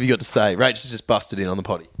 What have you got to say? Rach has just busted in on the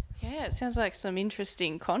potty. Yeah, it sounds like some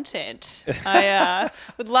interesting content. I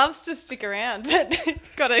would love to stick around, but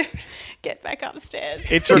got to get back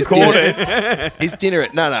upstairs. It's recorded. Is dinner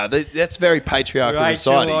at... No, that's very patriarchal Rachel,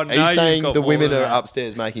 society. I Are know you you've saying got the more women than are that.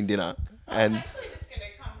 upstairs making dinner? I'm And actually just going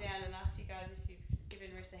to come down and ask you guys if you've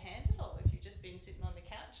given Rhys a hand at all, if you've just been sitting on the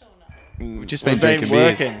couch or not. we've just been We've been drinking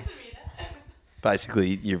beers. working. Answer me that.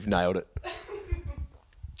 Basically, you've nailed it.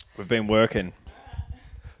 We've been working.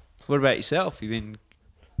 What about yourself? You've been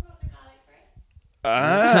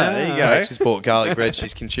There you go. Rach has bought garlic bread.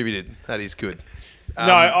 She's contributed. That is good.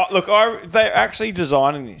 They're actually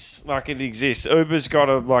designing this like it exists. Uber's got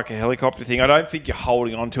a helicopter thing. I don't think you're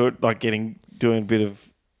holding on to it, like doing a bit of,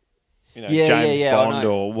 James I Bond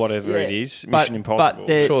know. or whatever it Yeah. is, Mission Impossible.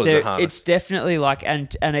 But Sure there's a harness. it's definitely like,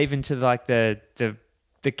 and even to like the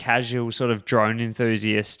casual sort of drone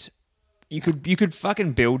enthusiast, you could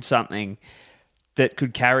fucking build something that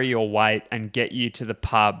could carry your weight and get you to the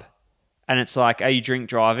pub. And it's like, are you drink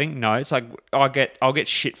driving? No, it's like I'll get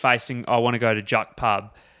shit faced. I want to go to Juck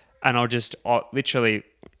Pub, and I'll literally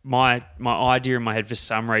my idea in my head for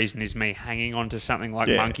some reason is me hanging onto something like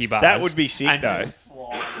monkey bars. That would be sick and though.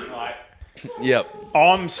 like, Yep.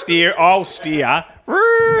 I'll steer. Yep.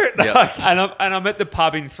 and I'm at the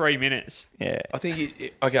pub in 3 minutes. Yeah. I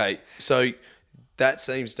think okay, so that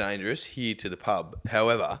seems dangerous here to the pub.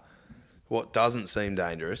 However, what doesn't seem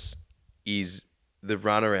dangerous is the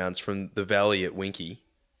runarounds from the valley at Winky.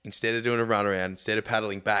 Instead of doing a runaround, instead of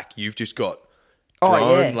paddling back, you've just got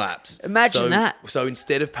drone laps. Imagine that. So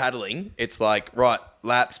instead of paddling, it's like, right,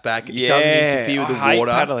 laps back. It doesn't interfere with the I hate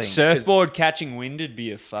water. paddling. Surfboard catching wind would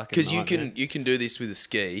be a fucking Because nightmare. you can do this with a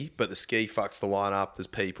ski, but the ski fucks the line up. There's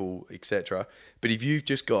people, etc. But if you've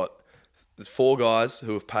just got 4 guys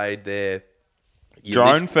who have paid their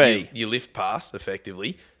Drone fee. your lift pass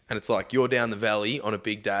effectively, and it's like you're down the valley on a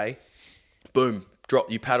big day, boom,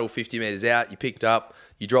 drop. You paddle 50 meters out. You picked up.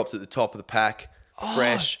 You dropped at the top of the pack.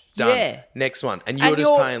 Fresh, done. yeah. Next one, and you're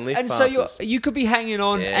just paying lift passes. So you could be hanging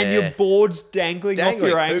on and Yeah. your board's dangling off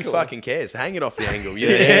your ankle. Who fucking cares? Hang it off the angle.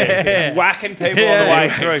 Yeah. Whacking people on the way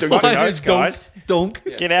through. Dunk, Fuck those guys. Dunk.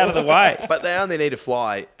 Get out of the way. But they only need to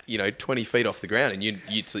fly, 20 feet off the ground, and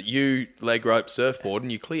you leg rope surfboard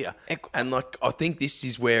and you clear. And like, I think this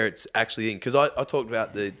is where it's actually in, because I talked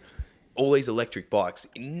about all these electric bikes.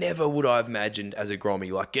 Never would I have imagined as a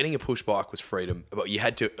grommie, like getting a push bike was freedom, but you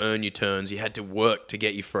had to earn your turns, you had to work to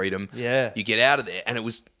get your freedom. Yeah. You get out of there, and it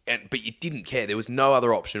was, but you didn't care. There was no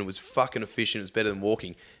other option. It was fucking efficient. It was better than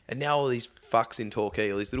walking. And now all these fucks in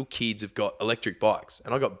Torquay, all these little kids have got electric bikes,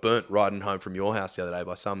 and I got burnt riding home from your house the other day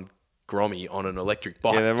by some grommie on an electric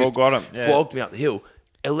bike. Yeah, they've Just all got 'em. Yeah. Flogged me up the hill.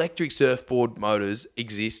 Electric surfboard motors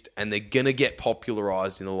exist, and they're gonna get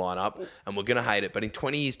popularized in the lineup, and we're gonna hate it. But in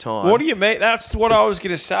 20 years' time, What do you mean? That's what I was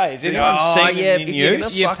going to say. Is anyone seen yeah, it in it's news?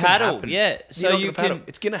 gonna You fucking paddle, happen. yeah. You're So not you gonna paddle. can-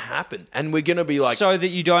 It's gonna happen, and we're gonna be like, So that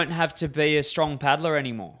you don't have to be a strong paddler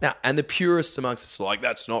anymore. now, and the purists amongst us are like,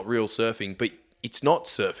 that's not real surfing, but it's not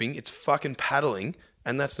surfing. It's fucking paddling,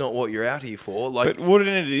 and that's not what you're out here for. Like, But wouldn't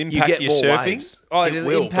it you impact get your more surfing? waves. Oh, It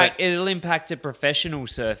will, but- it'll impact a professional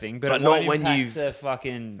surfing, but But it not won't when impact you've- a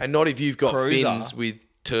fucking. and not if you've got Cruiser. fins with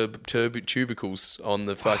tubicles on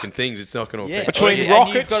the fucking things. It's not going to Yeah. affect. Between And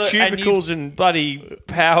rockets, you've got a- and tubicles, and bloody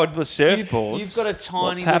powered surfboards. You've got a tiny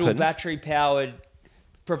What's little happened? battery powered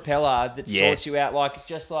propeller that Yes. sorts you out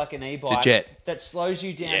just like an e-bike. jet. That slows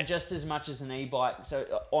you down just as much as an e-bike. So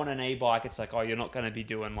on an e-bike, it's like, oh, you're not going to be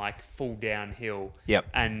doing like full downhill. Yep.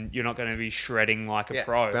 And you're not going to be shredding like a Yeah,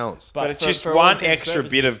 pro. balance. But it's for- just for all one intents and extra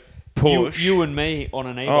bit purposes, of push. You and me on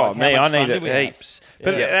an e-bike. Oh, how me, much I fun need did it we have? heaps.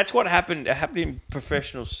 But Yeah. that's what happened. It happened in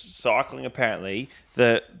professional cycling. Apparently,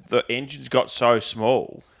 the engines got so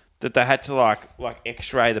small that they had to like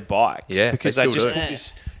X-ray the bikes. Yeah, because they they still just do. put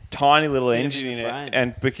this tiny little Fit engine in in the it, frame.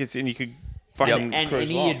 and you could fucking And cruise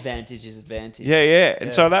any along. advantage is advantage. Yeah.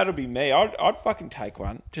 And so that'll be me. I'd fucking take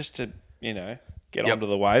one just to get Yep. onto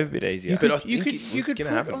the wave a bit easier. But I You think could it's you could gonna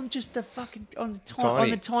put happen. on just the fucking on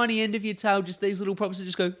Tiny. the tiny end of your tail, just these little props that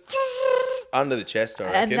just go, Under the chest, I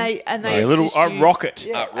and reckon. they a little assist you. rocket.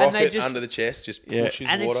 Yeah, and rocket they just under the chest, just Yeah. pushes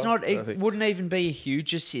and water. it's not. I It think. wouldn't even be a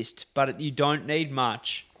huge assist, but you don't need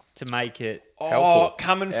much to make it. helpful.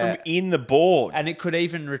 Coming from in the board. And it could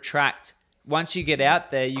even retract once you get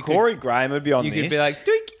out there. You Corey Graham would be on you this. could be like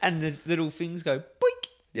doink, and the little things go boink.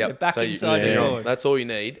 Yep. They're back So inside you're the on. road. That's all you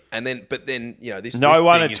need. And then, this No lift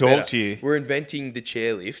one thing to is talk better. to you. We're inventing the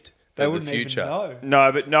chairlift They for the wouldn't future. even know.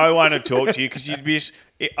 No, but no one would talk to you because you'd be.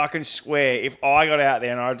 I can swear, if I got out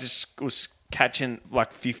there and I just was catching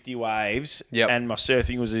like 50 waves, Yep. and my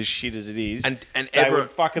surfing was as shit as it is, And they everyone-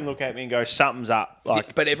 would fucking look at me and go, "Something's up."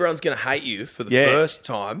 Like, But everyone's going to hate you for the Yeah. first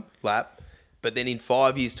time lap. But then in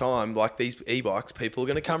 5 years' time, like these e-bikes, people are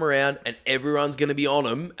going to come around and everyone's going to be on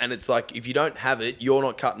them. And it's like, if you don't have it, you're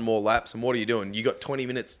not cutting more laps. And what are you doing? You got 20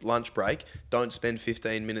 minutes lunch break. Don't spend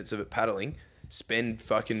 15 minutes of it paddling. Spend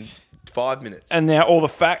fucking 5 minutes. and now all the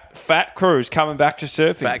fat crews coming back to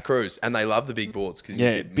surfing. Fat crews. And they love the big boards because you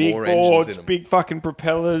Yeah, get big more engines boards, in them. big fucking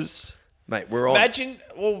propellers. Mate, we're on. Imagine,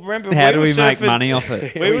 well, remember How do were we make surfing- money off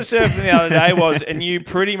it? We were surfing the other day, and you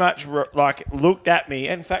pretty much like looked at me.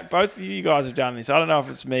 In fact, both of you guys have done this. I don't know if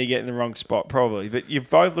it's me getting the wrong spot, probably, but you've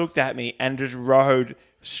both looked at me and just rode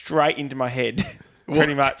straight into my head,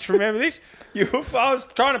 pretty much. Remember this? I was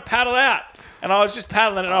trying to paddle out, and I was just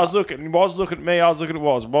paddling, and I was looking. Was looking at me. I was looking at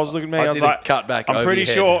was looking at me. I I was did a like, cut back I'm over pretty your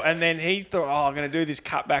head. sure. And then he thought, oh, I'm going to do this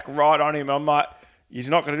cut back right on him. I'm like, he's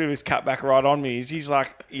not going to do this cut back right on me. He's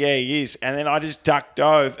like, yeah, he is. And then I just duck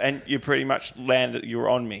dove, and you pretty much landed. You were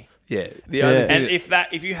on me. Yeah. The only thing And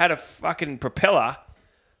if you had a fucking propeller,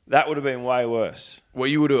 that would have been way worse. well,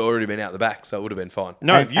 you would have already been out the back, so it would have been fine.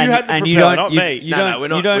 No, if you had the and propeller, not you, me. You No, don't, no, we're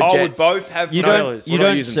not- You don't, we're I jets. would both have you propellers. don't, you We're not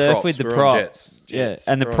don't using surf props, with the we're on prop. jets. Yeah, Jets.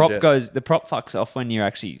 and the We're on prop jets. the prop fucks off when you're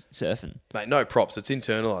actually surfing. Mate, no props. It's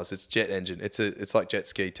internalized. It's jet engine. It's like jet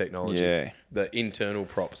ski technology. Yeah. The internal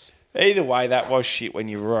props. Either way, that was shit when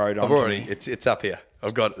you rode on. I've already. It's up here.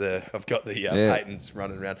 I've got the Yeah. patents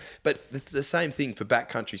running around. But it's the same thing for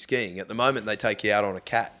backcountry skiing. At the moment, they take you out on a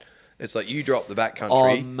cat. It's like you drop the backcountry.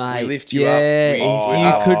 Oh mate, we lift you yeah. up. If we you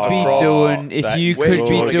up could be across. doing, if that- you where could do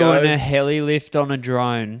be you wanna doing go? a heli lift on a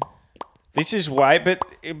drone. This is way, but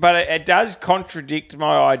it does contradict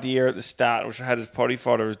my idea at the start, which I had as potty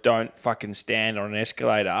fodder, is don't fucking stand on an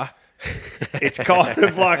escalator. It's kind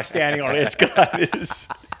of like standing on escalators.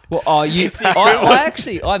 Well, I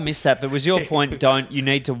missed that. But was your point? You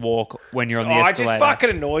need to walk when you're on the Oh, it escalator. just fucking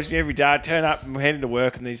annoys me every day. I turn up and I'm heading to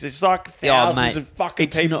work and there's like Oh, thousands mate, of fucking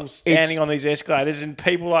it's people not- standing it's- on these escalators and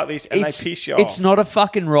people like this and they piss you off. It's not a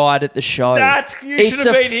fucking ride at the show. You should have been here It's a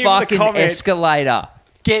for the fucking comment. escalator.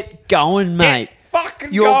 Get going, mate.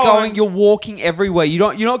 fucking You're going. You're walking everywhere.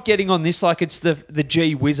 You're not getting on this like it's the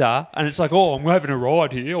G Whizzer, and it's like, oh, I'm having a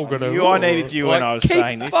ride here. I'm gonna. I needed you when I was keep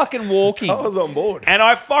saying this. fucking walking. I was on board. And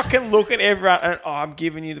I fucking look at everyone and I'm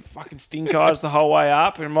giving you the fucking stink eyes the whole way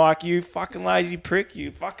up. And I'm like, you fucking lazy prick.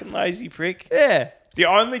 You fucking lazy prick. Yeah. The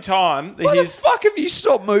only time that Why the his... fuck have you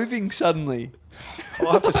stopped moving suddenly?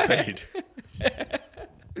 Hyperspeed.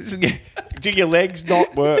 Do your legs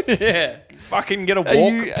not work? Yeah. Fucking get a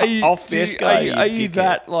walk off the escalator. Are you dickhead.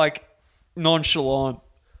 that like nonchalant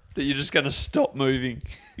that you're just going to stop moving?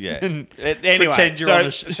 Yeah. And Anyway, pretend you're so, on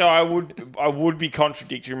a so I would be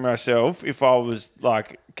contradicting myself if I was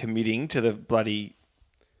like committing to the bloody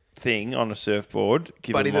thing on a surfboard.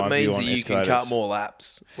 Given But if my it view means on that you can escalators. cut more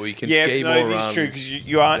laps or you can Yeah, ski no, more it's runs. true because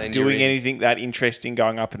you aren't then you're doing in. anything that interesting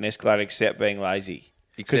going up an escalator except being lazy.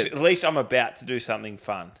 Because Except at least I'm about to do something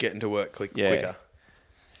fun. getting to work Yeah. quicker.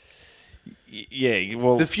 Yeah,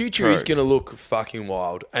 well, The future true. is going to look fucking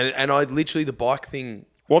wild. And I literally, the bike thing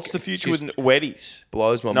What's the future just with wetties?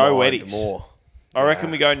 blows my No mind wetties. more. I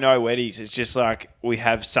reckon we go no wetties. It's just like we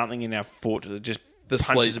have something in our foot that just The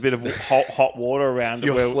punches sleep. a bit of hot water around.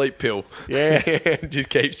 Your where- sleep pill. Yeah. It just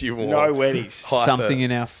keeps you warm. No wetties. Hyper. something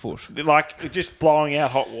in our foot. Like just blowing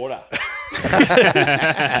out hot water.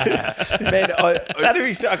 Man, That'd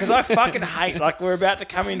be so because I fucking hate. Like we're about to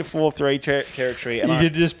come into 4-3 territory, and You I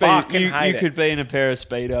could just be. fucking You hate it. could be in a pair of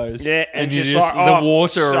speedos. Yeah, and you just like, the oh,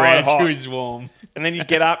 water so around hot. you is warm. And then you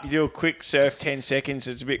get up, you do a quick surf, 10 seconds.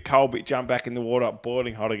 It's a bit cold, but you jump back in the water,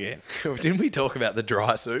 boiling hot again. didn't we talk about the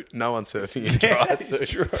dry suit? No one's surfing in dry it's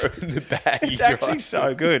suits. true. In the baggy It's dry actually suit.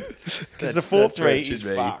 so good because the That's where 4-3 it should is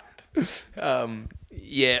be. fucked.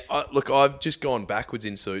 Yeah, look, I've just gone backwards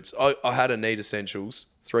in suits. I had a Need Essentials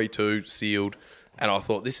 3.2 sealed, and I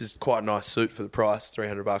thought this is quite a nice suit for the price,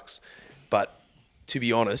 $300. But to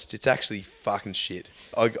be honest, it's actually fucking shit.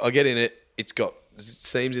 I get in it, it's got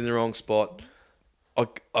seams in the wrong spot.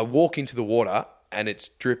 I walk into the water and it's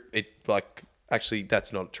actually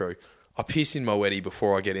that's not true. I piss in my wetty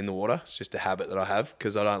before I get in the water. It's just a habit that I have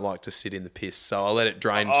because I don't like to sit in the piss. So I let it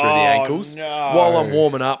drain through the ankles no. while I'm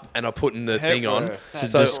warming up and I put in the thing on.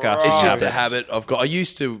 That's So disgusting it's just a habit. habit I've got. I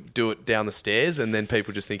used to do it down the stairs and then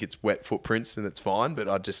people just think it's wet footprints and it's fine, but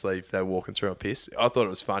I'd just leave they walking through my piss. I thought it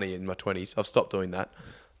was funny in my 20s. I've stopped doing that.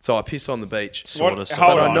 So I piss on the beach. Hold But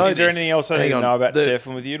on. I know Is there this. anything else I Hang need to on. know about The-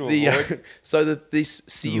 surfing with you to avoid? So this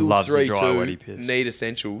Seal Loves the dry, 3-2 wetty piss. Need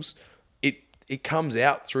Essentials, it comes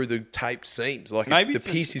out through the taped seams. Like Maybe the it's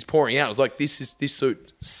a piss is pouring out. It's like this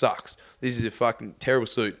suit sucks. This is a fucking terrible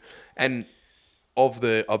suit. And I've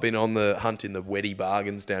been on the hunt in the wetty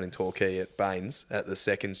bargains down in Torquay at Baines at the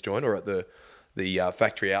Seconds joint or at the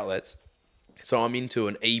factory outlets. So I'm into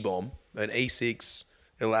an E-bomb, an E6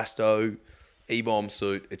 Elasto E-bomb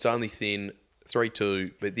suit. It's only thin,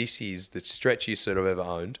 3-2, but this is the stretchiest suit I've ever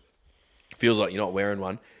owned. Feels like you're not wearing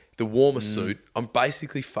one. The warmest suit, I'm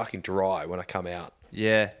basically fucking dry when I come out.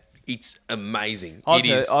 Yeah. It's amazing.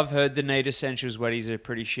 I've heard the Need Essentials wetties are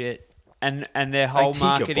pretty shit. And their whole tick a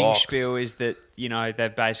marketing box. spiel is that, they're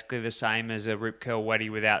basically the same as a Rip Curl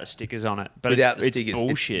wetty without the stickers on it. But Without the it's stickers.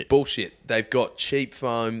 bullshit. It's bullshit. They've got cheap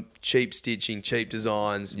foam, cheap stitching, cheap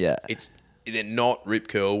designs. Yeah. They're not Rip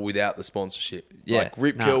Curl without the sponsorship. Yeah, Like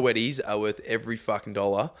Rip no. Curl wetties are worth every fucking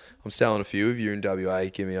dollar. I'm selling a few. If you're in WA,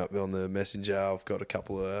 give me up on the messenger. I've got a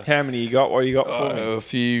couple of How many you got? What do you got for me? a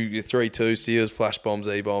few 3-2 Seals, flash bombs,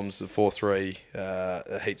 E-bombs, 4-3,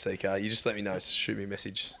 a heat seeker. You just let me know. Shoot me a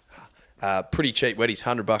message. Pretty cheap wetties,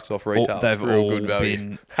 $100 off retail. They've It's real all good value.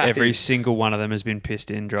 been, every single one of them has been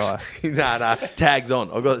pissed in dry. nah, tags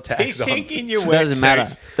on. I've got the tags He's on. sinking your Doesn't wetsuit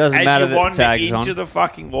matter. Doesn't as matter you that wander tags into on. the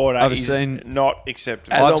fucking water. I've is seen- not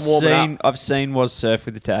acceptable. As I'm warming up. I've seen Was Surf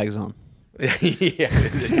with the tags on. Yeah,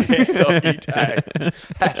 soggy tags.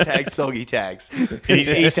 Hashtag soggy tags.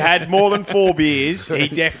 He's had more than 4 beers. He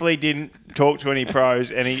definitely didn't talk to any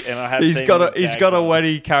pros, and I have He's seen got him a with tags a on.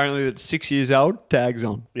 wetty currently that's 6 years old. Tags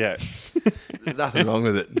on. Yeah, There's nothing wrong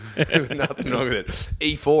with it. Nothing wrong with it.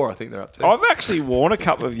 E4, I think they're up to. I've actually worn a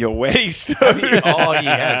couple of your wetties too. Oh, you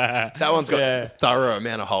have. That one's got Yeah. a thorough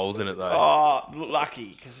amount of holes in it, though. Oh,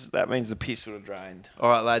 lucky, because that means the piss would have drained. All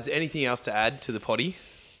right, lads. Anything else to add to the potty?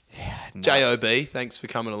 JOB, thanks for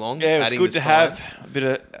coming along. Yeah, it was adding good the to science. have a bit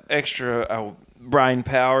of extra brain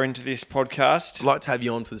power into this podcast. I'd like to have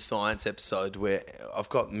you on for the science episode where I've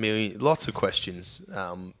got lots of questions.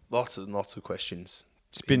 Lots of questions.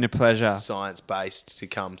 It's been a pleasure. Science based to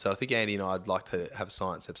come. So I think Andy and I'd like to have a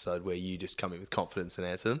science episode where you just come in with confidence and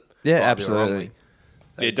answer them. Yeah, Rightly or absolutely. wrongly.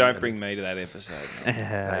 Yeah, don't bring me to that episode.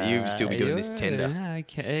 mate. You still be doing this tender.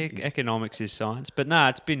 Economics is science. But no,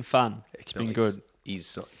 it's been fun. It's been Economics good.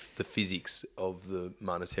 Is the physics of the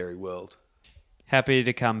monetary world. Happy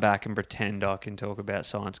to come back and pretend I can talk about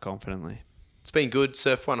science confidently. It's been good.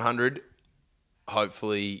 Surf 100.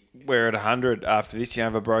 Hopefully, We're at 100 after this. You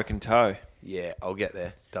have a broken toe. yeah, I'll get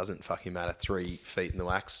there. Doesn't fucking matter. 3 feet in the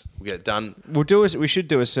wax. We'll get it done. We should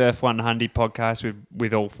do a Surf 100 podcast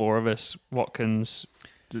with all 4 of us. Watkins,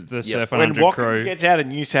 the Surf When 100 Watkins crew. gets out of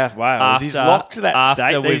New South Wales, he's locked to that after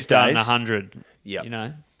state we've these done days. 100. Yep. You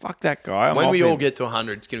know, Fuck that guy. I'm When off we all him. get to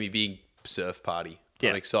 100, it's going to be a big surf party. Yeah.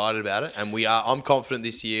 I'm excited about it, and I'm confident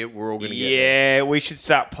this year we're all going to get there. Yeah, we should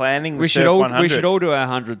start planning the we Surf should all 100. we should all do our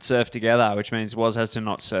 100 surf together, which means Woz has to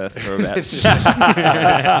not surf for about.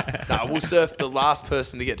 No, we'll surf the last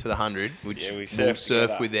person to get to the 100, which Yeah, we we'll surf surf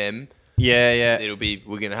together. with them. yeah. We're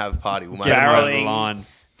going to have a party. We'll make Get it him over Barreling. the line.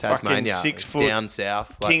 Tasmania, fucking 6 foot down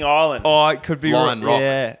south, like King Island. Oh, it could be Lion Rock.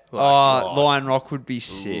 Yeah. Like, Lion Rock would be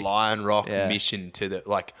sick. Lion Rock Yeah. mission to the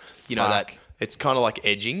that. It's kind of like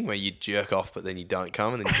edging where you jerk off, but then you don't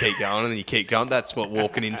come, and then you keep going, and then you keep going. That's what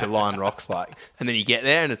walking into Lion Rock's like. And then you get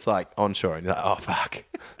there, and it's like onshore, and you're like, oh fuck,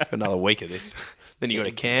 for another week of this. Then you got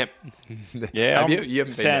to camp. Yeah, you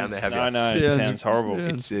haven't been down there, have you? No, it Sounds- sounds horrible. yeah.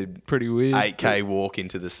 It's a Pretty weird. 8K walk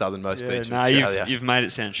into the southernmost beach of No, Australia. you've made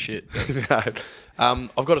it sound shit.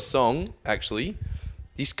 I've got a song actually.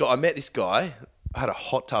 I met this guy. I had a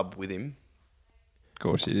hot tub with him. Of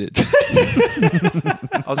course you did.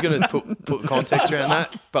 I was going to put context around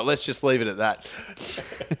that, but let's just leave it at that.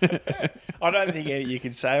 I don't think you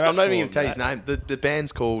can say. I'm not even going to tell you his name. The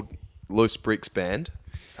band's called Loose Bricks Band.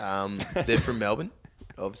 They're from Melbourne,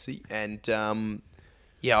 obviously, and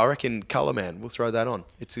I reckon Colour Man. We'll throw that on.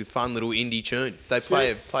 It's a fun little indie tune. They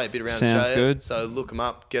play a bit around Sounds Australia. good. So look them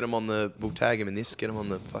up. Get them on the. We'll tag them in this. Get them on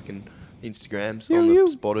the fucking Instagrams, on the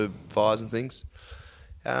Spotify's and things.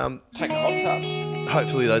 Take a hot tub.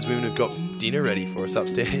 Hopefully those women have got dinner ready for us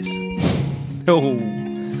upstairs. Oh.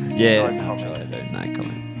 Yeah. No comment. Actually, I don't. No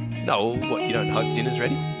comment. No, what, you don't hope dinner's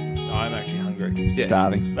ready? No, I'm actually hungry. Yeah.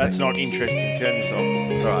 Starving. That's not interesting. Turn this off.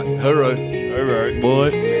 All right, hooroo. Alright.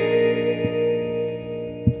 Boy.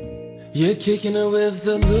 You're kicking it with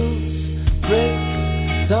the loose bricks.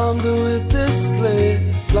 Time to hit the split.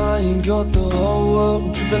 Flying, got the whole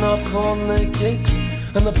world tripping up on their kicks.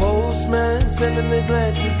 And the postman sending his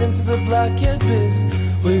letters into the black abyss.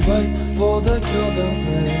 We wait for the color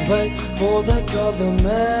man, wait for the color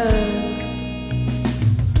man.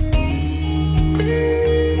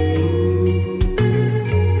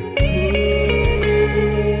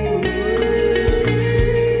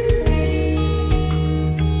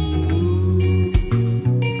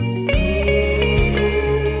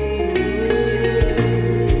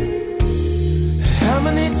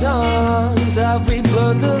 Times have we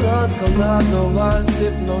blurred the lines, collided,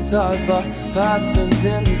 hypnotized by patterns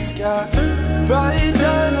in the sky. Bright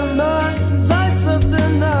dynamite lights up the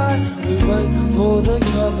night. We wait for the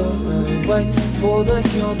color man, wait for the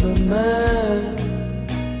color man.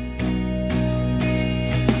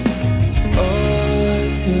 I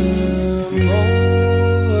am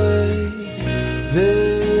always there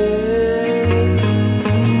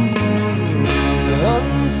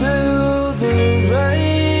until the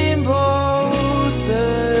rainbow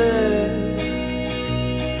sets.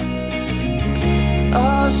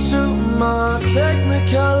 I'll shoot my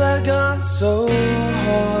Technicolor gun so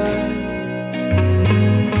hard,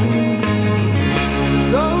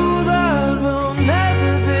 so that we'll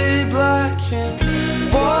never be black and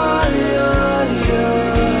white.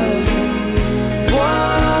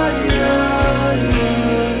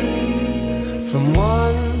 From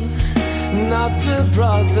one not to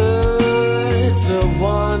brother to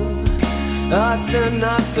one to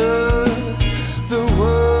the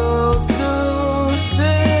world's to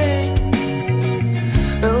sing.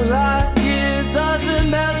 And like years are the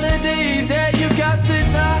melodies. Yeah, you got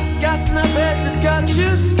this high, got snippets, it's got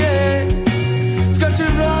you scared. It's got you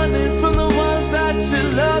running from the ones that you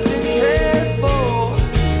love and care for.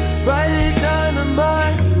 Bright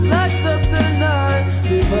dynamite lights up the night.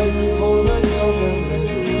 We wait for the color man,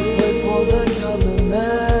 wait for the color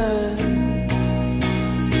man.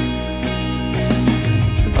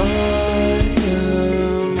 I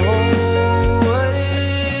am always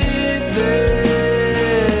there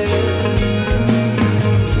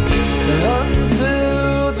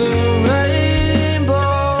until the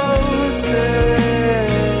rainbow sets.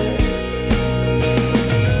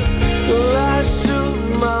 I shoot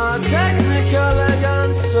my Technicolor gun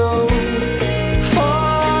so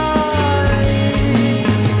high,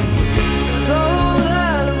 so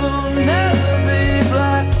that we'll never be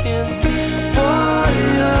black and white.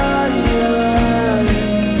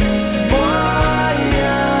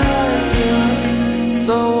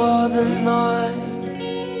 So are the nights.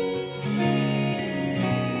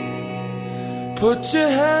 Put your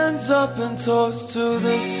hands up and toast to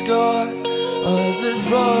the sky. Eyes as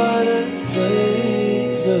bright as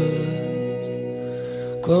lasers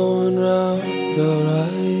glowing round our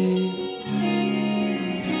eyes.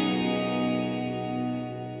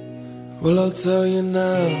 Well, I'll tell you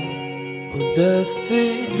now, well, death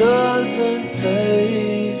it doesn't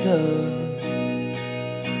faze us.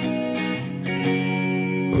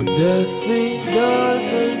 Well, death it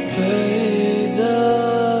doesn't faze us.